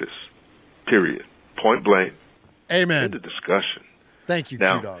the Raiders. Period. Point blank. Amen. End of discussion. Thank you,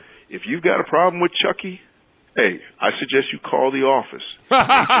 now, Q-Dog. If you've got a problem with Chucky, hey, I suggest you call the office.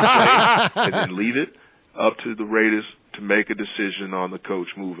 And then leave it up to the Raiders to make a decision on the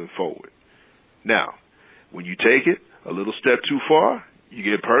coach moving forward. Now, when you take it a little step too far, you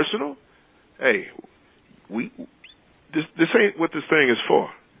get personal. Hey, this ain't what this thing is for.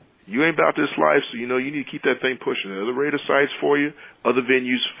 You ain't about this life, so you need to keep that thing pushing. There are other Raider sites for you, other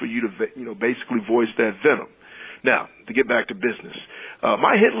venues for you to basically voice that venom. Now, to get back to business,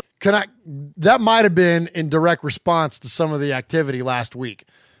 my hit. That might have been in direct response to some of the activity last week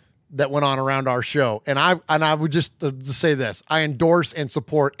that went on around our show, and I would just say this: I endorse and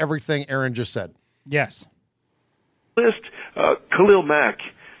support everything Aaron just said. Yes. List Khalil Mack.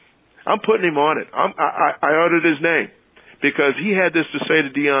 I'm putting him on it. I uttered his name because he had this to say to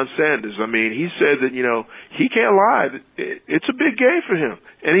Deion Sanders. I mean, he said that he can't lie. It's a big game for him,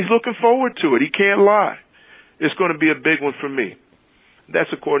 and he's looking forward to it. He can't lie. It's going to be a big one for me.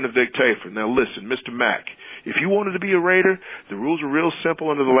 That's according to Vic Tafur. Now listen, Mr. Mack, if you wanted to be a Raider, the rules were real simple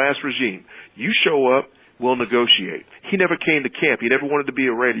under the last regime. You show up, we'll negotiate. He never came to camp. He never wanted to be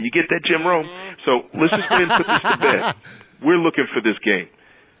a Raider. You get that, Jim Rome? So let's just go ahead and put this to bed. We're looking for this game.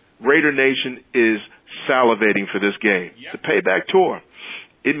 Raider Nation is salivating for this game. The payback tour,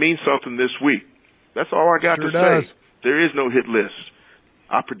 it means something this week. That's all I got to say. There is no hit list.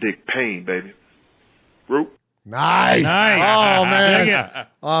 I predict pain, baby. Root. Nice. Oh, man.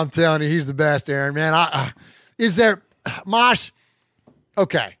 I'm telling you, he's the best, Aaron, man. Is there, Mosh,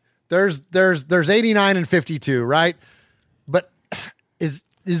 okay, there's 89 and 52, right? But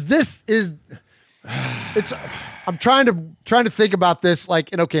I'm trying to think about this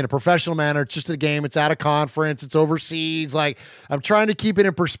like in a professional manner. It's just a game. It's at a conference. It's overseas. Like, I'm trying to keep it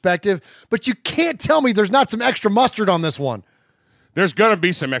in perspective, but you can't tell me there's not some extra mustard on this one. There's going to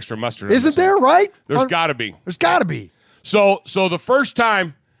be some extra mustard. Isn't there, right? There's got to be. There's got to be. So the first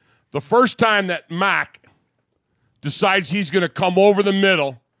time that Mack decides he's going to come over the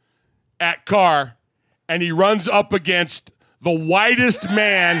middle at Carr, and he runs up against the widest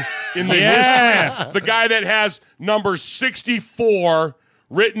man in the history, the guy that has number 64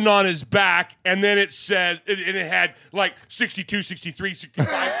 written on his back, and then it says, and it had like 62, 63,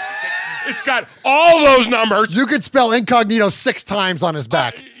 65. It's got all those numbers. You could spell incognito 6 times on his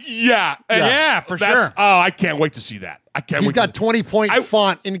back. Yeah, for sure. Oh, I can't wait to see that. He's got 20-point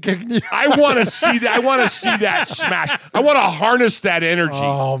font incognito. I want to see that. I want to see that smash. I want to harness that energy.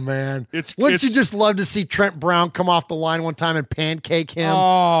 Oh, man. Wouldn't you just love to see Trent Brown come off the line one time and pancake him?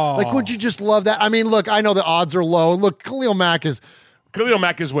 Oh. Like, wouldn't you just love that? I mean, look, I know the odds are low. Look, Khalil Mack is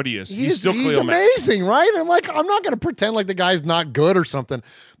what he is. He's still Khalil Mack. He's amazing, right? And like, I'm not going to pretend like the guy's not good or something.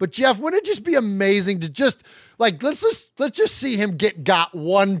 But Jeff, wouldn't it just be amazing to just like let's just see him got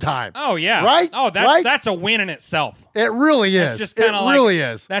one time? Oh yeah, right. Oh, that's a win in itself. It really is. Just kind of really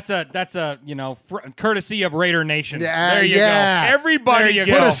is. That's a courtesy of Raider Nation. Yeah, there you go. Everybody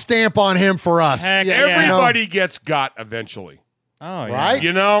put a stamp on him for us. Everybody gets got eventually. Oh yeah.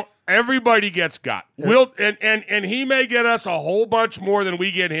 Right. Everybody gets got. And he may get us a whole bunch more than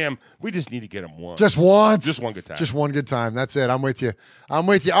we get him. We just need to get him once. Just once. Just one good time. Just one good time. That's it. I'm with you. All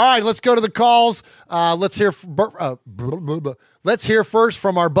right, let's go to the calls. Let's hear first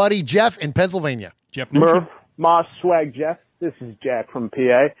from our buddy Jeff in Pennsylvania. Jeff Murph, Moss, Swag, Jeff. This is Jack from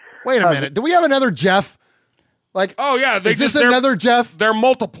PA. Wait a minute. Do we have another Jeff? Like, oh yeah, is this another Jeff? They're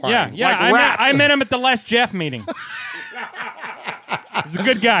multiplying. Yeah. Like I met him at the last Jeff meeting. He's a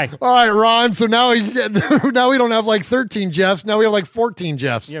good guy. All right, Ron. So now we don't have like 13 Jeffs. Now we have like 14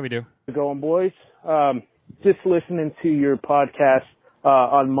 Jeffs. Yeah, we do. Going, boys. Just listening to your podcast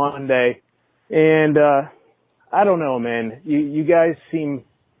on Monday, and I don't know, man. You guys seem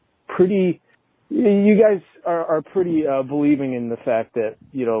pretty. You guys are pretty believing in the fact that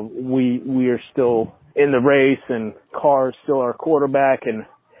we are still in the race and Carr's still our quarterback, and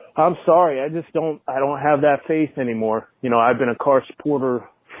I'm sorry, I don't have that faith anymore. I've been a Carr supporter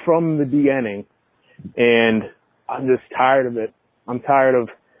from the beginning, and I'm just tired of it. I'm tired of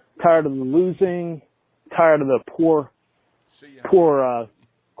the losing, tired of the poor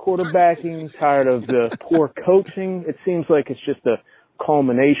quarterbacking, tired of the poor coaching. It seems like it's just a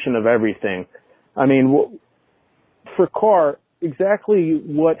culmination of everything. I mean, for Carr, exactly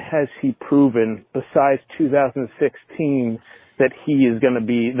what has he proven besides 2016 that he is going to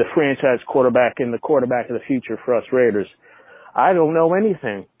be the franchise quarterback and the quarterback of the future for us Raiders? I don't know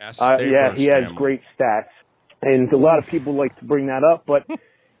anything. He has great stats, and a lot of people like to bring that up, but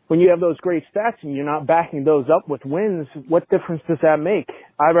when you have those great stats and you're not backing those up with wins, what difference does that make?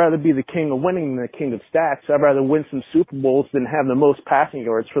 I'd rather be the king of winning than the king of stats. I'd rather win some Super Bowls than have the most passing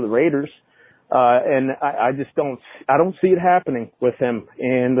yards for the Raiders. And I just don't see it happening with him.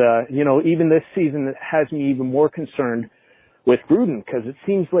 And, even this season, it has me even more concerned with Gruden, because it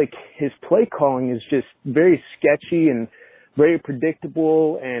seems like his play calling is just very sketchy and very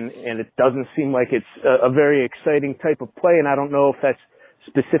predictable, and it doesn't seem like it's a very exciting type of play. And I don't know if that's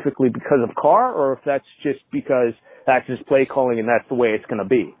specifically because of Carr or if that's just because that's his play calling and that's the way it's going to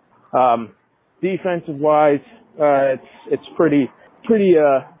be. Defensive wise, it's pretty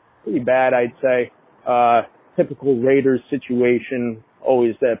bad, I'd say. Typical Raiders situation,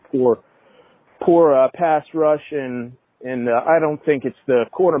 always that poor pass rush, and I don't think it's the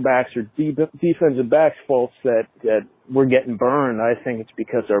quarterbacks or defensive backs' faults that we're getting burned. I think it's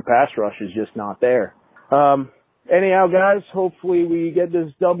because our pass rush is just not there. Anyhow, guys, hopefully we get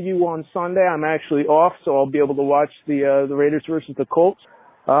this W on Sunday. I'm actually off, so I'll be able to watch the Raiders versus the Colts.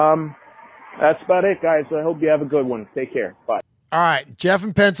 That's about it, guys. I hope you have a good one. Take care. Bye. All right, Jeff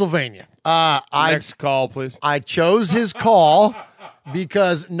in Pennsylvania. Next call, please. I chose his call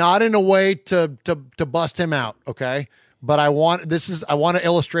because not in a way to bust him out, okay? But I want to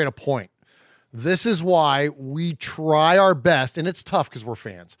illustrate a point. This is why we try our best, and it's tough because we're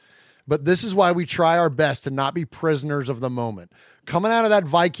fans. But this is why we try our best to not be prisoners of the moment. Coming out of that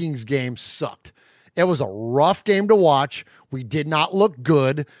Vikings game sucked. It was a rough game to watch. We did not look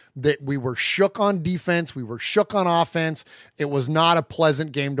good. That we were shook on defense. We were shook on offense. It was not a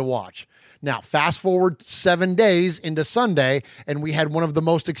pleasant game to watch. Now, fast forward 7 days into Sunday, and we had one of the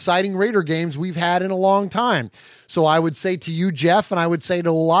most exciting Raider games we've had in a long time. So I would say to you, Jeff, and I would say to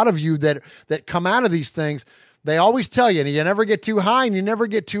a lot of you that come out of these things, they always tell you, and you never get too high and you never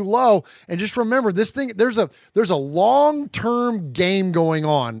get too low. And just remember this thing, there's a long-term game going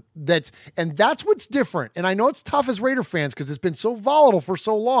on that's what's different. And I know it's tough as Raider fans because it's been so volatile for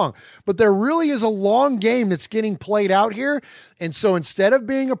so long, but there really is a long game that's getting played out here. And so instead of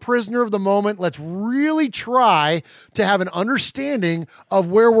being a prisoner of the moment, let's really try to have an understanding of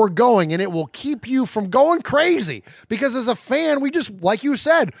where we're going, and it will keep you from going crazy. Because as a fan, we just, like you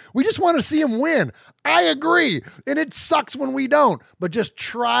said, we just want to see him win. I agree. And it sucks when we don't, but just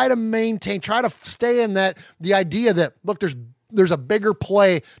try to stay in the idea that, look, there's a bigger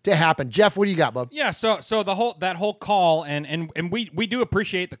play to happen. Jeff, what do you got, bub? Yeah, so that whole call, and we do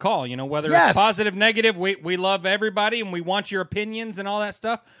appreciate the call, whether Yes. it's positive, negative, we love everybody and we want your opinions and all that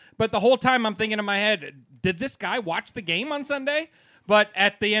stuff. But the whole time I'm thinking in my head, did this guy watch the game on Sunday? But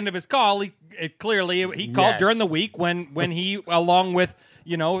at the end of his call, he called Yes. during the week when he, along with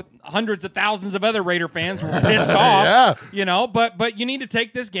hundreds of thousands of other Raider fans were pissed off. Yeah. But you need to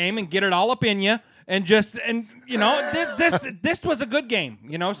take this game and get it all up in you, and this was a good game.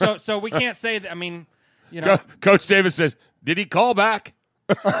 So we can't say that. I mean, Coach Davis says, "Did he call back?"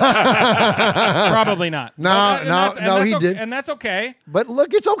 Probably not. No, he did, and that's okay. But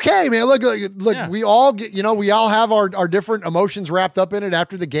look, it's okay, man. Look, Yeah. we all get, we all have our different emotions wrapped up in it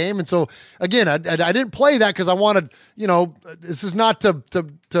after the game, and so again, I didn't play that because I wanted, this is not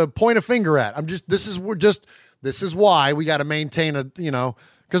to point a finger at. This is why we got to maintain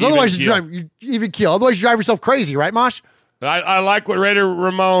because otherwise you even kill. Otherwise you drive yourself crazy, right, Mosh? I like what Raider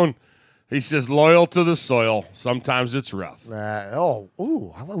Ramon. He says, loyal to the soil. Sometimes it's rough. Loyal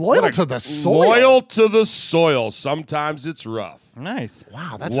to the soil. Loyal to the soil. Sometimes it's rough. Nice.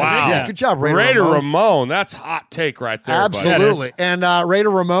 Wow, that's wow. Good job, Raider Ramon. That's hot take right there. Absolutely. And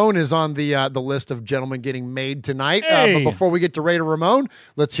Raider Ramon is on the list of gentlemen getting made tonight. Hey. But before we get to Raider Ramon,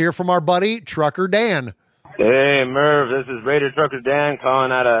 let's hear from our buddy Trucker Dan. Hey, Merv. This is Raider Trucker Dan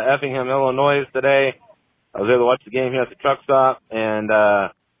calling out of Effingham, Illinois today. I was able to watch the game here at the truck stop and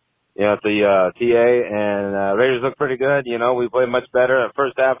at the TA, and Raiders look pretty good. We played much better. The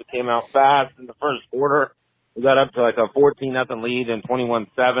first half, it came out fast in the first quarter. We got up to like a 14-0 lead and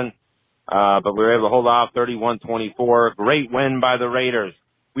 21-7, but we were able to hold off 31-24. Great win by the Raiders.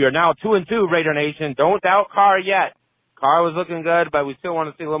 We are now 2-2, Raider Nation. Don't doubt Carr yet. Carr was looking good, but we still want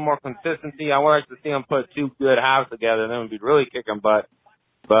to see a little more consistency. I would like to see him put two good halves together, then we'd be really kicking butt.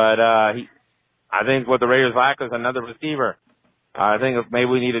 But I think what the Raiders lack is another receiver. I think if maybe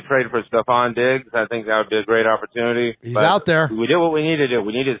we need to trade for Stephon Diggs. I think that would be a great opportunity. He's out there. We did what we needed to do.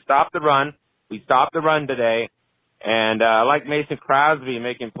 We needed to stop the run. We stopped the run today. And I like Mason Crosby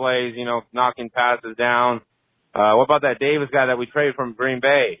making plays, knocking passes down. What about that Davis guy that we traded from Green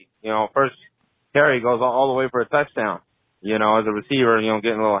Bay? First carry goes all the way for a touchdown, as a receiver,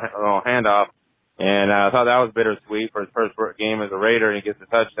 getting a little handoff. And I thought that was bittersweet for his first game as a Raider, and he gets a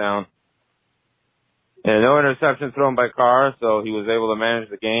touchdown. And no interception thrown by Carr, so he was able to manage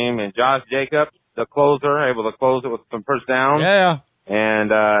the game. And Josh Jacobs, the closer, able to close it with some first downs. Yeah.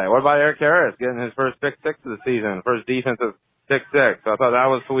 And what about Eric Harris getting his first pick-six of the season, first defensive pick-six? So I thought that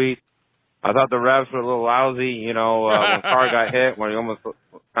was sweet. I thought the refs were a little lousy, when Carr got hit, when he almost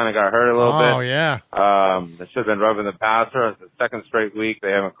kind of got hurt a little bit. Oh, yeah. They should have been rubbing the passer. It's the second straight week. They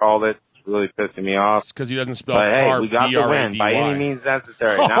haven't called it. really pissing me off. Because he doesn't spell But hey, car, we got the win by any B-R-A-D-Y. means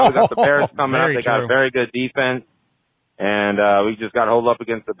necessary. Now we got the Bears coming up. Very They got true. a very good defense. And we just got to hold up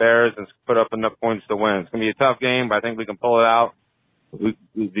against the Bears and put up enough points to win. It's going to be a tough game, but I think we can pull it out.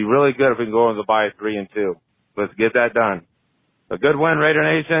 We'd be really good if we can go into the bye 3-2. Let's get that done. A good win, Raider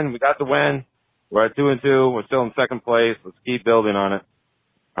Nation. We got the win. We're at 2-2. We're still in second place. Let's keep building on it.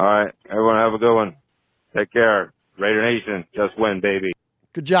 All right. Everyone have a good one. Take care. Raider Nation, just win, baby.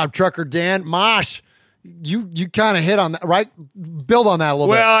 Good job, Trucker Dan. Mosh, you kind of hit on that, right? Build on that a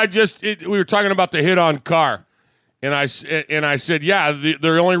little bit. We were talking about the hit on Carr. And I said, yeah,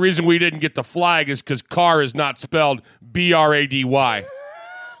 the only reason we didn't get the flag is because Carr is not spelled B-R-A-D-Y.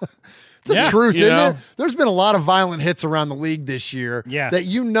 It's the truth, you isn't know? it? There's been a lot of violent hits around the league this year Yes. that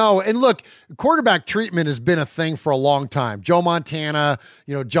you know. And look, quarterback treatment has been a thing for a long time. Joe Montana,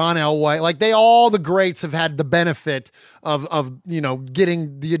 John Elway, like all the greats have had the benefit of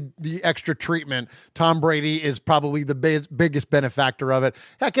getting the extra treatment. Tom Brady is probably the biggest benefactor of it.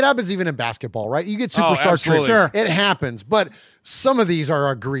 Heck, it happens even in basketball, right? You get superstar treatment. Sure. It happens, but some of these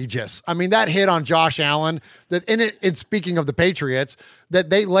are egregious. I mean, that hit on Josh Allen, and speaking of the Patriots, that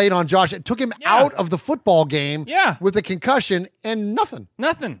they laid on Josh, it took him out of the football game with a concussion and nothing.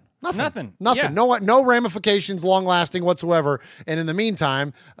 Nothing. Yeah. No ramifications, long lasting whatsoever. And in the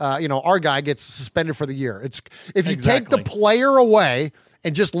meantime, our guy gets suspended for the year. If you take the player away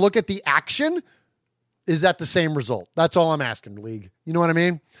and just look at the action, is that the same result? That's all I'm asking, league. You know what I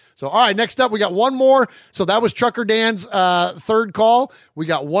mean? So, all right, next up, we got one more. So that was Trucker Dan's third call. We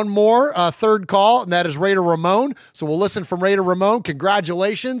got one more third call, and that is Raider Ramon. So we'll listen from Raider Ramon.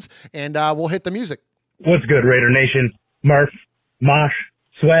 Congratulations, and we'll hit the music. What's good, Raider Nation? Murph, Mosh,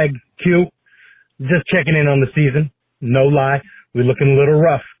 Swag, Q. Just checking in on the season. No lie, we're looking a little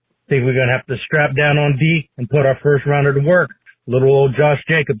rough. Think we're going to have to strap down on D and put our first rounder to work. Little old Josh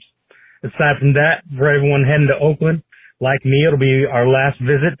Jacobs. Aside from that, for everyone heading to Oakland, like me, it'll be our last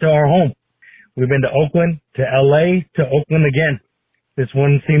visit to our home. We've been to Oakland, to LA, to Oakland again. This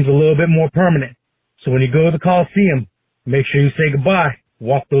one seems a little bit more permanent. So when you go to the Coliseum, make sure you say goodbye,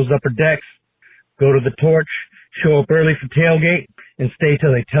 walk those upper decks, go to the Torch, show up early for tailgate, and stay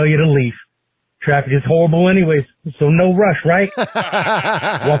till they tell you to leave. Traffic is horrible anyways, so no rush, right?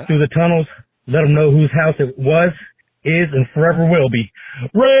 Walk through the tunnels, let them know whose house it was, is, and forever will be.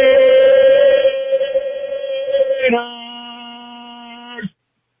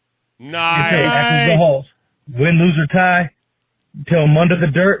 Nice. The halls. Win, lose, or tie. Tell them under the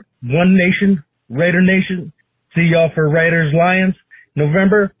dirt. One nation. Raider Nation. See y'all for Raiders Lions.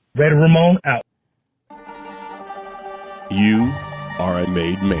 November. Raider Ramon out. You are a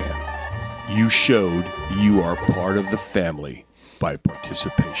made man. You showed you are part of the family by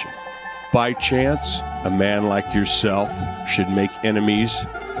participation. By chance, a man like yourself should make enemies,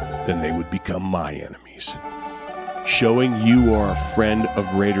 then they would become my enemies. Showing you are a friend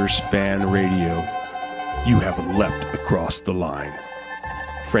of Raiders Fan Radio, you have leapt across the line.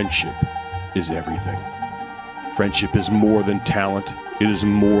 Friendship is everything. Friendship is more than talent. It is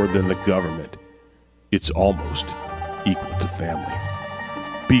more than the government. It's almost equal to family.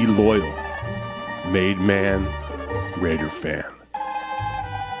 Be loyal. Made man, Raider fan.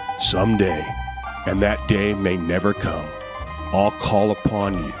 Someday, and that day may never come, I'll call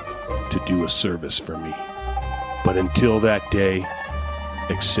upon you to do a service for me. But until that day,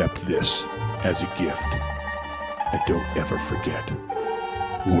 accept this as a gift. And don't ever forget,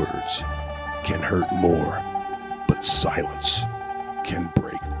 words can hurt more, but silence can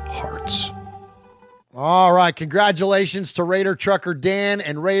break hearts. All right. Congratulations to Raider Trucker Dan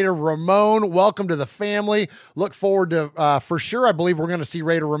and Raider Ramon. Welcome to the family. Look forward to, for sure, I believe we're going to see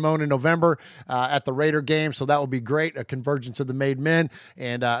Raider Ramon in November at the Raider game. So that will be great. A convergence of the made men.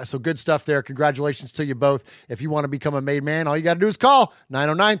 And so good stuff there. Congratulations to you both. If you want to become a made man, all you got to do is call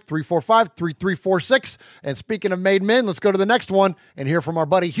 909-345-3346. And speaking of made men, let's go to the next one and hear from our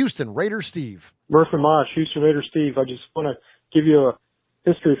buddy Houston Raider Steve. Murph and Mosh, Houston Raider Steve. I just want to give you a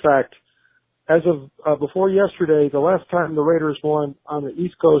history fact. As of before yesterday, the last time the Raiders won on the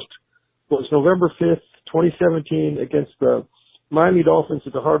East Coast was November 5th, 2017 against the Miami Dolphins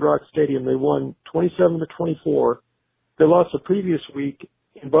at the Hard Rock Stadium. They won 27-24. They lost the previous week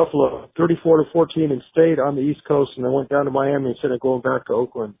in Buffalo, 34-14, and stayed on the East Coast, and they went down to Miami instead of going back to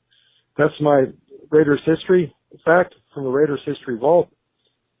Oakland. That's my Raiders history fact from the Raiders history vault.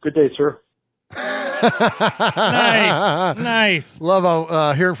 Good day, sir. Nice.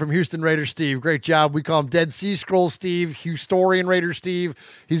 Love hearing from Houston Raider Steve. Great job. We call him Dead Sea Scroll Steve, Houstorian Raider Steve.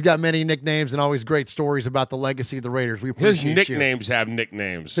 He's got many nicknames and always great stories about the legacy of the Raiders. We appreciate His nicknames have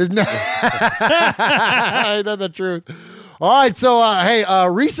nicknames. Ain't that the truth? All right, so hey,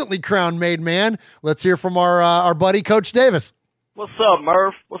 recently crowned made man. Let's hear from our buddy Coach Davis. What's up,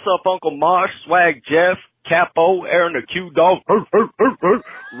 Murph? What's up, Uncle Mosh, Swag Jeff, Capo, Aaron the Q Dog,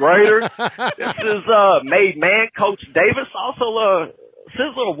 Raider. This is made man Coach Davis, also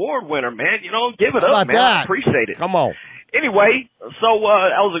Sizzler Award winner, man. You know, give it up, man. I appreciate it. Come on. Anyway, so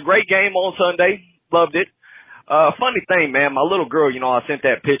that was a great game on Sunday. Loved it. Funny thing, man, my little girl, you know, I sent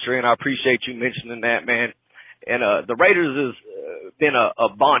that picture in. I appreciate you mentioning that, man. And the Raiders has been a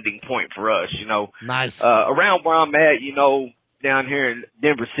bonding point for us, you know. Nice. Around where I'm at, you know, down here in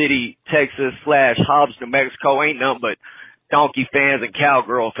Denver City, Texas / Hobbs, New Mexico, ain't nothing but donkey fans and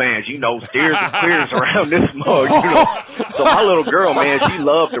cowgirl fans, you know, steers and queers around this mug, you know. So my little girl, man, she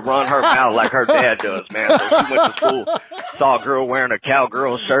loved to run her mouth like her dad does, man. So she went to school, saw a girl wearing a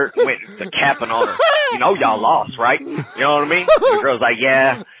cowgirl shirt, and went to capping on her. You know, y'all lost, right? You know what I mean? And the girl's like,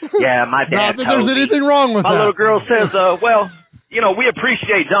 yeah, my dad Not that told there's me. anything wrong with my that. little girl says, well, you know, we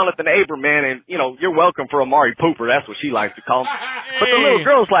appreciate Jonathan Abram, man, and, you know, you're welcome for Amari Pooper. That's what she likes to call him. But the little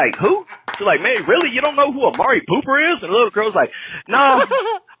girl's like, who? She's like, man, really? You don't know who Amari Pooper is? And the little girl's like, no,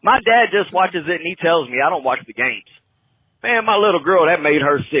 my dad just watches it and he tells me I don't watch the games. Man, my little girl, that made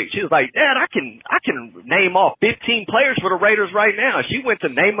her sick. She was like, Dad, I can name off 15 players for the Raiders right now. She went to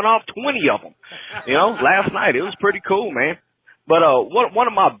naming off 20 of them, you know, last night. It was pretty cool, man. But one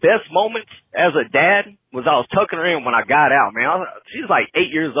of my best moments as a dad was I was tucking her in when I got out, man. She's like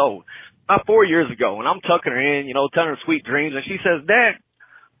 8 years old, about 4 years ago, and I'm tucking her in, you know, telling her sweet dreams, and she says, Dad,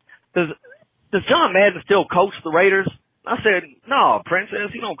 does John Madden still coach the Raiders? I said, no,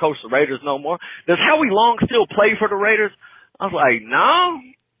 Princess, he don't coach the Raiders no more. Does Howie Long still play for the Raiders? I was like, no.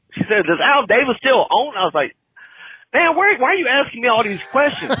 She said, does Al Davis still own? I was like, man, why are you asking me all these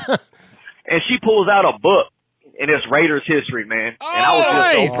questions? And she pulls out a book. And it's Raiders history, man. And I was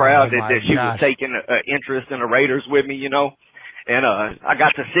just so proud that she was taking interest in the Raiders with me, you know. And I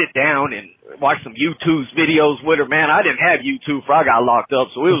got to sit down and watch some YouTube's videos with her, man. I didn't have YouTube before I got locked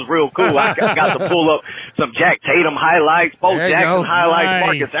up, so it was real cool. I got to pull up some Jack Tatum highlights, Bo Jackson highlights,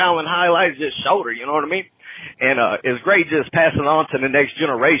 Marcus Allen highlights, just showed her, you know what I mean? And it's great just passing on to the next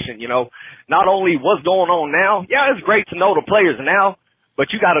generation, you know. Not only what's going on now, yeah, it's great to know the players now,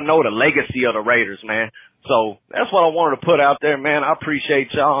 but you got to know the legacy of the Raiders, man. So that's what I wanted to put out there, man. I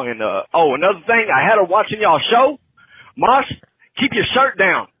appreciate y'all. And another thing, I had her watching y'all show. Mosh, keep your shirt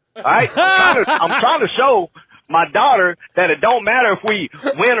down. All right, I'm trying to show my daughter that it don't matter if we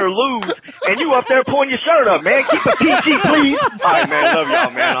win or lose, and you up there pulling your shirt up, man. Keep it PG, please. All right, man. Love y'all,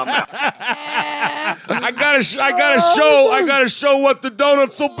 man. I'm out. I gotta show what the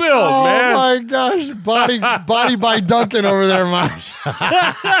donuts will build, man. Oh my gosh, body by Duncan over there, Mosh.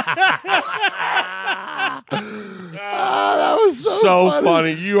 That was so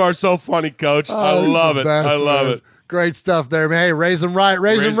funny. You are so funny, Coach. I love it. I love it. Great stuff there, man. Hey, raise them right,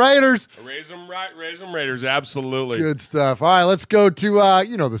 raise them Raiders. Raise them right, raise them Raiders. Absolutely. Good stuff. All right, let's go to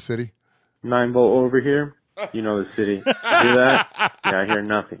the city. 9-volt over here. You know the city. Hear that? Yeah, I hear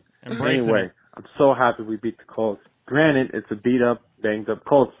nothing. Anyway, I'm so happy we beat the Colts. Granted, it's a beat-up, banged-up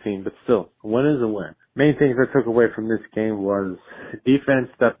Colts team, but still, a win is a win. Main things I took away from this game was defense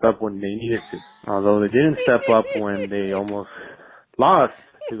stepped up when they needed to. Although they didn't step up when they almost lost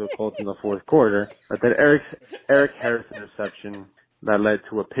to the Colts in the fourth quarter. But that Eric Harris interception that led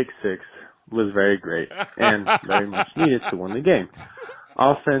to a pick six was very great and very much needed to win the game.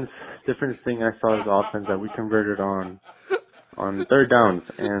 Offense, different thing I saw is offense that we converted on third downs.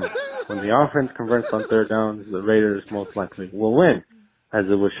 And when the offense converts on third downs, the Raiders most likely will win, as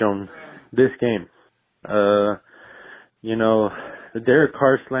it was shown this game. The Derek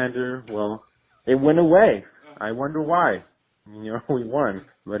Carr slander, well, it went away. I wonder why. We won.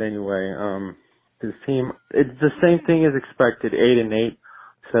 But anyway, this team, it's the same thing as expected. 8-8,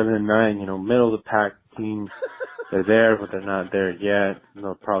 7-9, middle of the pack team. They're there, but they're not there yet.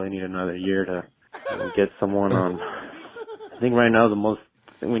 They'll probably need another year to get someone on. I think right now the most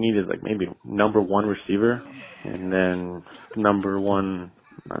thing we need is like maybe number one receiver, and then number one.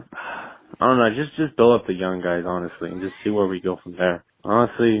 I don't know. Just build up the young guys, honestly, and just see where we go from there.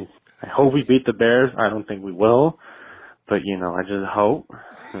 Honestly, I hope we beat the Bears. I don't think we will, but I just hope.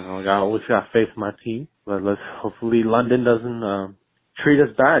 I always got faith in my team, but hopefully London doesn't treat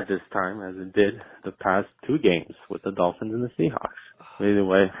us bad this time as it did the past two games with the Dolphins and the Seahawks. Either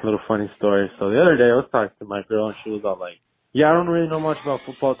way, a little funny story. So the other day I was talking to my girl and she was all like, yeah, I don't really know much about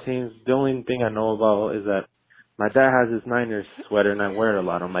football teams. The only thing I know about is that my dad has this Niners sweater and I wear it a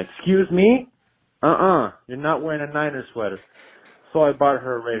lot. I'm like, excuse me? You're not wearing a Niners sweater. So I bought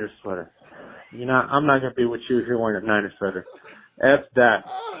her a Raiders sweater. I'm not going to be with you if you're wearing a Niners sweater. F that.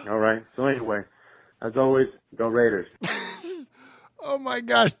 All right? So anyway, as always, go Raiders. Oh my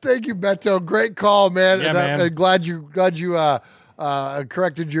gosh! Thank you, Beto. Great call, man. Yeah, and man. I'm glad you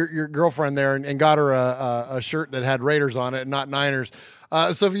corrected your girlfriend there and got her a shirt that had Raiders on it and not Niners.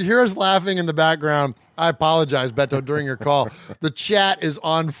 So if you hear us laughing in the background, I apologize, Beto, during your call. The chat is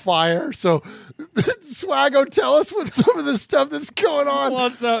on fire. So Swaggo, tell us what some of the stuff that's going on. Well,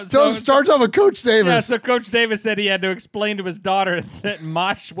 Starts off with Coach Davis. Yeah, so Coach Davis said he had to explain to his daughter that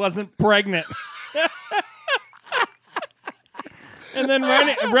Mosh wasn't pregnant. And then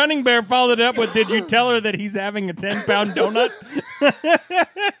Running Bear followed it up with, did you tell her that he's having a 10-pound donut?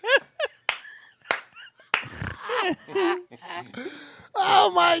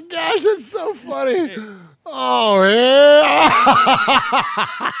 Oh my gosh, it's so funny. Oh yeah.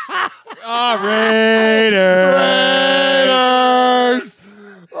 Raiders.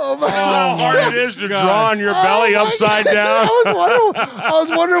 Oh my How hard it is to draw on your belly upside down. I was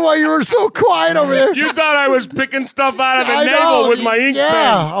wondering why you were so quiet over there. You thought I was picking stuff out of the I navel know. with my ink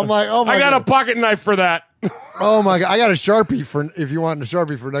pen. I'm like, oh my I got God. a pocket knife for that. Oh my God, I got a Sharpie for if you want a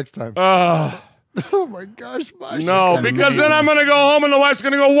Sharpie for next time. Oh my gosh, Mosh. No, because then I'm going to go home and the wife's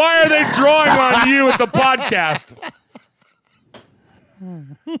going to go, why are they drawing on you at the podcast?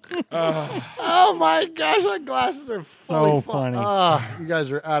 Oh my gosh, my glasses are So funny. funny. You guys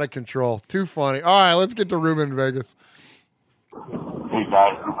are out of control. Too funny. All right, let's get to Ruben in Vegas. Hey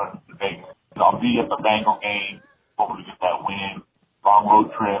guys, Ruben in Vegas. I'll be at the Bengal game. Hopefully get that win. Long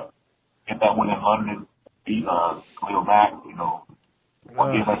road trip. Get that win in London. Beat Khalil Mack.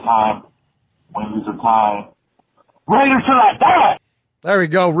 One game at a time. Win, lose, or tie. Raiders till I die. There we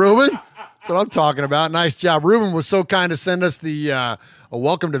go, Ruben. That's what I'm talking about. Nice job. Ruben was so kind to send us the a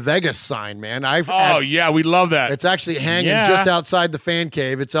welcome to Vegas sign, man. Yeah, we love that. It's actually hanging just outside the fan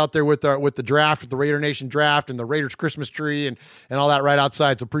cave. It's out there with the draft, with the Raider Nation draft and the Raiders Christmas tree and all that right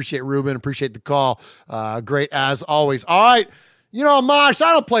outside. So appreciate Ruben. Appreciate the call. Great as always. All right. Mosh,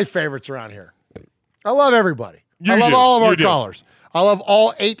 I don't play favorites around here. I love everybody. I love all of our callers. I love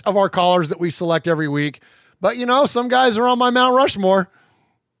all 8 of our callers that we select every week. But, some guys are on my Mount Rushmore.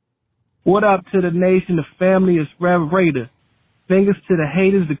 What up to the nation, the family is Rev Raider. Fingers to the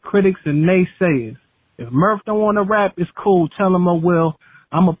haters, the critics, and naysayers. If Murph don't want to rap, it's cool. Tell him I will.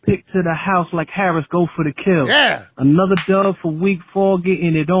 I'm a pick to the house like Harris, go for the kill. Yeah. Another dub for week 4,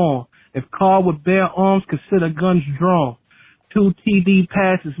 getting it on. If Carr with bare arms, consider guns drawn. 2 TD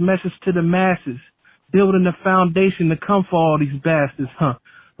passes, message to the masses. Building the foundation to come for all these bastards, huh?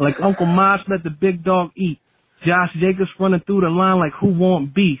 Like Uncle Mosh let the big dog eat. Josh Jacobs running through the line like who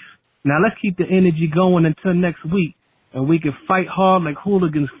want beef. Now let's keep the energy going until next week, and we can fight hard like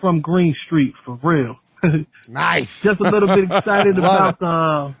hooligans from Green Street, for real. Nice. Just a little bit excited about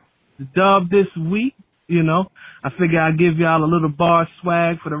the dub this week, I figure I'd give y'all a little bar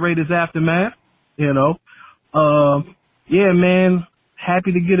swag for the Raiders aftermath, Yeah, man,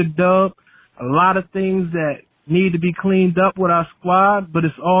 happy to get a dub. A lot of things that need to be cleaned up with our squad, but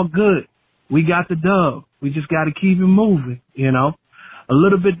it's all good. We got the dub. We just got to keep it moving, A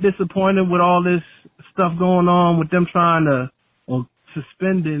little bit disappointed with all this stuff going on with them trying to,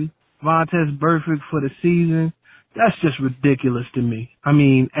 suspending Vontaze Burfict for the season. That's just ridiculous to me. I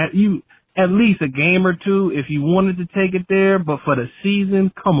mean, at least a game or 2 if you wanted to take it there, but for the season,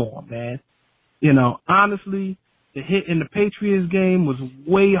 come on, man. Honestly, the hit in the Patriots game was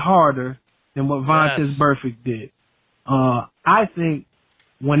way harder than what Vontaze Burfict did. I think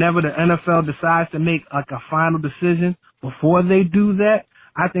whenever the NFL decides to make a final decision, before they do that,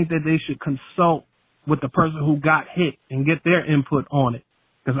 I think that they should consult with the person who got hit and get their input on it.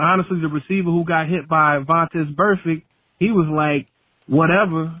 Because honestly, the receiver who got hit by Vontaze Burfict, he was like,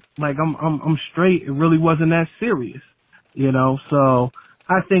 whatever, like I'm straight. It really wasn't that serious, So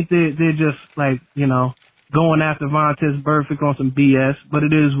I think they're just going after Vontaze Burfict on some BS, but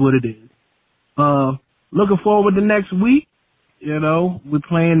it is what it is. Looking forward to next week. We're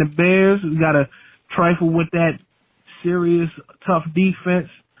playing the Bears. We got to trifle with that serious, tough defense.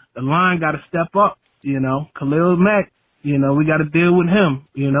 The line got to step up. Khalil Mack, we got to deal with him.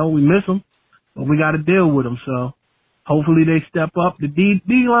 We miss him, but we got to deal with him. So hopefully they step up. The D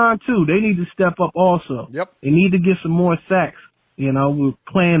line too. They need to step up also. Yep. They need to get some more sacks. We're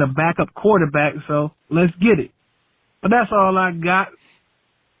playing a backup quarterback, so let's get it. But that's all I got.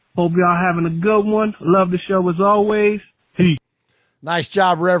 Hope y'all having a good one. Love the show as always. Peace. Nice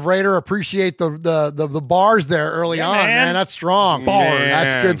job, Rev Raider. Appreciate the bars there early on, man. That's strong. Bars.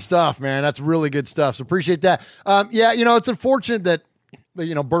 That's good stuff, man. That's really good stuff. So appreciate that. It's unfortunate that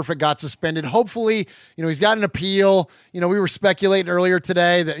Burfict got suspended. Hopefully, he's got an appeal. We were speculating earlier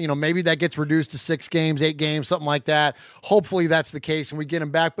today that, maybe that gets reduced to 6 games, 8 games, something like that. Hopefully that's the case and we get him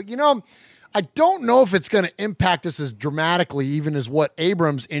back. But, I don't know if it's going to impact us as dramatically even as what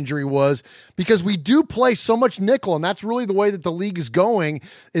Abrams' injury was, because we do play so much nickel, and that's really the way that the league is going,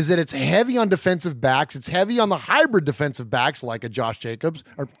 is that it's heavy on defensive backs. It's heavy on the hybrid defensive backs like a Josh Jacobs,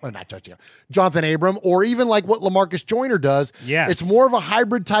 or not Josh Jacobs, Jonathan Abram, or even like what LaMarcus Joyner does. Yes. It's more of a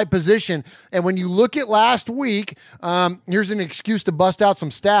hybrid type position. And when you look at last week, here's an excuse to bust out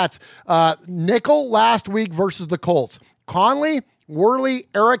some stats. Nickel last week versus the Colts. Conley, Worley,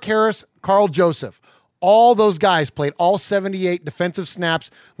 Eric Harris, Carl Joseph. All those guys played all 78 defensive snaps.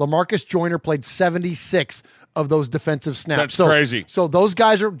 LaMarcus Joyner played 76 of those defensive snaps. That's crazy. So those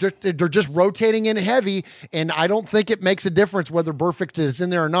guys they're just rotating in heavy, and I don't think it makes a difference whether Burfict is in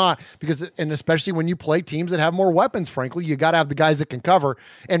there or not, and especially when you play teams that have more weapons, frankly, you got to have the guys that can cover.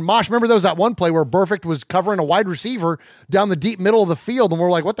 And Mosh, remember there was that one play where Burfict was covering a wide receiver down the deep middle of the field, and we're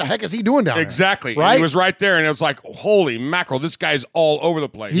like, what the heck is he doing down there? Exactly. Right? And he was right there, and it was like, holy mackerel, this guy's all over the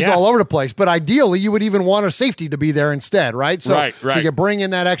place. He's all over the place, but ideally you would even want a safety to be there instead, right? So, Right. so you bring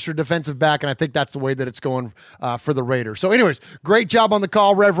in that extra defensive back, and I think that's the way that it's going for the Raiders. So anyways, great job on the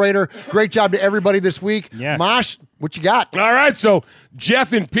call, Rev Raider. Great job to everybody this week. Yes. Mosh, what you got? All right, so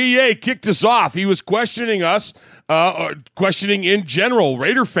Jeff in PA kicked us off. He was questioning us, questioning in general,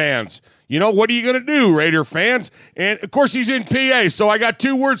 Raider fans. You know, what are you going to do, Raider fans? And, of course, he's in PA, so I got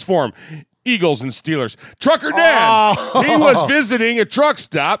 2 words for him. Eagles and Steelers. Trucker Dan, he was visiting a truck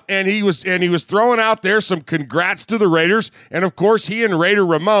stop, and he was throwing out there some congrats to the Raiders. And of course, he and Raider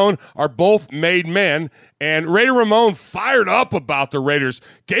Ramon are both made men. And Raider Ramon fired up about the Raiders,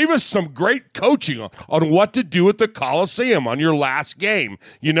 gave us some great coaching on what to do at the Coliseum on your last game.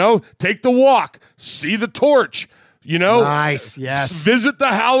 You know, take the walk, see the torch. You know, nice, yes. Visit the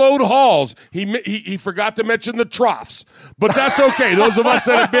hallowed halls. He forgot to mention the troughs, but that's okay. Those of us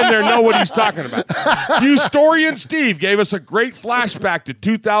that have been there know what he's talking about. Historian Steve gave us a great flashback to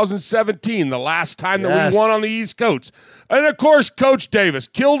 2017, the last time that we won on the East Coast. And of course, Coach Davis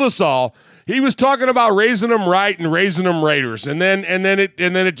killed us all. He was talking about raising them right and raising them Raiders, and then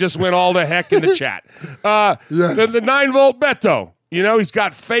it just went all to heck in the chat. The 9-volt Beto. You know, he's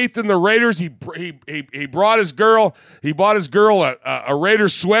got faith in the Raiders. He brought his girl. He bought his girl a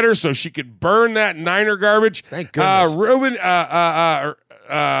Raiders sweater so she could burn that Niner garbage. Thank goodness. Ruben, where am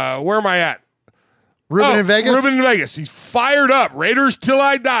I at? Ruben in Vegas? Ruben in Vegas. He's fired up. Raiders till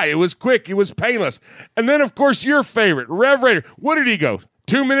I die. It was quick. It was painless. And then, of course, your favorite, Rev Raider. What did he go?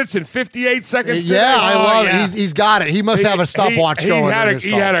 2 minutes and 58 seconds. Yeah, I love it. He's got it. He must have a stopwatch going.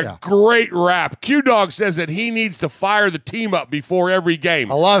 He had a great rap. Q-Dog says that he needs to fire the team up before every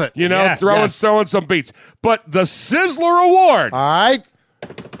game. I love it. You know, throwing some beats. But the Sizzler Award. All right.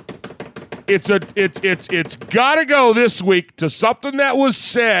 It's got to go this week to something that was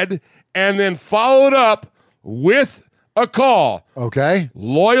said and then followed up with a call. Okay.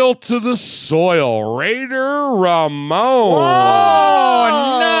 Loyal to the soil, Raider Ramon. Oh,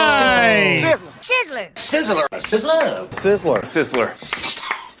 nice. Sizzler.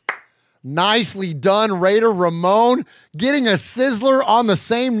 Nicely done, Raider Ramon, getting a sizzler on the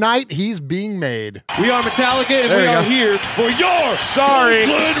same night he's being made. We are Metallica, and There we you are go. here for your Sorry.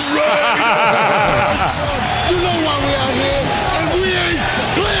 Oakland Raiders. You know why we out here, and we ain't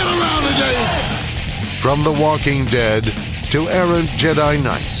playing around today. From The Walking Dead to errant Jedi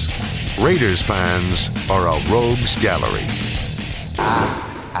Knights, Raiders fans are a rogues gallery.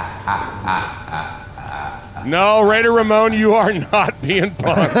 No, Raider Ramon, you are not being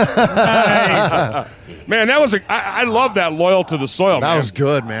punked. Man, that was I love that loyal to the soil. That was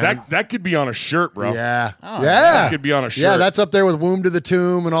good, man. That could be on a shirt, bro. Yeah. Oh, yeah. That could be on a shirt. Yeah, that's up there with Womb to the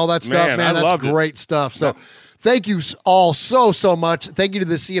Tomb and all that stuff, Man, man. I That's loved it. great stuff. So thank you all so much. Thank you to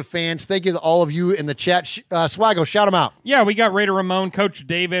the Sea of Fans. Thank you to all of you in the chat. Swaggo, shout them out. Yeah, we got Raider Ramon, Coach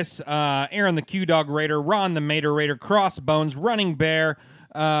Davis, Aaron the Q-Dog Raider, Ron the Mater Raider, Crossbones, Running Bear.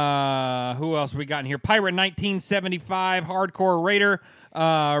 Who else we got in here? Pirate 1975, Hardcore Raider,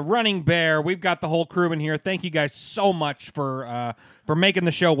 Running Bear. We've got the whole crew in here. Thank you guys so much for making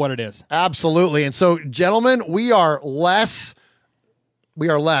the show what it is. Absolutely. And so, gentlemen, we are less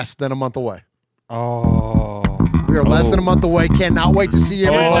than a month away. Oh. We are less than a month away. Cannot wait to see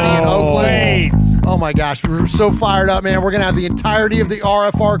everybody in Oakland. Wait. Oh my gosh, we're so fired up, man. We're going to have the entirety of the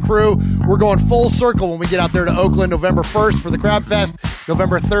RFR crew. We're going full circle when we get out there to Oakland November 1st for the Crab Fest,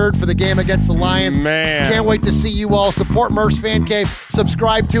 November 3rd for the game against the Lions. Man. Can't wait to see you all. Support Murph's Fan Cave.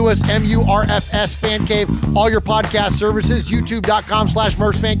 Subscribe to us, MURFS Fan Cave. All your podcast services,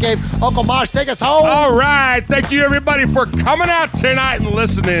 youtube.com/Murph's Fan Cave. Uncle Mosh, take us home. All right. Thank you, everybody, for coming out tonight and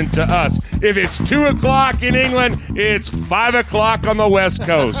listening to us. If it's 2 o'clock in England, it's 5 o'clock on the West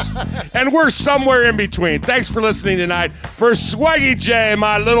Coast. And we're somewhere in between. Thanks for listening tonight. For Swaggy J,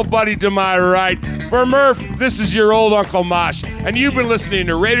 my little buddy to my right. For Murph, this is your old Uncle Mosh. And you've been listening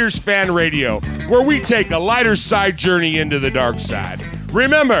to Raiders Fan Radio, where we take a lighter side journey into the dark side.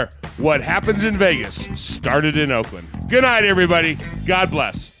 Remember, what happens in Vegas started in Oakland. Good night, everybody. God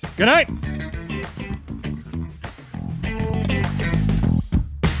bless. Good night.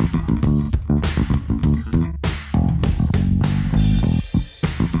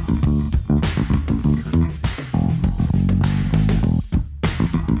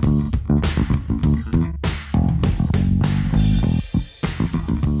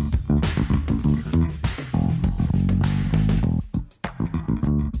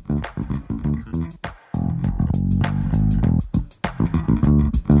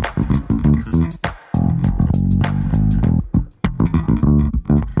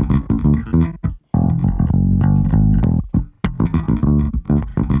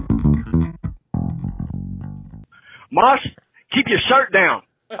 Mosh, keep your shirt down.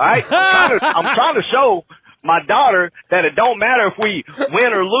 All right? I'm trying to show my daughter that it don't matter if we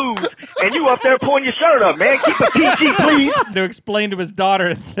win or lose, and you up there pulling your shirt up, man. Keep it PG, please. To explain to his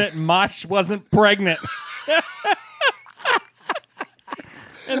daughter that Mosh wasn't pregnant.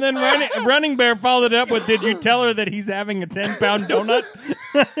 And then Running Bear followed it up with, did you tell her that he's having a 10-pound donut?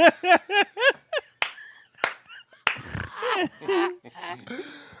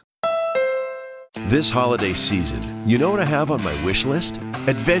 This holiday season, you know what I have on my wish list?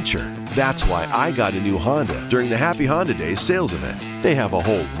 Adventure. That's why I got a new Honda during the Happy Honda Days sales event. They have a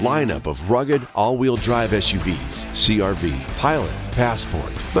whole lineup of rugged, all-wheel drive SUVs, CR-V, Pilot,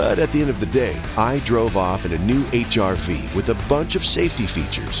 Passport. But at the end of the day, I drove off in a new HR-V with a bunch of safety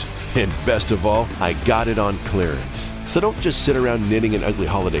features. And best of all, I got it on clearance. So don't just sit around knitting an ugly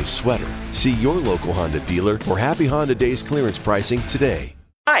holiday sweater. See your local Honda dealer for Happy Honda Days clearance pricing today.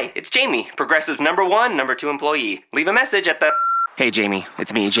 Hi, it's Jamie, Progressive #1, #2 employee. Leave a message at the... Hey, Jamie,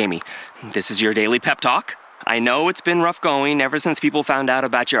 it's me, Jamie. This is your daily pep talk. I know it's been rough going ever since people found out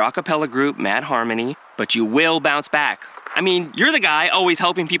about your a cappella group, Mad Harmony, but you will bounce back. I mean, you're the guy always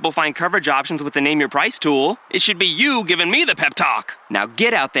helping people find coverage options with the Name Your Price tool. It should be you giving me the pep talk. Now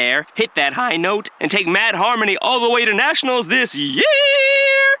get out there, hit that high note, and take Mad Harmony all the way to nationals this year!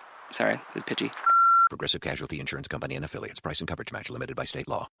 Sorry, it's pitchy. Progressive Casualty Insurance Company and Affiliates. Price and coverage match limited by state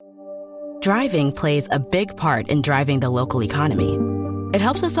law. Driving plays a big part in driving the local economy. It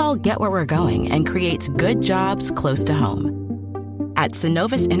helps us all get where we're going and creates good jobs close to home. At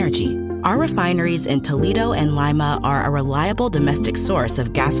Synovus Energy, our refineries in Toledo and Lima are a reliable domestic source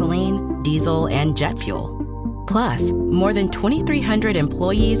of gasoline, diesel, and jet fuel. Plus, more than 2,300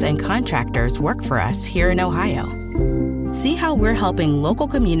 employees and contractors work for us here in Ohio. See how we're helping local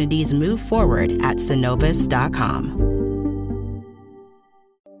communities move forward at Synovus.com.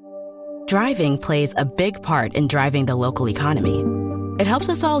 Driving plays a big part in driving the local economy. It helps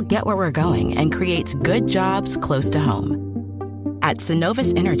us all get where we're going and creates good jobs close to home. At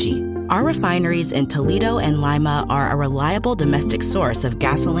Synovus Energy, our refineries in Toledo and Lima are a reliable domestic source of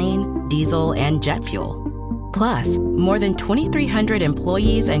gasoline, diesel, and jet fuel. Plus, more than 2,300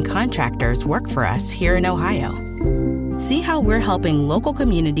 employees and contractors work for us here in Ohio. See how we're helping local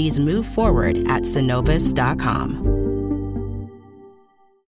communities move forward at Synovus.com.